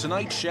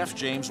 Tonight, Chef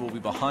James will be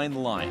behind the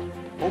line,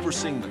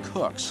 overseeing the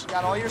cooks.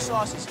 Got all your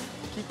sauces.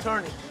 Keep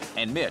turning.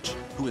 And Mitch,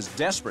 who is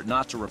desperate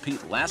not to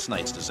repeat last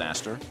night's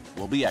disaster,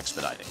 will be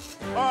expediting.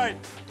 All right,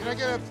 can I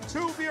get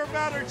 2 beer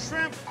battered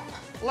shrimp,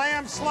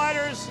 lamb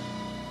sliders?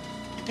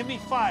 Give me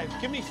 5.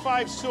 Give me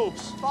 5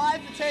 soups.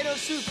 5 potato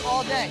soup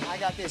all day. I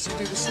got this. You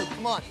do the soup.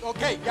 Come on.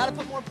 Okay, gotta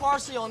put more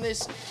parsley on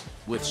this.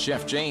 With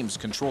Chef James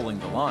controlling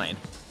the line,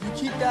 You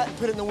keep that and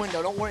put it in the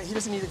window. Don't worry, he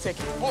doesn't need to take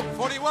it. Oh,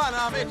 41,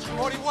 Mitch,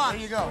 41.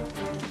 There you go.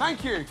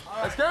 Thank you.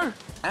 Let's go.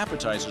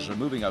 appetizers are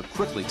moving out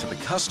quickly to the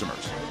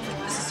customers.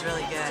 This is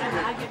really good.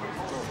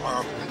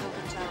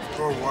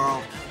 Oh,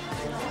 wow.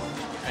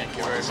 Thank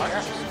you very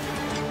much.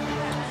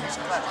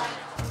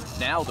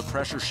 Now the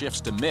pressure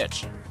shifts to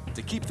Mitch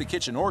to keep the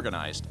kitchen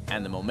organized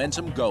and the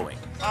momentum going.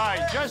 All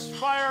right, just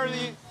fire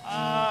the,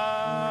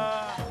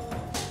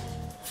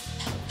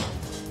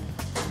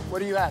 What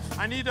do you have?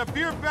 I need a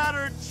beer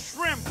battered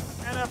shrimp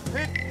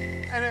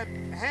and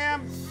a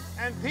ham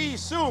and pea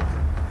soup.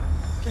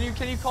 Can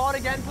you call it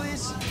again,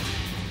 please?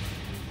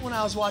 When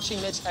I was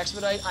watching Mitch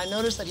expedite, I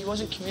noticed that he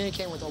wasn't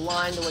communicating with the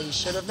line the way he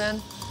should have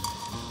been,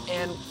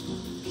 and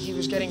he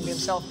was getting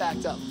himself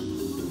backed up.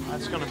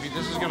 This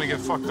is gonna get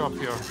fucked up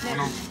here. I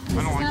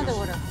don't like this.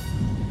 Order.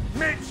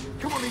 Mitch,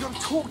 come on, you gotta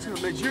talk to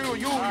him, Mitch. You're All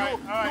right,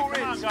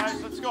 come on,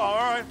 guys, let's go, all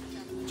right?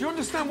 Do you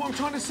understand what I'm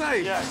trying to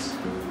say? Yes.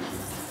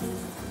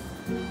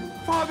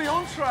 Fire the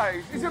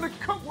entrees. He's gonna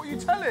cook what you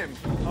tell him.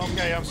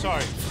 Okay, I'm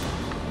sorry.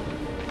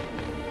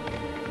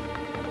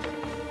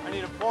 I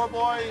need a poor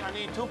boy, I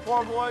need 2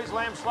 poor boys,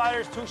 lamb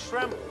sliders, 2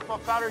 shrimp,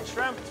 powdered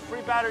shrimp,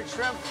 3 battered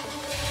shrimp.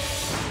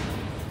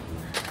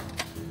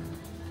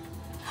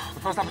 The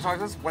first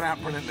appetizers went out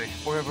brilliantly.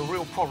 We have a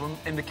real problem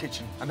in the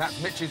kitchen, and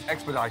that's Mitch's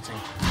expediting.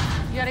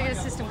 You gotta get a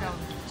system going.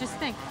 Just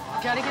think.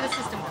 You gotta get a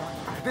system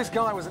going. If this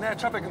guy was an air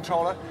traffic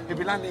controller, he'd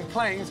be landing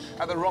planes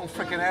at the wrong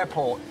frickin'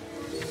 airport.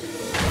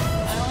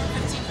 I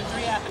ordered 15 for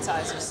 3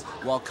 appetizers.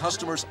 While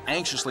customers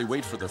anxiously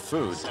wait for their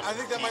food, I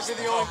think that might be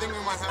the only thing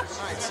we might have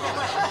tonight,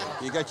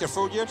 so... You got your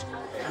food yet?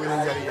 We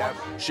didn't get it yet.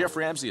 Chef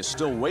Ramsay is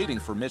still waiting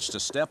for Mitch to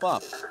step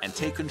up and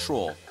take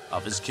control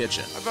of his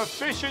kitchen. I've got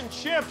fish and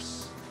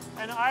chips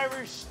and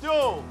Irish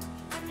stew.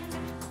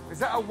 Is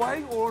that a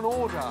way or an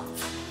order?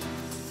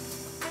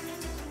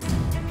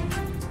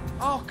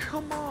 Oh,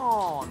 come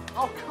on.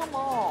 Oh, come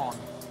on.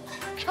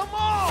 Come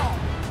on!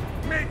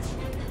 Mitch,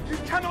 you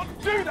cannot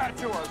do that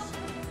to us.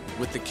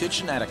 With the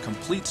kitchen at a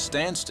complete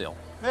standstill,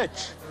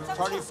 Mitch,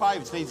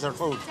 35 needs their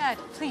food. Dad,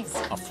 please.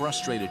 a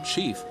frustrated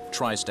chief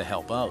tries to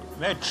help out.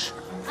 Mitch.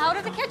 Out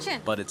of the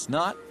kitchen. But it's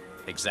not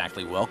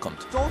exactly welcomed.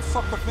 Don't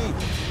fuck with me.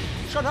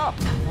 Shut up.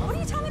 What are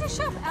you telling me to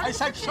shut? Out I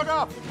said shut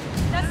up.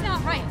 That's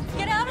not right.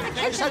 Get out of the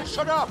kitchen. I said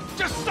shut up.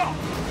 Just stop.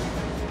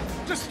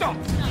 Just stop.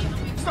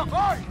 Stop.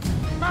 Hey,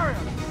 Marion.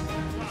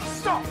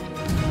 Stop.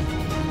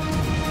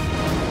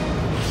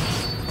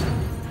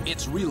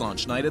 It's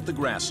relaunch night at the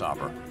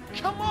Grasshopper.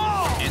 Come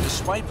on. And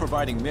despite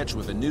providing Mitch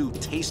with a new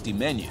tasty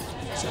menu,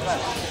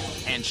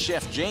 and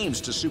Chef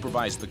James to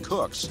supervise the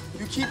cooks,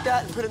 You keep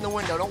that and put it in the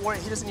window. Don't worry,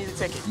 he doesn't need a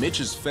ticket.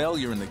 Mitch's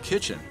failure in the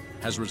kitchen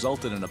has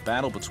resulted in a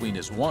battle between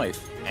his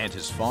wife and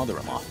his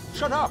father-in-law.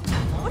 Shut up.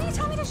 What are you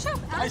telling me to shut?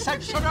 I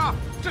said shut up.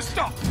 Just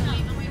stop.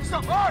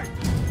 Stop. Hey.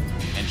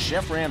 And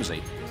Chef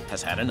Ramsay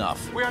has had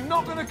enough. We are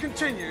not going to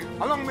continue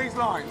along these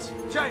lines.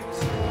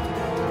 James.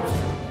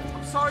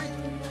 I'm sorry.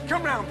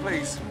 Come round,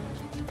 please.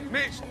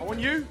 Mitch, I want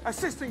you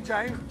assisting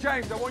James.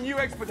 James, I want you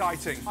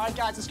expediting. All right,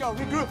 guys, let's go.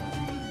 Regroup.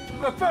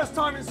 For the first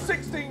time in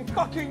 16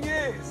 fucking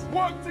years.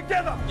 Work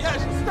together. Yes.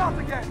 Start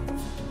again.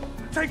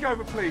 Take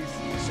over, please.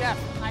 Chef,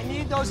 I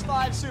need those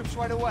 5 soups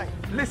right away.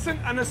 Listen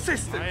and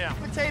assist him. I am.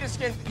 Potato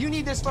skin, you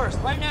need this first,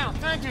 right now.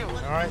 Thank you.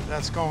 All right,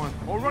 that's going.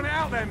 Well, run it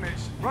out there, Mitch.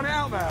 Run it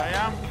out there. I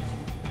am.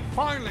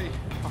 Finally,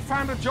 I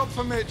found a job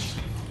for Mitch.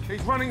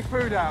 He's running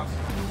food out.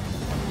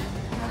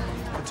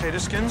 Potato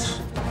skins.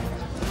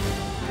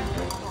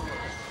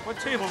 What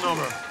table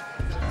number?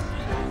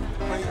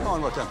 Where are you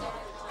going with them?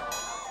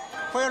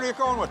 Where are you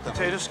going with them?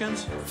 Potato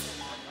skins?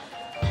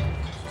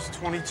 It's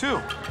 22.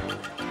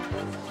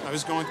 I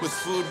was going with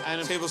food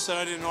and a table set.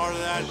 I didn't order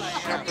that.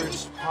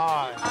 Shepherd's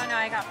pie. Oh, no,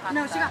 I got pasta.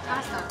 No, she got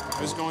pasta.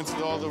 I was going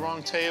to all the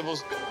wrong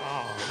tables.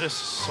 Oh, this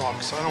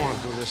sucks. I don't want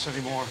to do this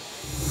anymore.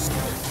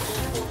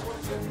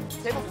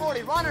 Table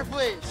 40, runner,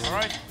 please. All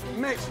right.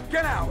 Mitch,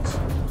 get out.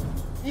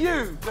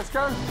 You, let's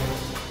go.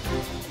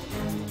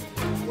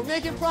 We're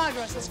making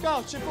progress. Let's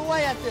go. Chip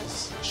away at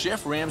this.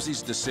 Chef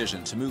Ramsay's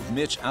decision to move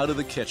Mitch out of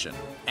the kitchen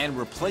and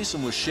replace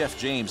him with Chef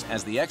James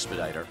as the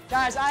expediter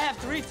Guys, I have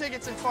 3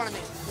 tickets in front of me.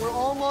 We're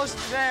almost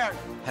there.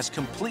 has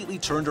completely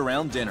turned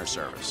around dinner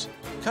service.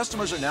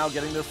 Customers are now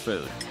getting their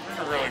food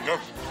Really good.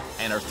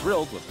 and are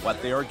thrilled with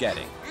what they are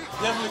getting.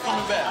 Definitely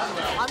coming back.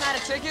 I'm out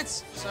of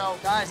tickets, so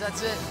guys,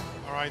 that's it.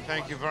 All right,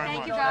 thank you very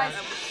much. Thank you, guys.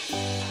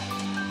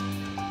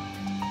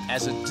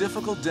 As a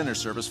difficult dinner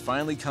service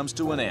finally comes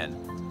to an end,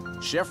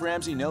 Chef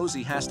Ramsay knows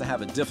he has to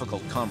have a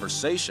difficult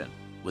conversation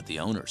with the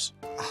owners.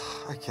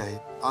 Okay,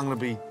 I'm gonna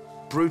be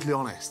brutally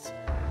honest.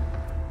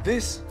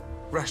 This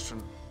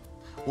restaurant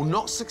will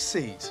not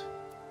succeed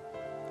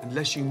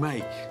unless you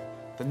make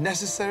the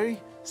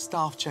necessary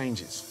staff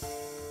changes.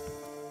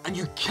 And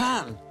you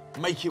can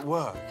make it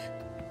work,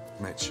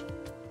 Mitch.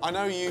 I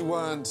know you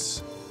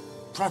weren't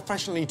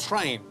professionally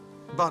trained,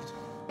 but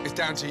it's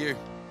down to you.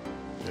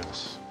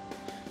 Yes.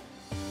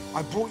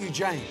 I brought you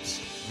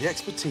James, the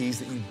expertise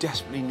that you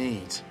desperately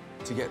need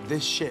to get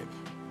this ship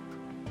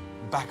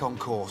back on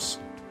course.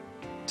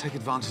 Take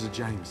advantage of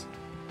James.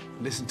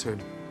 Listen to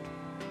him.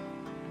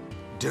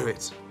 Do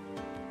it.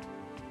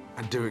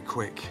 And do it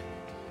quick.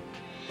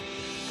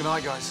 Good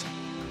night, guys.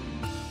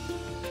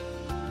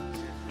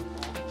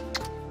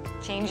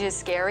 Change is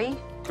scary,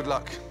 Good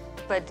luck.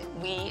 but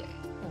we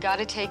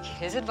gotta take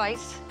his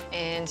advice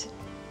and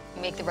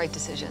make the right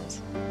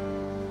decisions.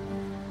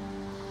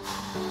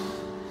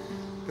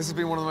 This has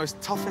been one of the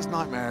most toughest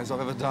nightmares I've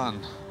ever done.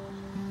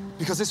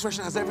 Because this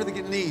restaurant has everything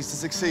it needs to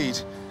succeed,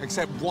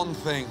 except one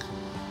thing.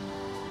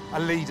 A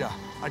leader.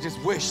 I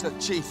just wish that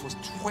Chief was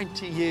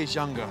 20 years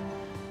younger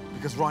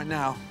Because right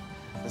now,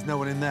 there's no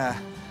one in there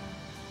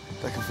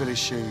that can fill his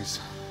shoes.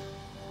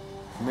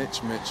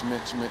 Mitch, Mitch,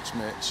 Mitch, Mitch,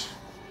 Mitch.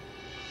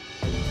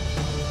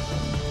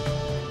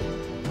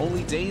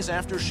 Only days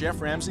after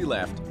Chef Ramsay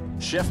left,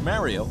 Chef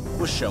Mario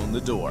was shown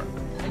the door.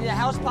 I need a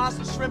house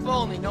pasta, shrimp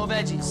only, no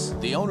veggies.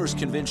 The owners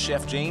convinced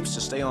Chef James to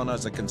stay on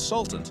as a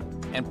consultant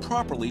and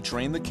properly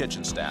train the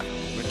kitchen staff.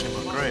 Mitch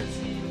looked great.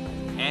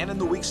 And in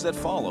the weeks that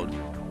followed,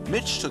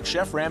 Mitch took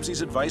Chef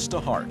Ramsay's advice to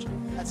heart.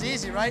 That's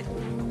easy, right?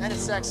 And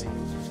it's sexy.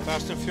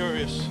 Fast and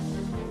furious.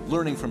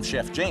 Learning from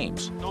Chef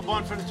James. No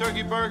bun for the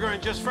turkey burger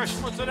and just fresh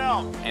schmutz it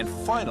out. And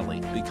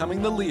finally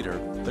becoming the leader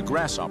the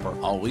grasshopper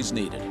always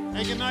needed.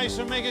 Make it nice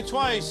or make it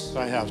twice.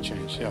 I have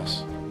changed,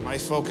 yes. My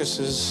focus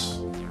is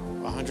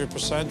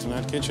 100% in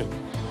that kitchen.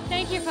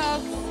 Thank you,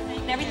 folks.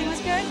 Everything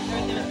was good?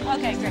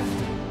 Okay,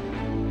 great.